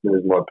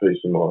achievement is my peace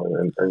of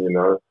mind,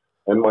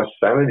 and my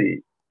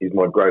sanity is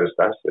my greatest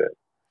asset.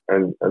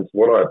 And it's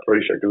what I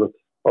appreciate because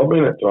I've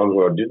been at times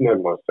where I didn't have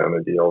my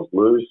sanity. I was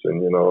loose,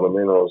 and you know what I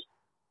mean.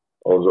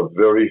 I was a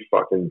very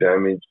fucking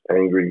damaged,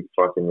 angry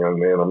fucking young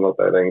man. I'm not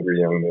that angry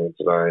young man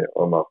today.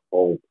 I'm a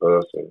whole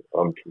person.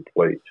 I'm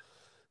complete.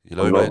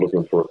 I'm not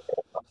looking for it.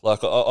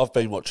 Like I've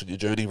been watching your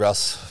journey,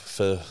 Russ,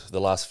 for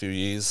the last few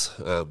years.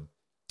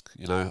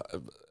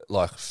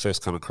 Like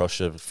first come across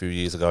you a few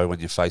years ago when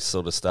your face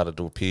sort of started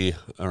to appear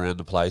around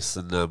the place,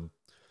 and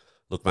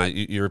look,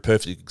 mate, you're a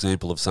perfect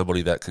example of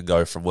somebody that can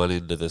go from one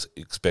end of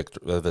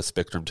the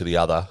spectrum to the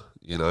other.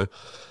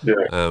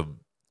 Yeah.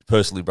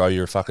 Personally, bro,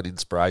 you're a fucking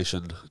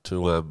inspiration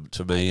to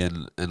me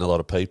and a lot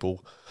of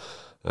people.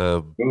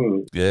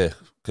 Yeah,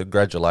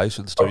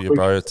 congratulations to you,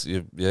 bro.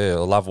 I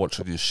love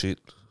watching your shit.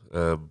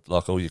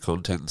 Like all your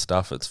content and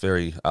stuff. It's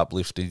very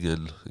uplifting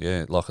and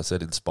like I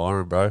said,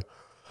 inspiring, bro.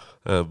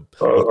 I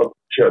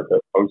appreciate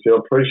that. Obviously, I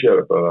appreciate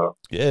it, brother.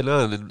 Yeah, no,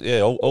 and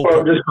I've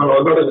got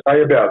to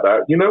say about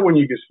that.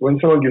 When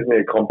someone gives me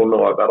a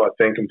compliment like that, I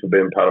thank them for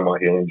being part of my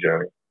healing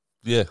journey.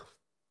 Yeah,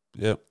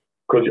 yeah.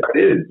 Because it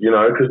is,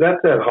 because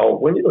that's that whole,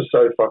 when you're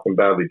so fucking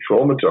badly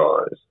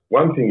traumatized,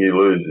 one thing you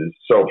lose is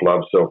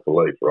self-love,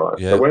 self-belief, right?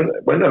 Yeah. So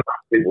when enough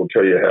people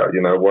tell you how,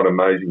 what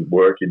amazing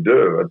work you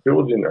do, it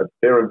builds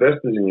they're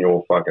investors in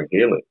your fucking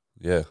healing.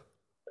 Yeah.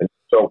 And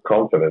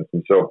self-confidence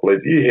and self-belief.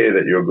 If you hear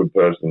that you're a good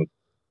person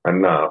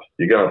enough,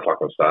 you're going to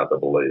fucking start to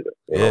believe it.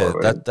 You know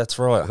what I mean? That's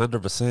right,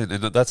 100%.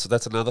 And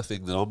that's another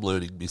thing that I'm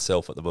learning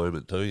myself at the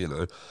moment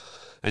too,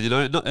 And,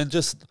 and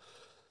just,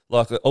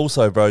 like,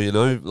 also, bro,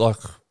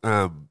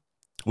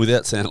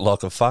 without sounding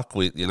like a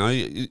fuckwit,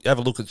 you have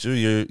a look at you.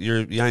 You're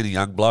only a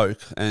young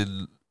bloke,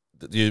 and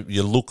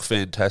you look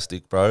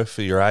fantastic, bro,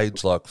 for your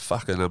age. Like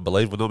fucking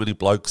unbelievable. Not many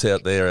blokes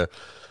out there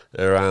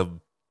are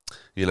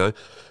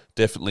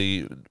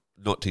definitely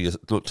not to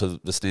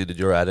the standard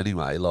you're at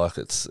anyway. Like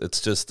it's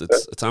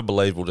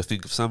unbelievable to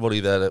think of somebody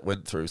that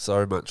went through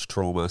so much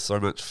trauma, so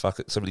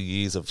many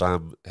years of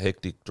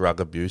hectic drug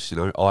abuse.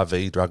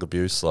 IV drug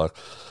abuse, like.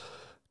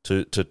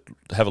 To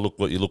have a look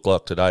what you look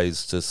like today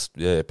is just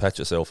pat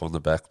yourself on the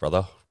back,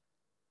 brother.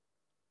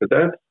 But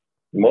that's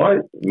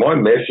my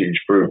message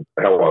through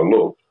how I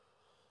look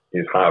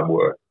is hard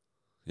work.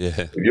 Yeah.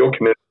 If you're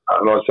committed,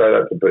 and I say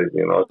that to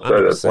people, I say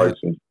 100%. That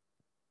places.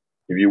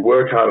 If you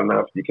work hard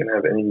enough, you can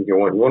have anything you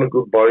want. You want a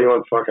good body, you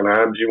want fucking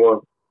abs, I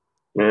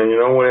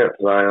went out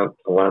today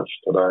to lunch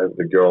today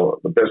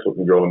with the best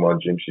looking girl in my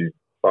gym. She's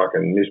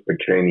fucking Miss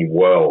Bikini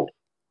World.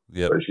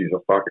 Yeah. So she's a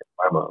fucking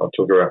glamour. I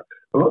took her out.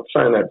 I'm not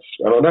saying that's,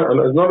 and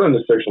it's not in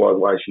a sexualized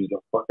way. She's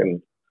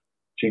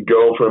she's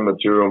girlfriend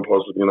material and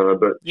possibly,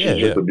 but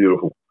she's just a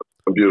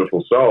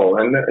beautiful soul.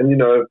 And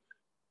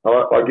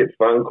I get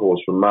phone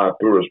calls from Mark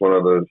Burris, one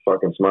of the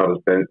fucking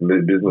smartest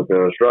businessmen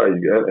in Australia.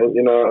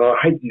 And I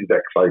hate to use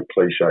that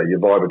cliche, your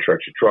vibe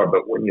attracts your tribe,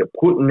 but when you're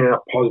putting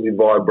out positive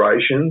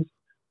vibrations,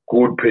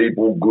 good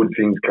people, good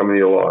things come into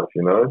your life,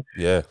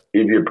 Yeah.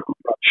 If you put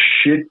out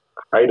shit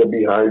hater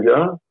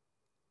behaviour,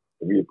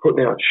 if you're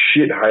putting out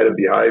shit hater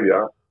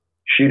behaviour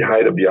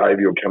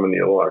will come into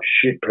your life.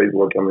 Shit people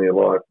will come into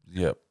your life.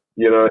 Yep.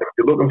 If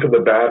you're looking for the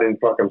bad in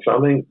fucking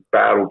something,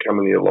 bad will come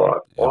into your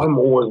life. Yep. I'm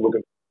always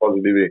looking for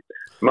positivity.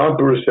 Mark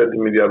Burris said to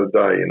me the other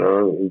day,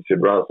 he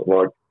said,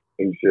 Russell,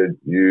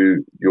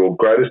 your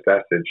greatest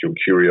asset's your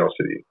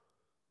curiosity.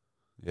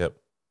 Yep.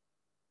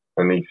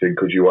 And he said,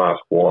 because you ask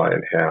why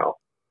and how.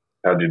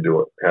 How'd you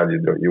do it?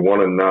 You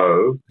want to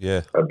know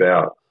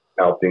about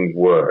how things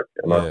work.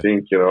 And I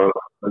think,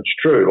 it's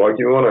true. Like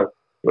you want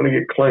to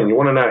get clean. You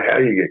want to know how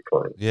you get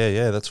clean.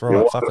 Yeah, that's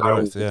right. Fucking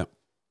oath, yeah.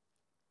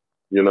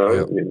 And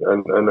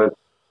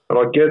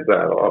I get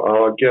that.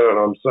 I get it.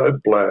 I'm so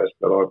blessed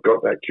that I've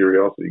got that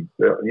curiosity.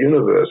 The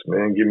universe,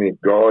 man, give me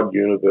God,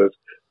 universe,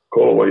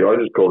 call it what I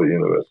just call it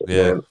universe.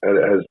 Yeah. Man. And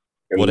it has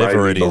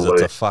whatever it is,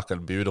 it's a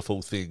fucking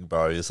beautiful thing,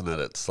 bro, isn't it?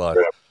 It's like,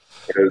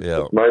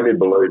 it's made me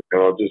believe.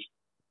 And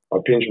I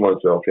pinch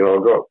myself.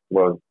 I've got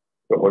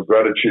got my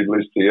gratitude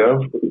list here.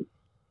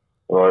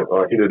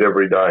 I hit it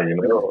every day, you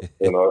know,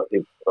 and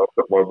I've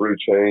got my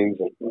routines.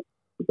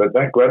 But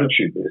that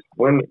gratitude list,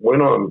 I'm meant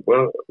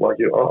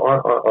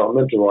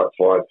to write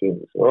 5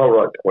 things. When I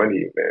write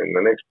 20, man,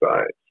 the next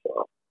day,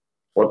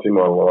 what's in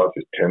my life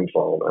is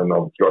tenfold, and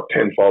I've got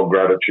tenfold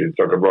gratitude,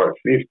 so I could write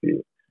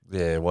 50.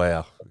 Yeah,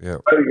 wow. Yeah.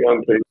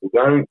 Young people,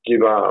 don't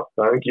give up.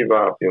 Don't give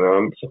up, you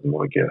know. Something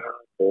might get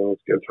hard, man.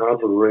 It's hard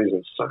for a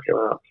reason. Suck it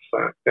up.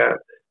 Fuck that.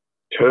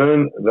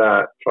 Turn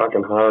that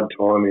fucking hard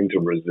time into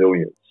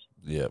resilience.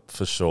 Yeah,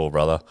 for sure,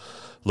 brother.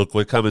 Look,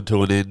 we're coming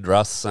to an end,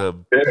 Russ. Yeah,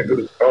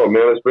 good. Oh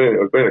man, it's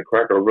been a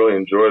cracker. I really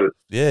enjoyed it.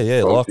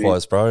 Yeah,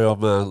 likewise, bro.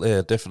 I'm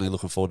definitely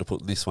looking forward to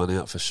putting this one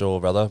out for sure,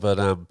 brother. But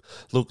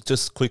look,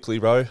 just quickly,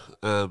 bro.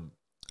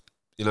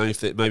 You know,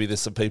 if maybe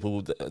there's some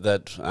people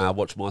that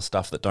watch my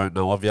stuff that don't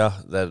know of you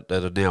that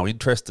are now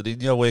interested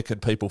in you, where can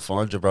people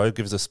find you, bro?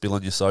 Give us a spill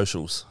on your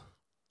socials.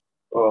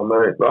 Oh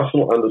mate,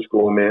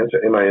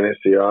 Russell_Manser,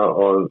 Manser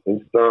on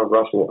Insta,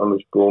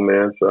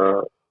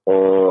 Russell_Manser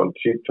on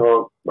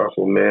TikTok,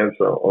 Russell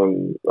Manser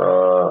on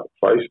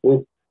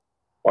Facebook.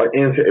 I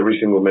answer every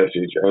single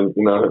message, and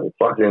you know,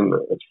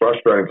 it's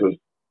frustrating because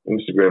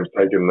Instagram's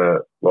taken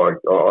that. Like,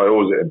 I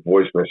always get a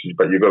voice message,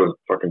 but you got to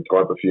fucking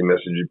type a few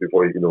messages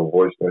before you can do a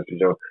voice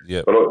message.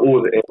 Yeah. But I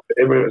always answer.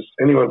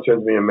 Anyone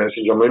sends me a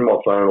message, I'm in my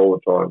phone all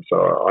the time, so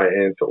I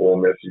answer all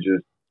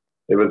messages.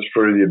 If it's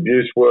through the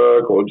abuse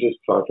work or just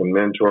fucking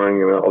mentoring,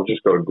 you know, I've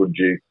just got a good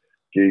gig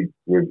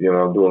with, you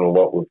know, I'm doing a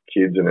lot with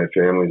kids and their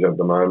families at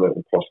the moment,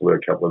 and possibly a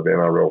couple of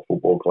NRL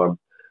football clubs.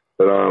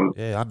 But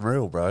yeah,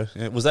 unreal, bro.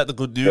 Yeah, was that the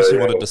good news you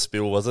wanted to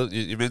spill? Was it?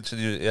 You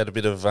mentioned you had a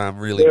bit of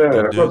really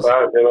good news.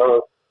 That, you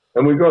know,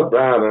 and we got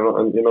that,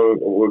 and you know,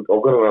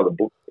 I've got another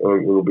book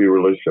that will be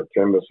released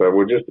September, so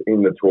we're just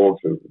in the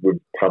talks with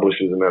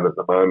publishers and that at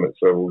the moment.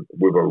 So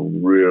we've a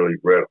really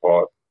red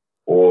hot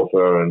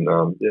author, and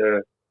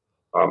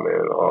oh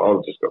man,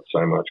 I've just got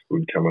so much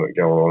good going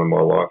on in my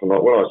life. And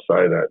like, when I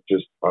say that,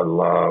 just I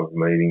love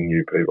meeting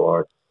new people.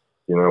 I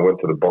went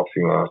to the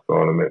boxing last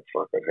night and met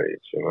fucking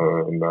heaps, you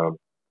know,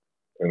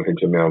 and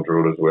heaps of Mount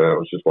Druitt as well. It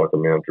was just like a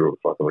Mount Druitt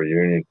fucking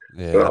reunion.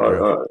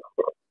 Yeah,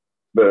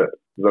 but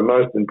the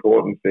most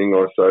important thing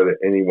I say to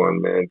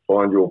anyone, man,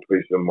 find your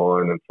peace of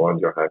mind and find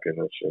your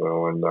happiness, you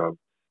know,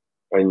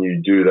 and you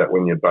do that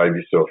when you bathe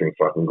yourself in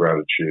fucking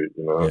gratitude,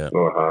 you know. Yeah. It's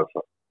not a hard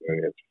fucking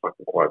thing. It's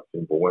fucking quite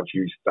simple. Once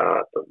you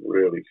start to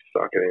really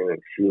suck it in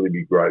and truly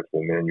be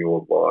grateful, man,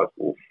 your life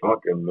will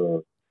fucking,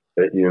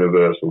 that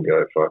universe will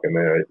go fucking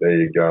there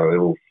you go. It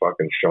will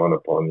fucking shine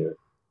upon you.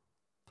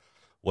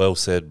 Well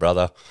said,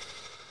 brother.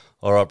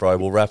 All right, bro,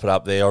 we'll wrap it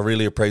up there. I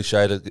really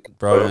appreciate it,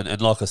 bro.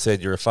 And like I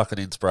said, you're a fucking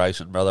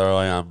inspiration, brother.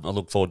 I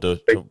look forward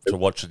to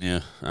watching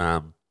you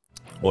more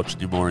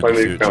in the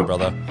future,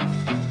 brother.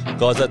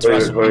 Guys, that's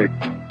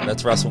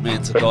Russell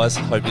Manser, guys.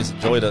 Hope you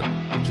enjoyed it.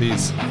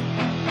 Cheers.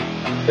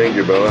 Thank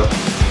you, brother.